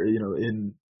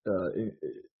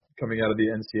 coming out of the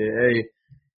NCAA,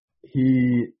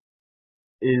 he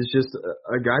is just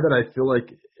a guy that I feel like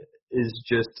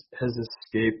has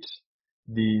escaped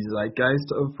the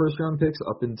zeitgeist of first round picks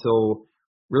up until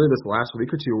really this last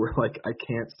week or two, where I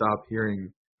can't stop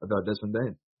hearing about Desmond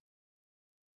Bane.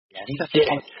 Yeah, I think that's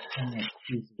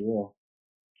he's real.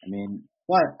 I mean,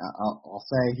 I'll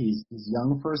say he's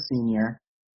young for a senior.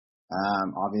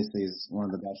 Obviously, he's one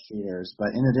of the best shooters.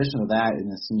 But in addition to that, in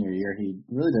his senior year, he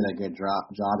really did a good job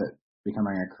at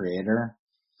becoming a creator,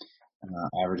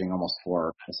 averaging almost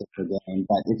 4 assists per game.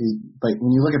 But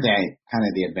when you look at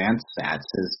the advanced stats,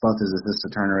 both his assist to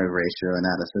turnover ratio and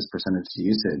that assist percentage to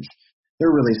usage,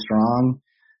 they're really strong.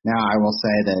 Now, I will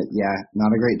say that,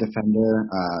 not a great defender.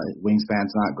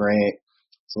 Wingspan's not great.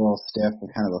 It's a little stiff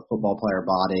with kind of a football player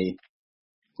body.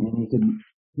 And he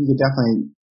could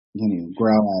definitely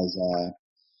grow as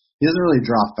he doesn't really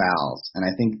draw fouls, and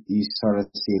I think you sort of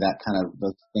see that kind of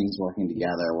those things working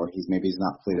together, where he's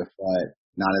not fleet of foot,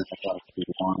 not as athletic as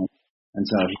he wants, and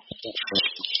so he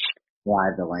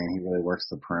drive the lane. He really works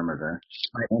the perimeter.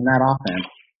 In that offense,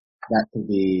 that could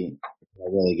be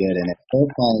really good. And if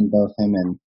they're playing both him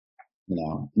and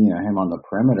him on the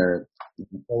perimeter,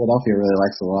 Philadelphia really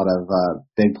likes a lot of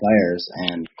big players,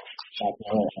 and that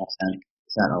really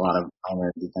set a lot of minor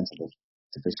defensive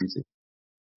deficiency.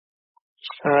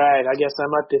 All right, I guess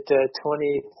I'm up at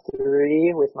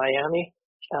 23 with Miami,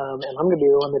 and I'm going to be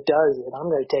the one that does it.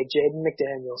 I'm going to take Jaden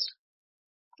McDaniels.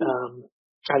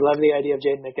 I love the idea of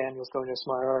Jaden McDaniels going to a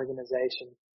smart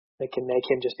organization that can make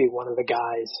him just be one of the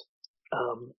guys.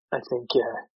 I think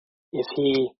if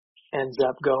he ends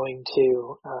up going to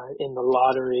in the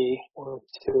lottery or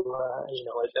to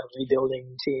a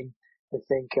rebuilding team, I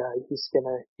think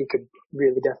he could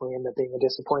really definitely end up being a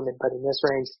disappointment. But in this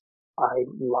range, I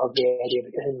love the idea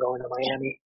of him going to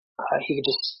Miami. He could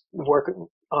just work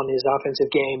on his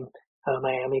offensive game.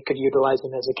 Miami could utilize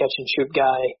him as a catch and shoot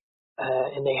guy,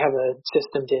 and they have a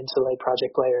system to insulate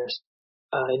project players.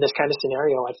 In this kind of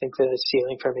scenario, I think the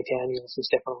ceiling for McDaniels is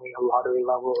definitely a lottery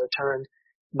level return.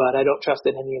 But I don't trust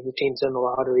that any of the teams in the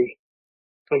lottery,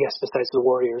 I guess besides the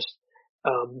Warriors,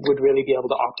 would really be able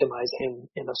to optimize him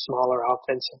in a smaller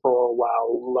offensive role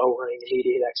while lowering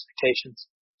immediate expectations.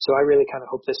 So I really kind of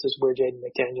hope this is where Jaden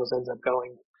McDaniels ends up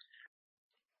going.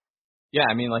 Yeah,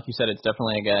 I mean, like you said, it's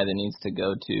definitely a guy that needs to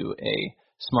go to a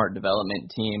smart development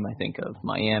team. I think of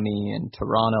Miami and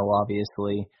Toronto,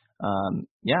 obviously.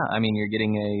 Yeah, I mean, you're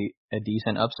getting a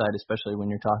decent upside, especially when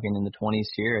you're talking in the 20s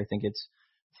here. I think it's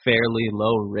fairly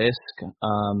low risk.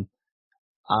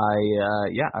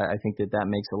 I think that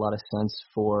makes a lot of sense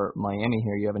for Miami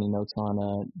here. You have any notes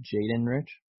on Jaden,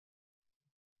 Rich?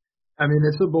 I mean,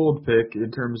 it's a bold pick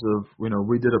in terms of,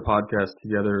 we did a podcast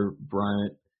together,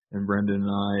 Bryant and Brendan and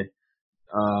I,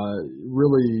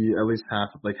 really at least half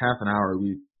an hour,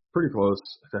 pretty close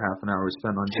to half an hour we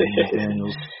spent on Jaden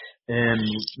McDaniels, and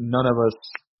none of us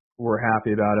were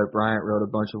happy about it. Bryant wrote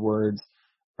a bunch of words,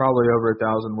 probably over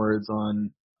 1,000 words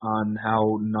on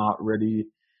how not ready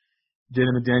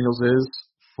Jaden McDaniels is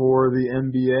for the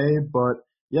NBA. But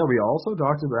yeah, we also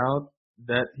talked about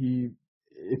that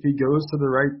if he goes to the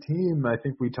right team, I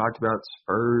think we talked about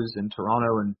Spurs and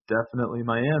Toronto and definitely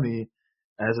Miami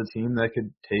as a team that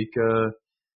could take a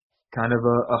kind of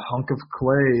a hunk of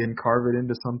clay and carve it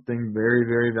into something very,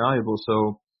 very valuable.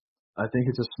 So I think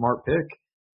it's a smart pick.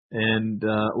 And,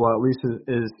 at least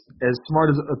is as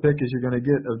smart as a pick as you're going to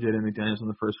get of Jaden McDaniels in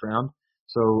the first round.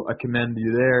 So I commend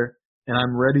you there. And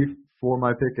I'm ready for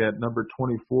my pick at number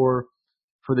 24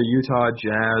 for the Utah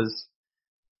Jazz.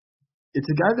 It's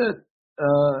a guy that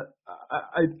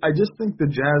I just think the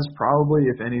Jazz probably,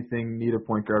 if anything, need a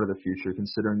point guard of the future,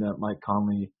 considering that Mike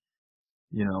Conley,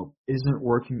 isn't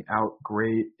working out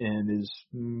great and is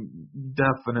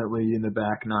definitely in the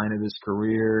back nine of his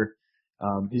career.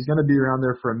 He's going to be around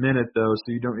there for a minute though, so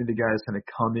you don't need a guy that's going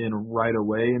to come in right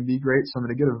away and be great. So I'm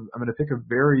going to pick a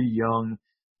very young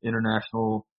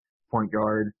international point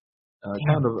guard,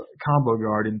 kind of a combo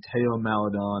guard in Teo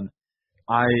Maledon.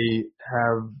 I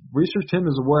have researched him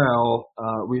as well.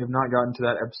 We have not gotten to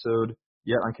that episode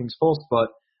yet on King's Pulse, but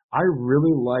I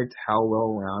really liked how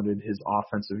well-rounded his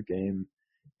offensive game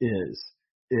is.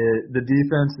 The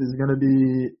defense is going to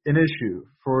be an issue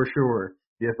for sure.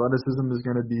 The athleticism is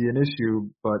going to be an issue,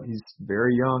 but he's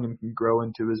very young and can grow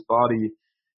into his body.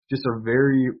 Just a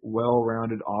very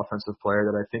well-rounded offensive player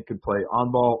that I think could play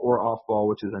on ball or off ball,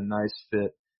 which is a nice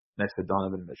fit next to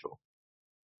Donovan Mitchell.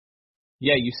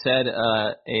 Yeah, you said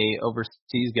a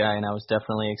overseas guy, and I was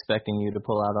definitely expecting you to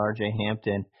pull out R.J.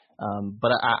 Hampton.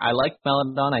 But I like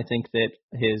Maledon. I think that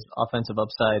his offensive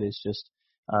upside is just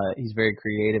he's a very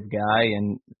creative guy.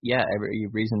 And, yeah, every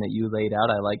reason that you laid out,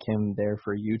 I like him there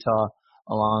for Utah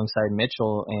alongside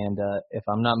Mitchell. And if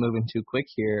I'm not moving too quick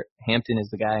here, Hampton is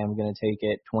the guy I'm going to take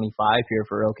at 25 here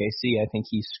for OKC. I think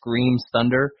he screams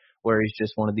Thunder, where he's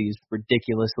just one of these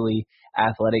ridiculously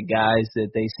athletic guys that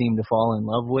they seem to fall in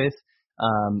love with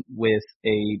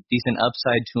a decent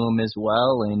upside to him as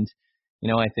well. And,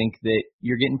 I think that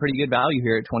you're getting pretty good value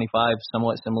here at 25,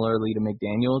 somewhat similarly to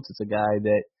McDaniels. It's a guy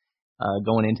that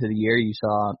going into the year you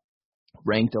saw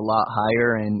ranked a lot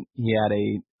higher, and he had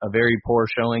a very poor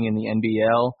showing in the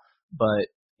NBL. But,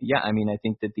 yeah, I mean, I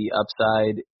think that the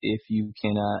upside, if you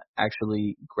can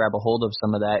actually grab a hold of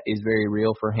some of that, is very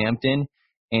real for Hampton.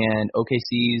 And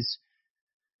OKC's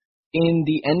in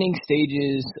the ending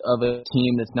stages of a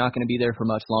team that's not going to be there for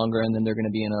much longer, and then they're going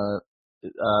to be in a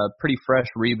pretty fresh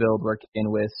rebuild working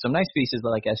with some nice pieces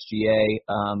like SGA,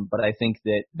 but I think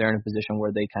that they're in a position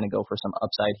where they kind of go for some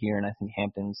upside here, and I think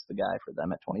Hampton's the guy for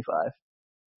them at 25.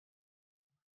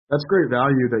 That's great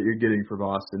value that you're getting for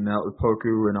Boston. Now with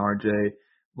Poku and RJ,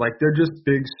 they're just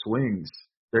big swings.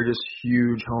 They're just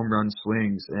huge home run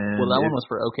swings. And well, that one was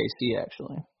for OKC,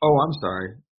 actually. Oh, I'm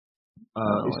sorry.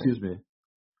 Excuse me.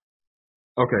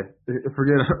 Okay,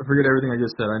 forget everything I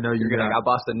just said. I know you're gonna got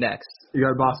Boston next. You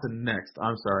got Boston next.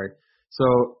 I'm sorry. So,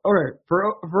 okay,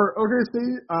 for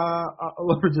OKC,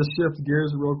 let me just shift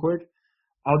gears real quick.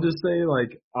 I'll just say,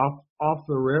 off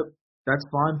the rip, that's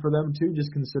fine for them too.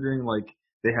 Just considering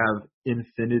they have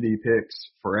infinity picks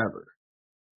forever.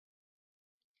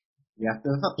 Yeah,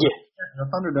 the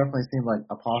Thunder definitely seemed like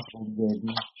a possible big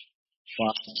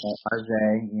spot for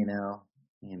RJ.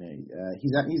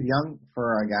 He's young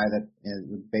for a guy that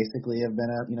would basically have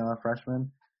been a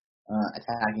freshman.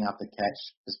 Attacking off the catch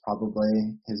is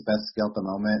probably his best skill at the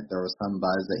moment. There was some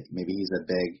buzz that maybe he's a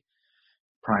big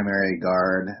primary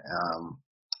guard,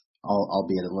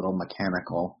 albeit a little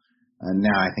mechanical. And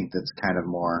now I think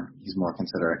he's more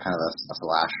considered kind of a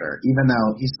slasher, even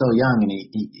though he's still young and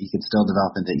he could still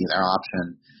develop into either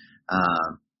option.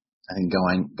 I think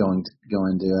going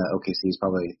to OKC is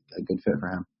probably a good fit for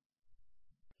him.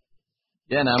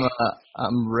 Yeah, and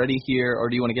I'm ready here. Or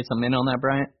do you want to get some in on that,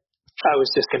 Bryant? I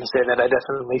was just going to say that I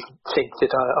definitely think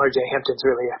that R.J. Hampton's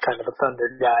really a kind of a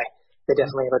Thunder guy. They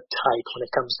definitely have a type when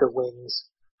it comes to wings.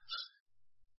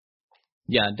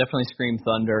 Yeah, definitely scream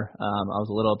Thunder. I was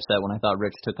a little upset when I thought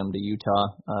Rich took him to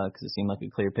Utah because it seemed like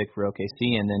a clear pick for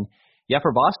OKC. And then,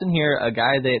 for Boston here, a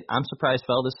guy that I'm surprised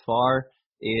fell this far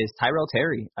is Tyrell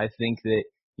Terry. I think that,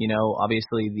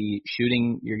 obviously the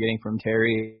shooting you're getting from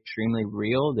Terry is extremely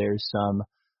real. There's some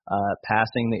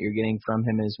passing that you're getting from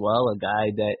him as well, a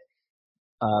guy that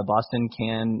Boston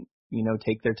can,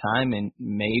 take their time, and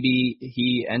maybe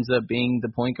he ends up being the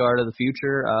point guard of the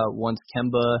future once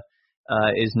Kemba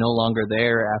is no longer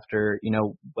there after,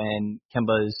 when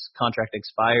Kemba's contract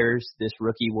expires. This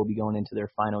rookie will be going into their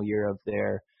final year of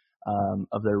their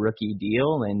rookie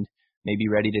deal and maybe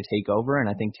ready to take over, and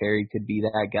I think Terry could be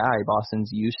that guy. Boston's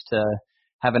used to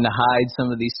having to hide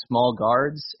some of these small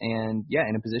guards and,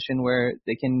 in a position where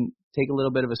they can take a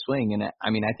little bit of a swing. And,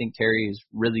 I think Terry is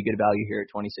really good value here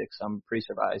at 26. I'm pretty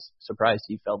surprised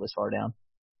he fell this far down.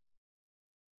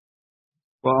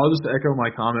 Well, I'll just echo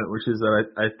my comment, which is that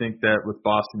I think that with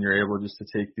Boston, you're able just to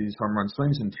take these home run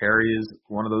swings, and Terry is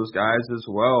one of those guys as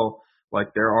well. Like,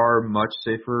 there are much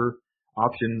safer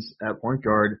options at point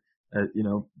guard.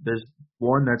 There's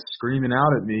one that's screaming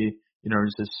out at me,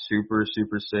 just a super,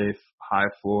 super safe, high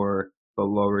floor, but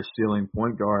lower ceiling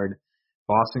point guard.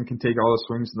 Boston can take all the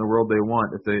swings in the world they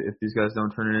want. If these guys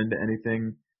don't turn it into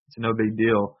anything, it's no big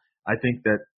deal. I think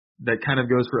that kind of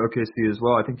goes for OKC as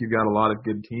well. I think you've got a lot of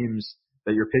good teams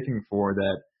that you're picking for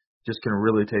that just can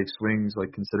really take swings,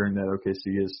 like considering that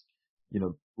OKC is,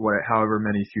 however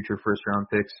many future first round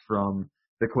picks from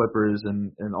the Clippers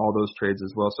and all those trades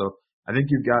as well. So I think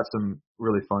you've got some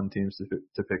really fun teams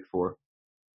to pick for.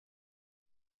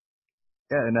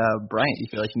 Yeah, and Bryant, you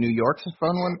feel like New York's a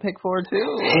fun one to pick for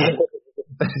too?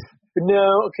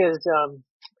 No, because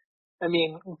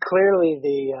clearly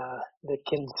the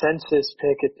consensus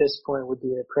pick at this point would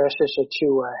be that Precious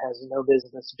Achiuwa has no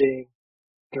business being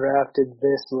drafted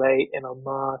this late in a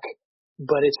mock.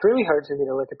 But it's really hard for me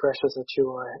to look at Precious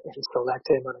Achiuwa and select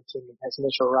him on a team that has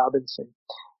Mitchell Robinson.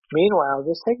 Meanwhile,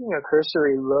 just taking a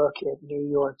cursory look at New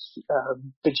York's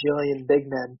bajillion big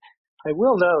men, I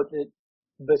will note that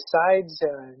besides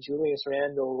Julius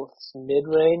Randle's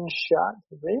mid-range shot,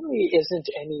 there really isn't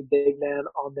any big man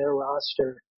on their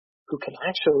roster who can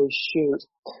actually shoot.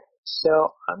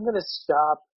 So I'm going to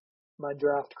stop my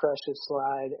draft crushes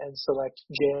slide and select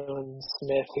Jalen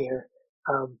Smith here.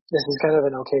 This is kind of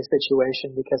an okay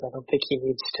situation because I don't think he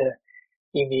needs to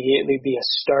immediately be a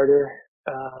starter.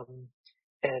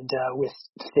 And with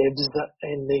Thibs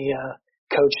in the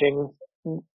coaching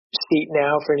seat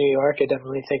now for New York, I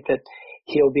definitely think that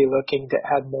he'll be looking to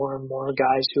add more and more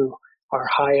guys who are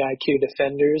high IQ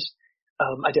defenders.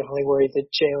 I definitely worry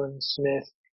that Jalen Smith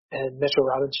and Mitchell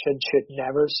Robinson should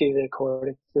never see the court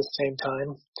at the same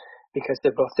time because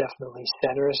they're both definitely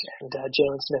centers, and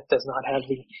Jalen Smith does not have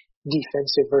the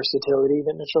defensive versatility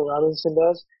that Mitchell Robinson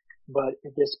does. But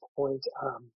at this point,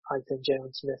 I think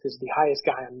Jalen Smith is the highest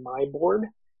guy on my board.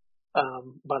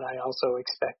 But I also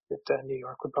expect that New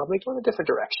York would probably go in a different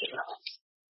direction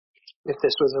if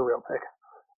this was a real pick.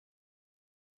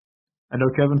 I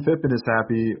know Kevin Fippen is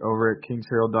happy over at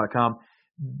KingsHerald.com.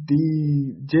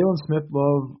 The Jalen Smith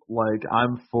love,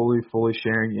 I'm fully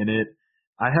sharing in it.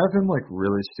 I have him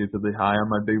really stupidly high on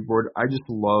my big board. I just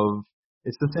love.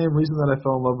 It's the same reason that I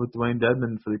fell in love with Dwayne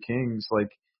Dedmon for the Kings.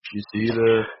 You see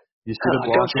the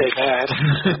blocking. Don't say that.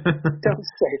 Don't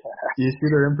say that. You see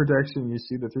the rim protection. You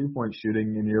see the 3-point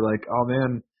shooting, and you're like, oh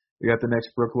man, we got the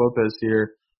next Brook Lopez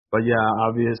here. But yeah,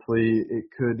 obviously it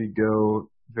could go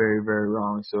very, very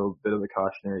wrong. So a bit of a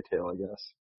cautionary tale, I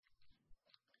guess.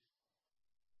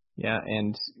 Yeah,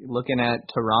 and looking at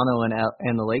Toronto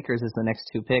and the Lakers as the next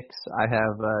two picks, I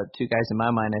have two guys in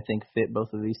my mind I think fit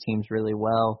both of these teams really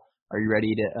well. Are you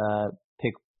ready to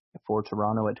pick for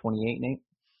Toronto at 28, Nate?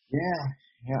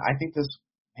 Yeah. I think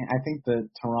that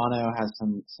Toronto has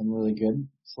some really good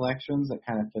selections that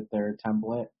kind of fit their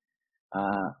template.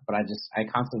 But I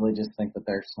constantly just think that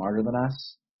they're smarter than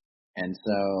us. And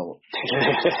so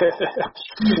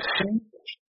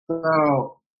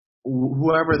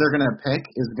whoever they're going to pick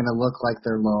is going to look like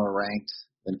they're lower ranked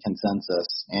than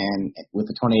consensus. And with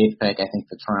the 28th pick, I think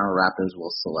the Toronto Raptors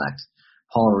will select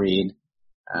Paul Reed,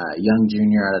 young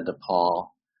junior out of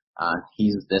DePaul.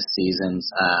 He's this season's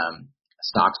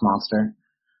stocks monster.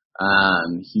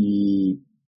 He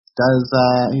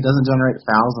doesn't generate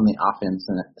fouls on the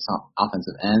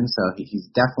offensive end, so he's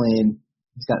got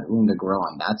room to grow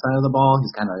on that side of the ball.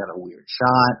 He's kind of got a weird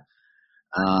shot.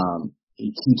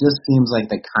 He just seems like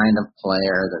the kind of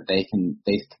player that they can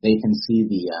see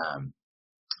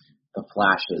the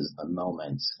flashes, the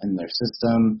moments in their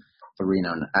system.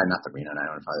 Not the Reno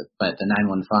 915, but the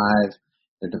 915,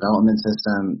 their development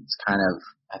system. It's kind of,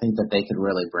 I think that they could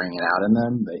really bring it out in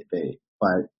them.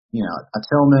 But you know, a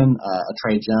Tillman, a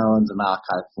Trey Jones, a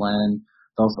Malachi Flynn,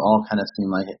 those all kind of seem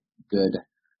like good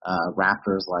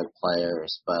Raptors-like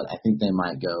players. But I think they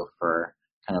might go for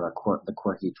kind of the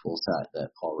quirky tool set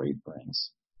that Paul Reed brings.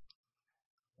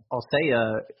 I'll say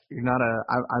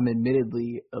I'm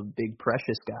admittedly a big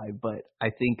Precious guy, but I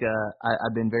think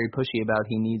I've been very pushy about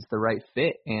he needs the right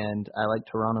fit, and I like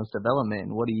Toronto's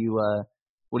development. What do you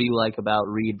like about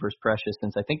Reed versus Precious?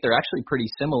 Since I think they're actually pretty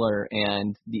similar,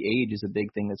 and the age is a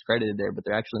big thing that's credited there, but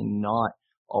they're actually not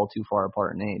all too far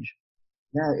apart in age.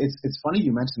 Yeah, it's funny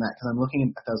you mentioned that because I'm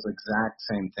looking at those exact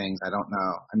same things. I don't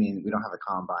know. I mean, we don't have a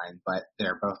combine, but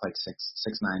they're both like 6'9",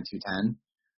 210.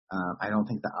 I don't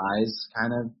think the eyes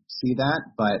kind of see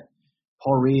that, but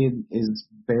Paul Reed is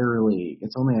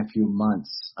it's only a few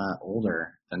months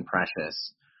older than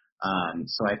Precious.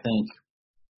 So I think,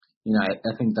 you know,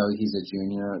 I think though he's a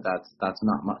junior, that's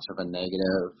not much of a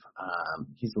negative.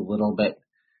 He's a little bit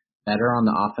better on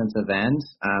the offensive end,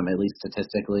 at least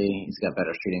statistically. He's got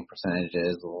better shooting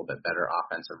percentages, a little bit better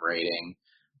offensive rating.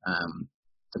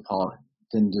 DePaul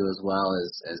didn't do as well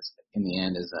as in the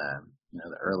end as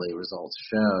the early results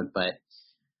showed, but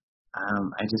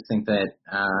I just think that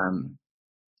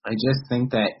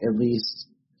at least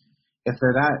if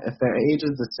their age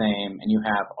is the same and you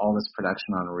have all this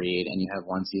production on Reed and you have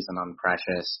one season on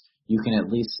Precious, you can at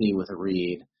least see with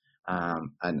Reed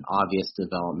an obvious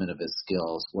development of his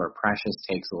skills, where Precious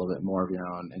takes a little bit more of your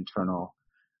own internal,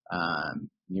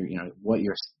 what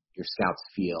your scouts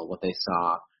feel, what they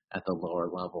saw at the lower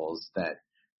levels. That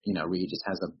Reed just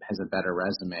has a better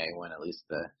resume when at least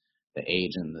the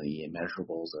age and the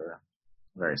measurables are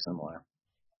very similar.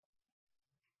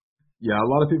 Yeah, a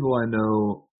lot of people I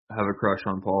know have a crush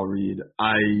on Paul Reed.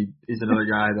 He's another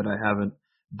guy that I haven't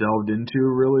delved into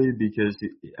really because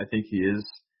I think he is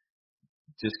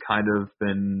just kind of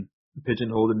been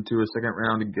pigeonholed into a second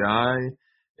round guy,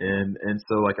 and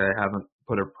so like I haven't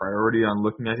put a priority on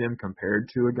looking at him compared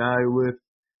to a guy with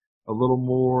a little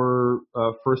more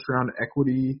first round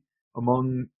equity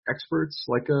among experts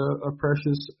like a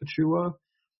Precious Achiuwa.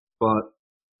 But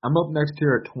I'm up next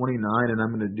here at 29, and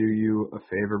I'm going to do you a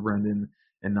favor, Brendan,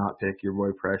 and not pick your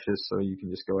boy Precious, so you can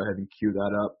just go ahead and cue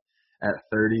that up at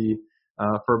 30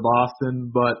 for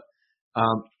Boston. But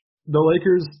the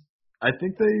Lakers, I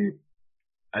think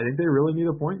they really need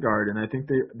a point guard, and I think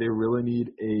they really need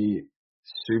a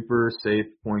super safe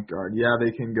point guard. Yeah,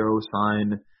 they can go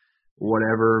sign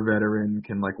whatever veteran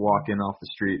can like walk in off the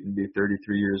street and be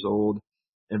 33 years old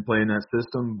and play in that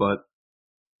system, but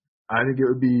I think it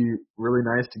would be really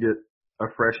nice to get a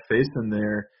fresh face in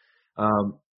there.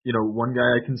 One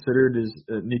guy I considered is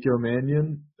Nico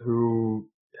Mannion, who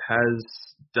has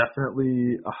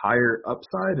definitely a higher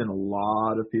upside, and a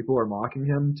lot of people are mocking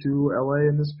him to LA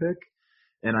in this pick,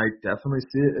 and I definitely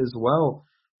see it as well.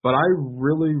 But I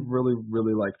really, really,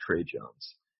 really like Trey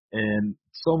Jones, and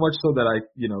so much so that I,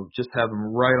 just have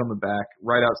him right on the back,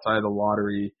 right outside the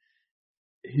lottery.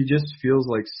 He just feels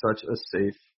like such a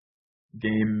safe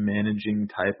game managing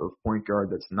type of point guard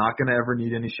that's not going to ever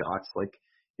need any shots. Like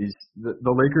the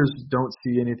Lakers don't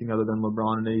see anything other than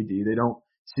LeBron and AD. They don't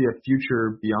see a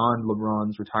future beyond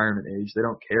LeBron's retirement age. They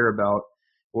don't care about,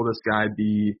 will this guy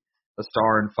be a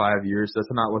star in 5 years?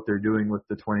 That's not what they're doing with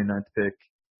the 29th pick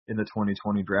in the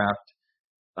 2020 draft.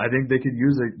 I think they could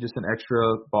use just an extra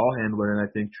ball handler, and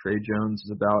I think Trey Jones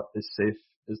is about as safe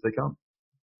as they come.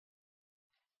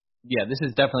 Yeah, this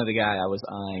is definitely the guy I was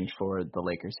eyeing for the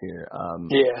Lakers here.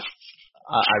 Yeah.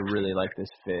 I really like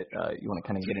this fit. You want to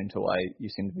kind of get into why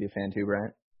you seem to be a fan too,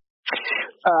 Brian?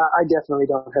 I definitely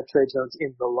don't have Trey Jones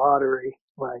in the lottery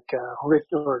or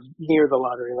near the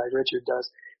lottery like Richard does,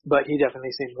 but he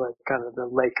definitely seems like kind of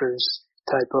the Lakers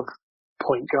type of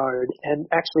point guard, and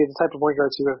actually the type of point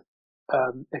guards who have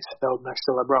excelled next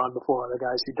to LeBron before, the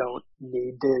guys who don't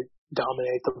need to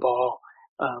dominate the ball,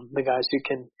 the guys who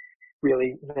can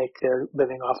really make their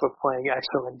living off of playing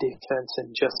excellent defense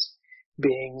and just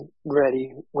being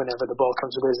ready whenever the ball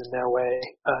comes whizzing their way.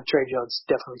 Trey Jones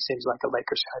definitely seems like a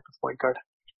Lakers type of point guard.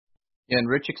 Yeah, and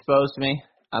Rich exposed me.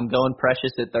 I'm going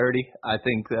Precious at 30. I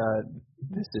think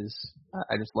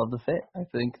I just love the fit. I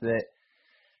think that,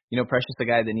 Precious is a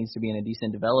guy that needs to be in a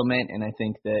decent development, and I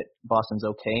think that Boston's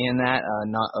okay in that.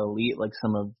 Not elite like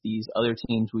some of these other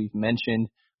teams we've mentioned,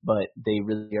 but they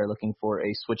really are looking for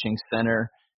a switching center,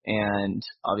 and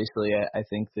obviously I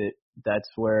think that that's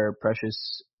where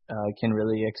Precious can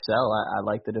really excel. I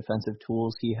like the defensive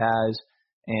tools he has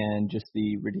and just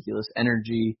the ridiculous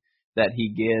energy that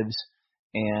he gives.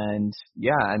 And,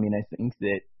 yeah, I think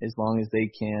that as long as they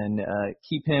can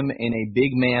keep him in a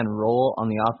big man role on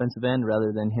the offensive end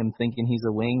rather than him thinking he's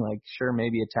a wing, like, sure,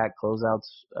 maybe attack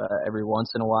closeouts every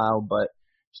once in a while, but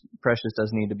Precious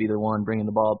doesn't need to be the one bringing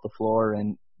the ball up the floor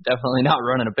and definitely not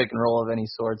running a pick and roll of any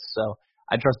sorts. So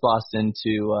I trust Boston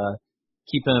to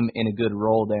keep him in a good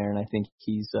role there, and I think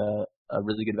he's a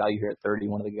really good value here at 30,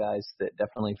 one of the guys that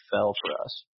definitely fell for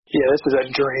us. Yeah, this is a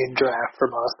dream draft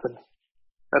for Boston.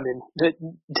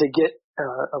 To get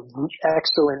an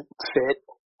excellent fit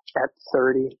at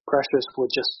 30, Precious would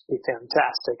just be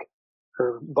fantastic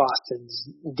for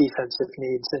Boston's defensive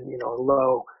needs and, a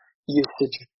low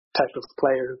usage type of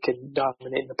player who can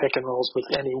dominate in the pick and rolls with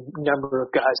any number of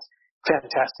guys.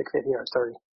 Fantastic fit here at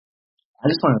 30.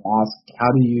 I just wanted to ask,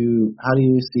 how do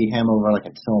you see him over like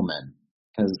a Tillman?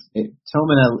 Because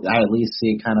Tillman, I at least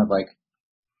see kind of like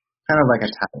a type. Like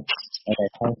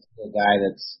I don't see a guy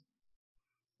that's,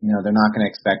 they're not going to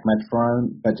expect much from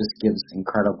him, but just gives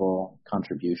incredible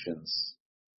contributions.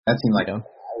 That seemed like I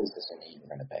was assuming you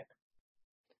were going to pick.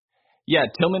 Yeah,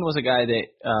 Tillman was a guy that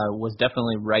was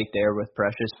definitely right there with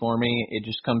Precious for me. It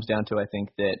just comes down to I think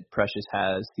that Precious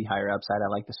has the higher upside. I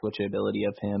like the switchability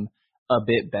of him a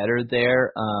bit better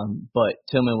there, but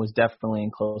Tillman was definitely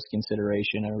in close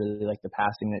consideration. I really like the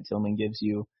passing that Tillman gives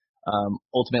you.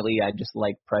 Ultimately, I just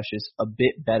like Precious a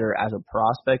bit better as a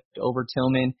prospect over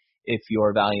Tillman if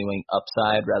you're valuing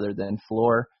upside rather than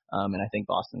floor, and I think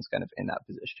Boston's kind of in that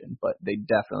position, but they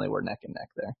definitely were neck and neck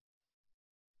there.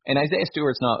 And Isaiah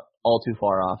Stewart's not all too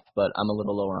far off, but I'm a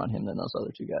little lower on him than those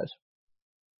other two guys.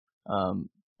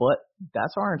 But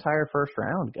that's our entire first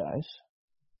round, guys.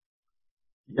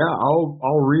 Yeah,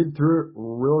 I'll read through it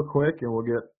real quick, and we'll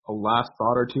get a last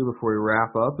thought or two before we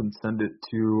wrap up and send it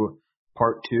to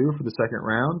part 2 for the second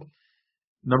round.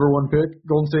 Number 1 pick,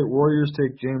 Golden State Warriors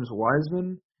take James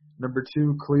Wiseman. Number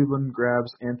 2, Cleveland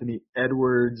grabs Anthony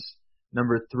Edwards.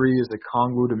 Number 3 is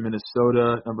Okongwu to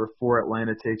Minnesota. Number 4,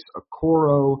 Atlanta takes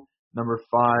Okoro. Number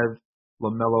 5,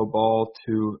 LaMelo Ball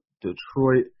to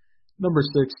Detroit. Number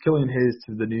 6, Killian Hayes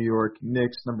to the New York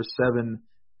Knicks. Number 7,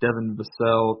 Devin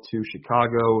Vassell to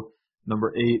Chicago.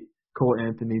 Number 8, Cole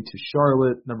Anthony to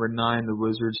Charlotte. Number 9, the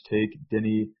Wizards take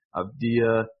Deni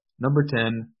Avdija. Number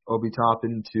 10, Obi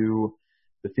Toppin to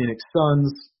the Phoenix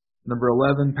Suns. Number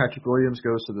 11, Patrick Williams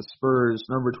goes to the Spurs.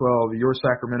 Number 12, your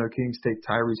Sacramento Kings take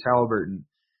Tyrese Halliburton.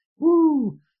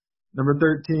 Woo! Number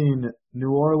 13,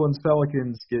 New Orleans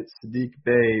Pelicans get Sadiq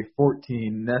Bey.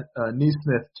 14,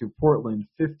 Nesmith to Portland.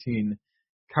 15,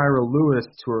 Kyra Lewis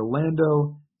to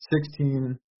Orlando.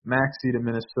 16, Maxey to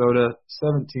Minnesota.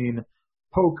 17,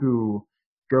 Poku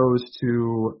goes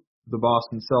to the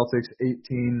Boston Celtics.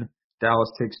 18,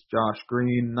 Dallas takes Josh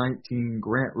Green. 19,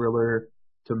 Grant Riller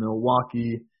to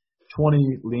Milwaukee.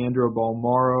 20, Leandro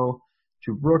Balmaro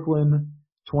to Brooklyn.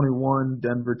 21,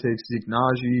 Denver takes Zeke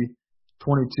Naji.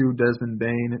 22, Desmond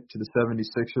Bane to the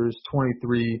 76ers.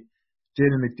 23,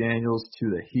 Jaden McDaniels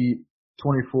to the Heat.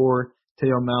 24,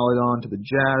 Teo Maledon to the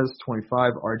Jazz.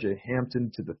 25, RJ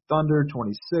Hampton to the Thunder.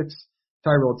 26,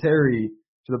 Tyrell Terry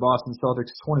to the Boston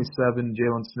Celtics. 27,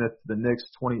 Jalen Smith to the Knicks.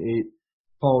 28,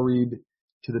 Paul Reed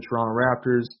to the Toronto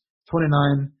Raptors.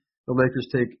 29, the Lakers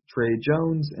take Trey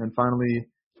Jones. And finally,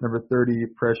 number 30,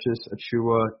 Precious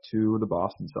Achiuwa to the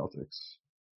Boston Celtics.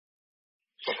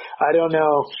 I don't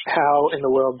know how in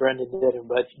the world Brendan did it,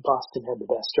 but Boston had the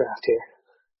best draft here.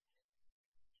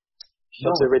 It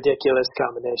was a ridiculous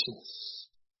combination.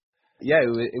 Yeah,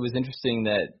 it was interesting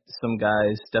that some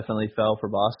guys definitely fell for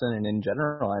Boston, and in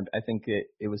general, I think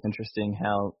it was interesting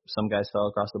how some guys fell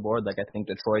across the board. Like, I think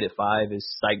Detroit at 5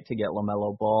 is psyched to get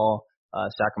LaMelo Ball.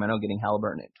 Sacramento getting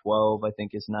Halliburton at 12, I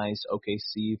think, is nice.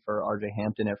 OKC for RJ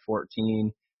Hampton at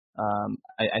 14.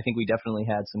 I think we definitely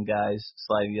had some guys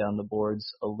sliding down the boards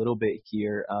a little bit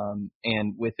here.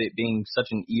 And with it being such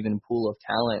an even pool of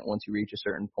talent once you reach a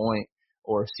certain point,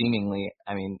 or seemingly,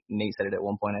 I mean, Nate said it at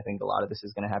one point, I think a lot of this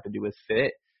is going to have to do with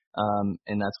fit.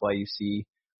 And that's why you see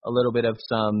a little bit of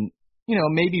some,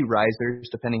 maybe risers,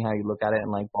 depending how you look at it,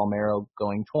 and like Balmero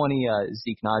going 20,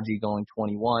 Zeke Naji going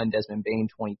 21, Desmond Bane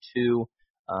 22.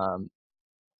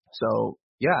 So,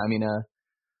 yeah, I mean,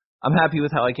 I'm happy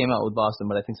with how I came out with Boston,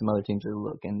 but I think some other teams are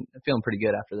feeling pretty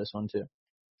good after this one, too.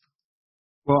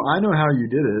 Well, I know how you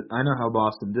did it. I know how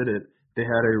Boston did it. They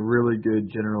had a really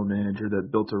good general manager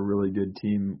that built a really good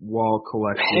team while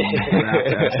collecting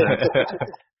draft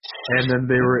assets. And then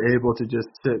they were able to just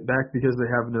sit back because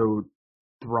they have no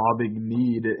throbbing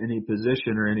need at any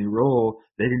position or any role.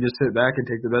 They can just sit back and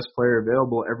take the best player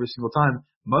available every single time.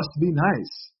 Must be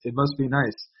nice. It must be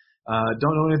nice.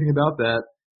 Don't know anything about that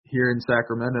here in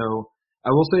Sacramento. I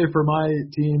will say for my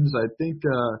teams, I think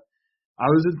I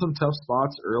was in some tough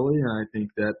spots early, and I think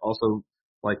that also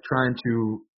like trying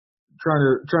to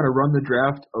run the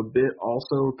draft a bit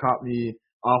also caught me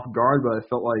off guard, but I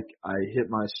felt like I hit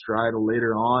my stride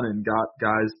later on and got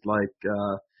guys like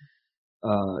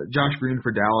Josh Green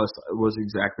for Dallas was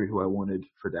exactly who I wanted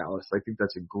for Dallas. I think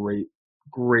that's a great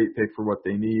pick for what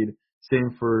they need.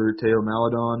 Same for Teo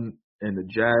Maledon and the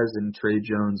Jazz, and Trey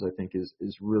Jones I think is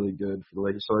really good for the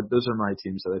Lakers. So those are my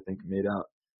teams that I think made out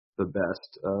the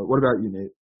best. What about you,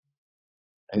 Nate?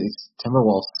 It's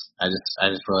Timberwolves. I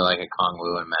just really like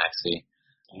Okongwu and Maxey.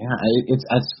 Yeah,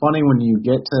 it's funny when you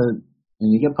get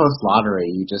post lottery,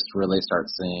 you just really start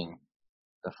seeing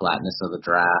the flatness of the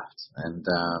draft. And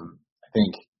I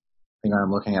think when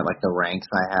I'm looking at like the ranks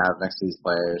I have next to these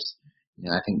players,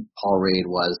 I think Paul Reed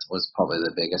was probably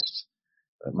the biggest.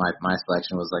 My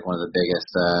selection was like one of the biggest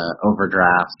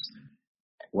overdrafts,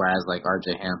 whereas like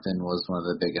RJ Hampton was one of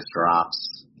the biggest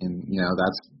drops. And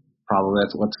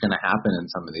that's what's going to happen in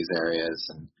some of these areas.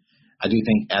 And I do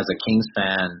think as a Kings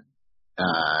fan,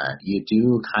 you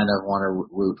do kind of want to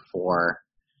root for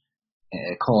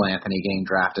Cole Anthony getting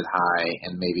drafted high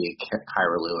and maybe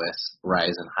Kyra Lewis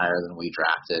rising higher than we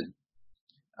drafted,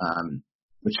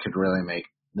 which could really make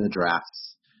the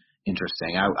drafts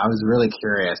interesting. I was really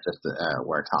curious if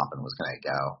where Toppin was going to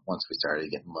go once we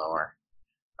started getting lower,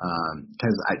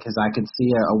 because I could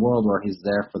see a world where he's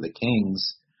there for the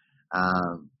Kings.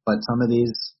 But some of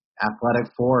these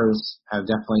athletic fours have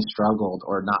definitely struggled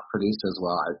or not produced as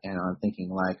well. I'm thinking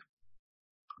like,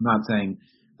 I'm not saying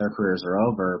their careers are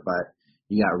over, but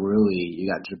you got Rui, you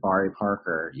got Jabari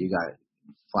Parker, you got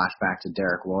flashback to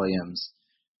Derek Williams,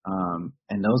 and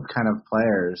those kind of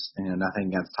players, nothing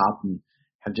against Toppin,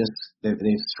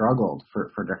 they've struggled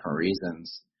for different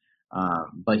reasons.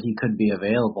 But he could be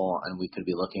available, and we could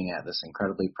be looking at this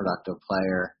incredibly productive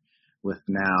player with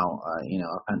now,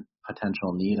 a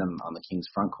potential need on the Kings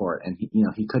front court, and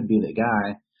he could be the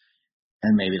guy,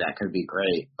 and maybe that could be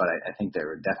great. But I think there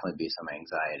would definitely be some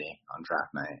anxiety on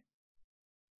draft night.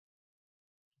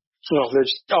 Well,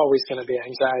 there's always going to be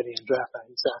anxiety in draft night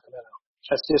in Sacramento.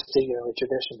 That's just a yearly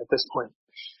tradition at this point.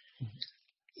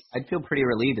 I'd feel pretty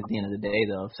relieved at the end of the day,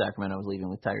 though, if Sacramento was leaving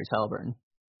with Tyrese Haliburton.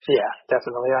 Yeah,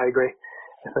 definitely. I agree.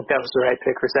 I think that was the right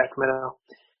pick for Sacramento.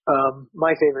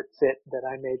 My favorite fit that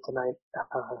I made tonight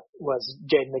was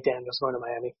Jaden McDaniels going to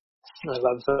Miami. I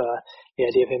love the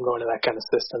idea of him going to that kind of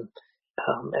system.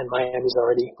 And Miami's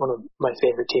already one of my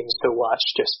favorite teams to watch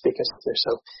just because they're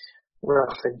so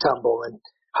rough and tumble and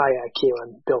high IQ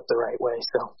and built the right way.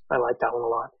 So I like that one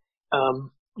a lot.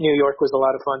 New York was a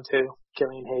lot of fun too.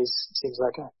 Killian Hayes seems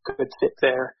like a good fit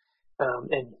there.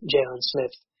 And Jalen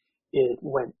Smith, it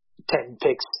went 10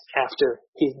 picks after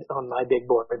he's on my big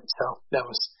board. So that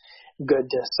was good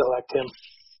to select him.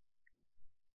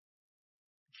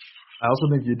 I also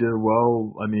think you did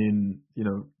well. I mean,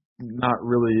 not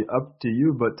really up to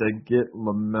you, but to get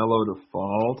LaMelo to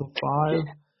fall to 5,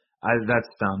 that's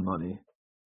found money.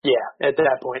 Yeah, at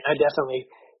that point, I definitely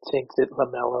think that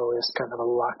LaMelo is kind of a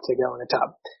lock to go in the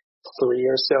top 3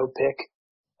 or so pick.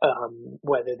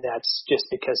 Whether that's just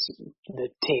because the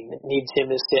team that needs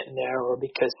him is sitting there or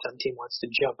because some team wants to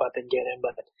jump up and get him,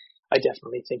 but I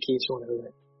definitely think he's one of the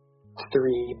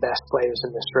 3 best players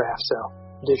in this draft. So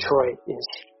Detroit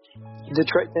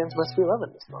fans must be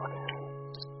loving this one.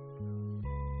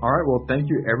 All right, well, thank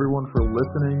you everyone for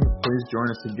listening. Please join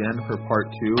us again for part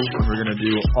 2 when we're going to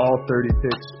do all 30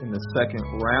 picks in the second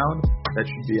round. That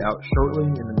should be out shortly.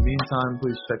 In the meantime,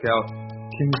 please check out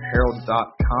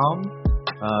kingsherald.com.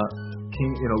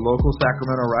 Local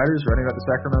Sacramento writers writing about the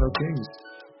Sacramento Kings.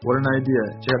 What an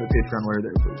idea. Check out the Patreon while you're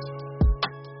there, please.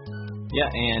 Yeah,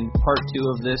 and part 2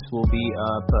 of this will be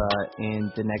up in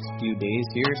the next few days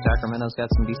here. Sacramento's got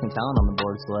some decent talent on the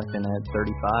board, selecting at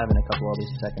 35 and a couple other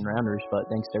second rounders. But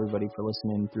thanks to everybody for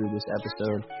listening through this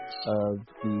episode of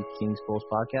the Kings Pulse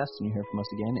podcast, and you'll hear from us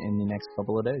again in the next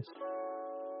couple of days.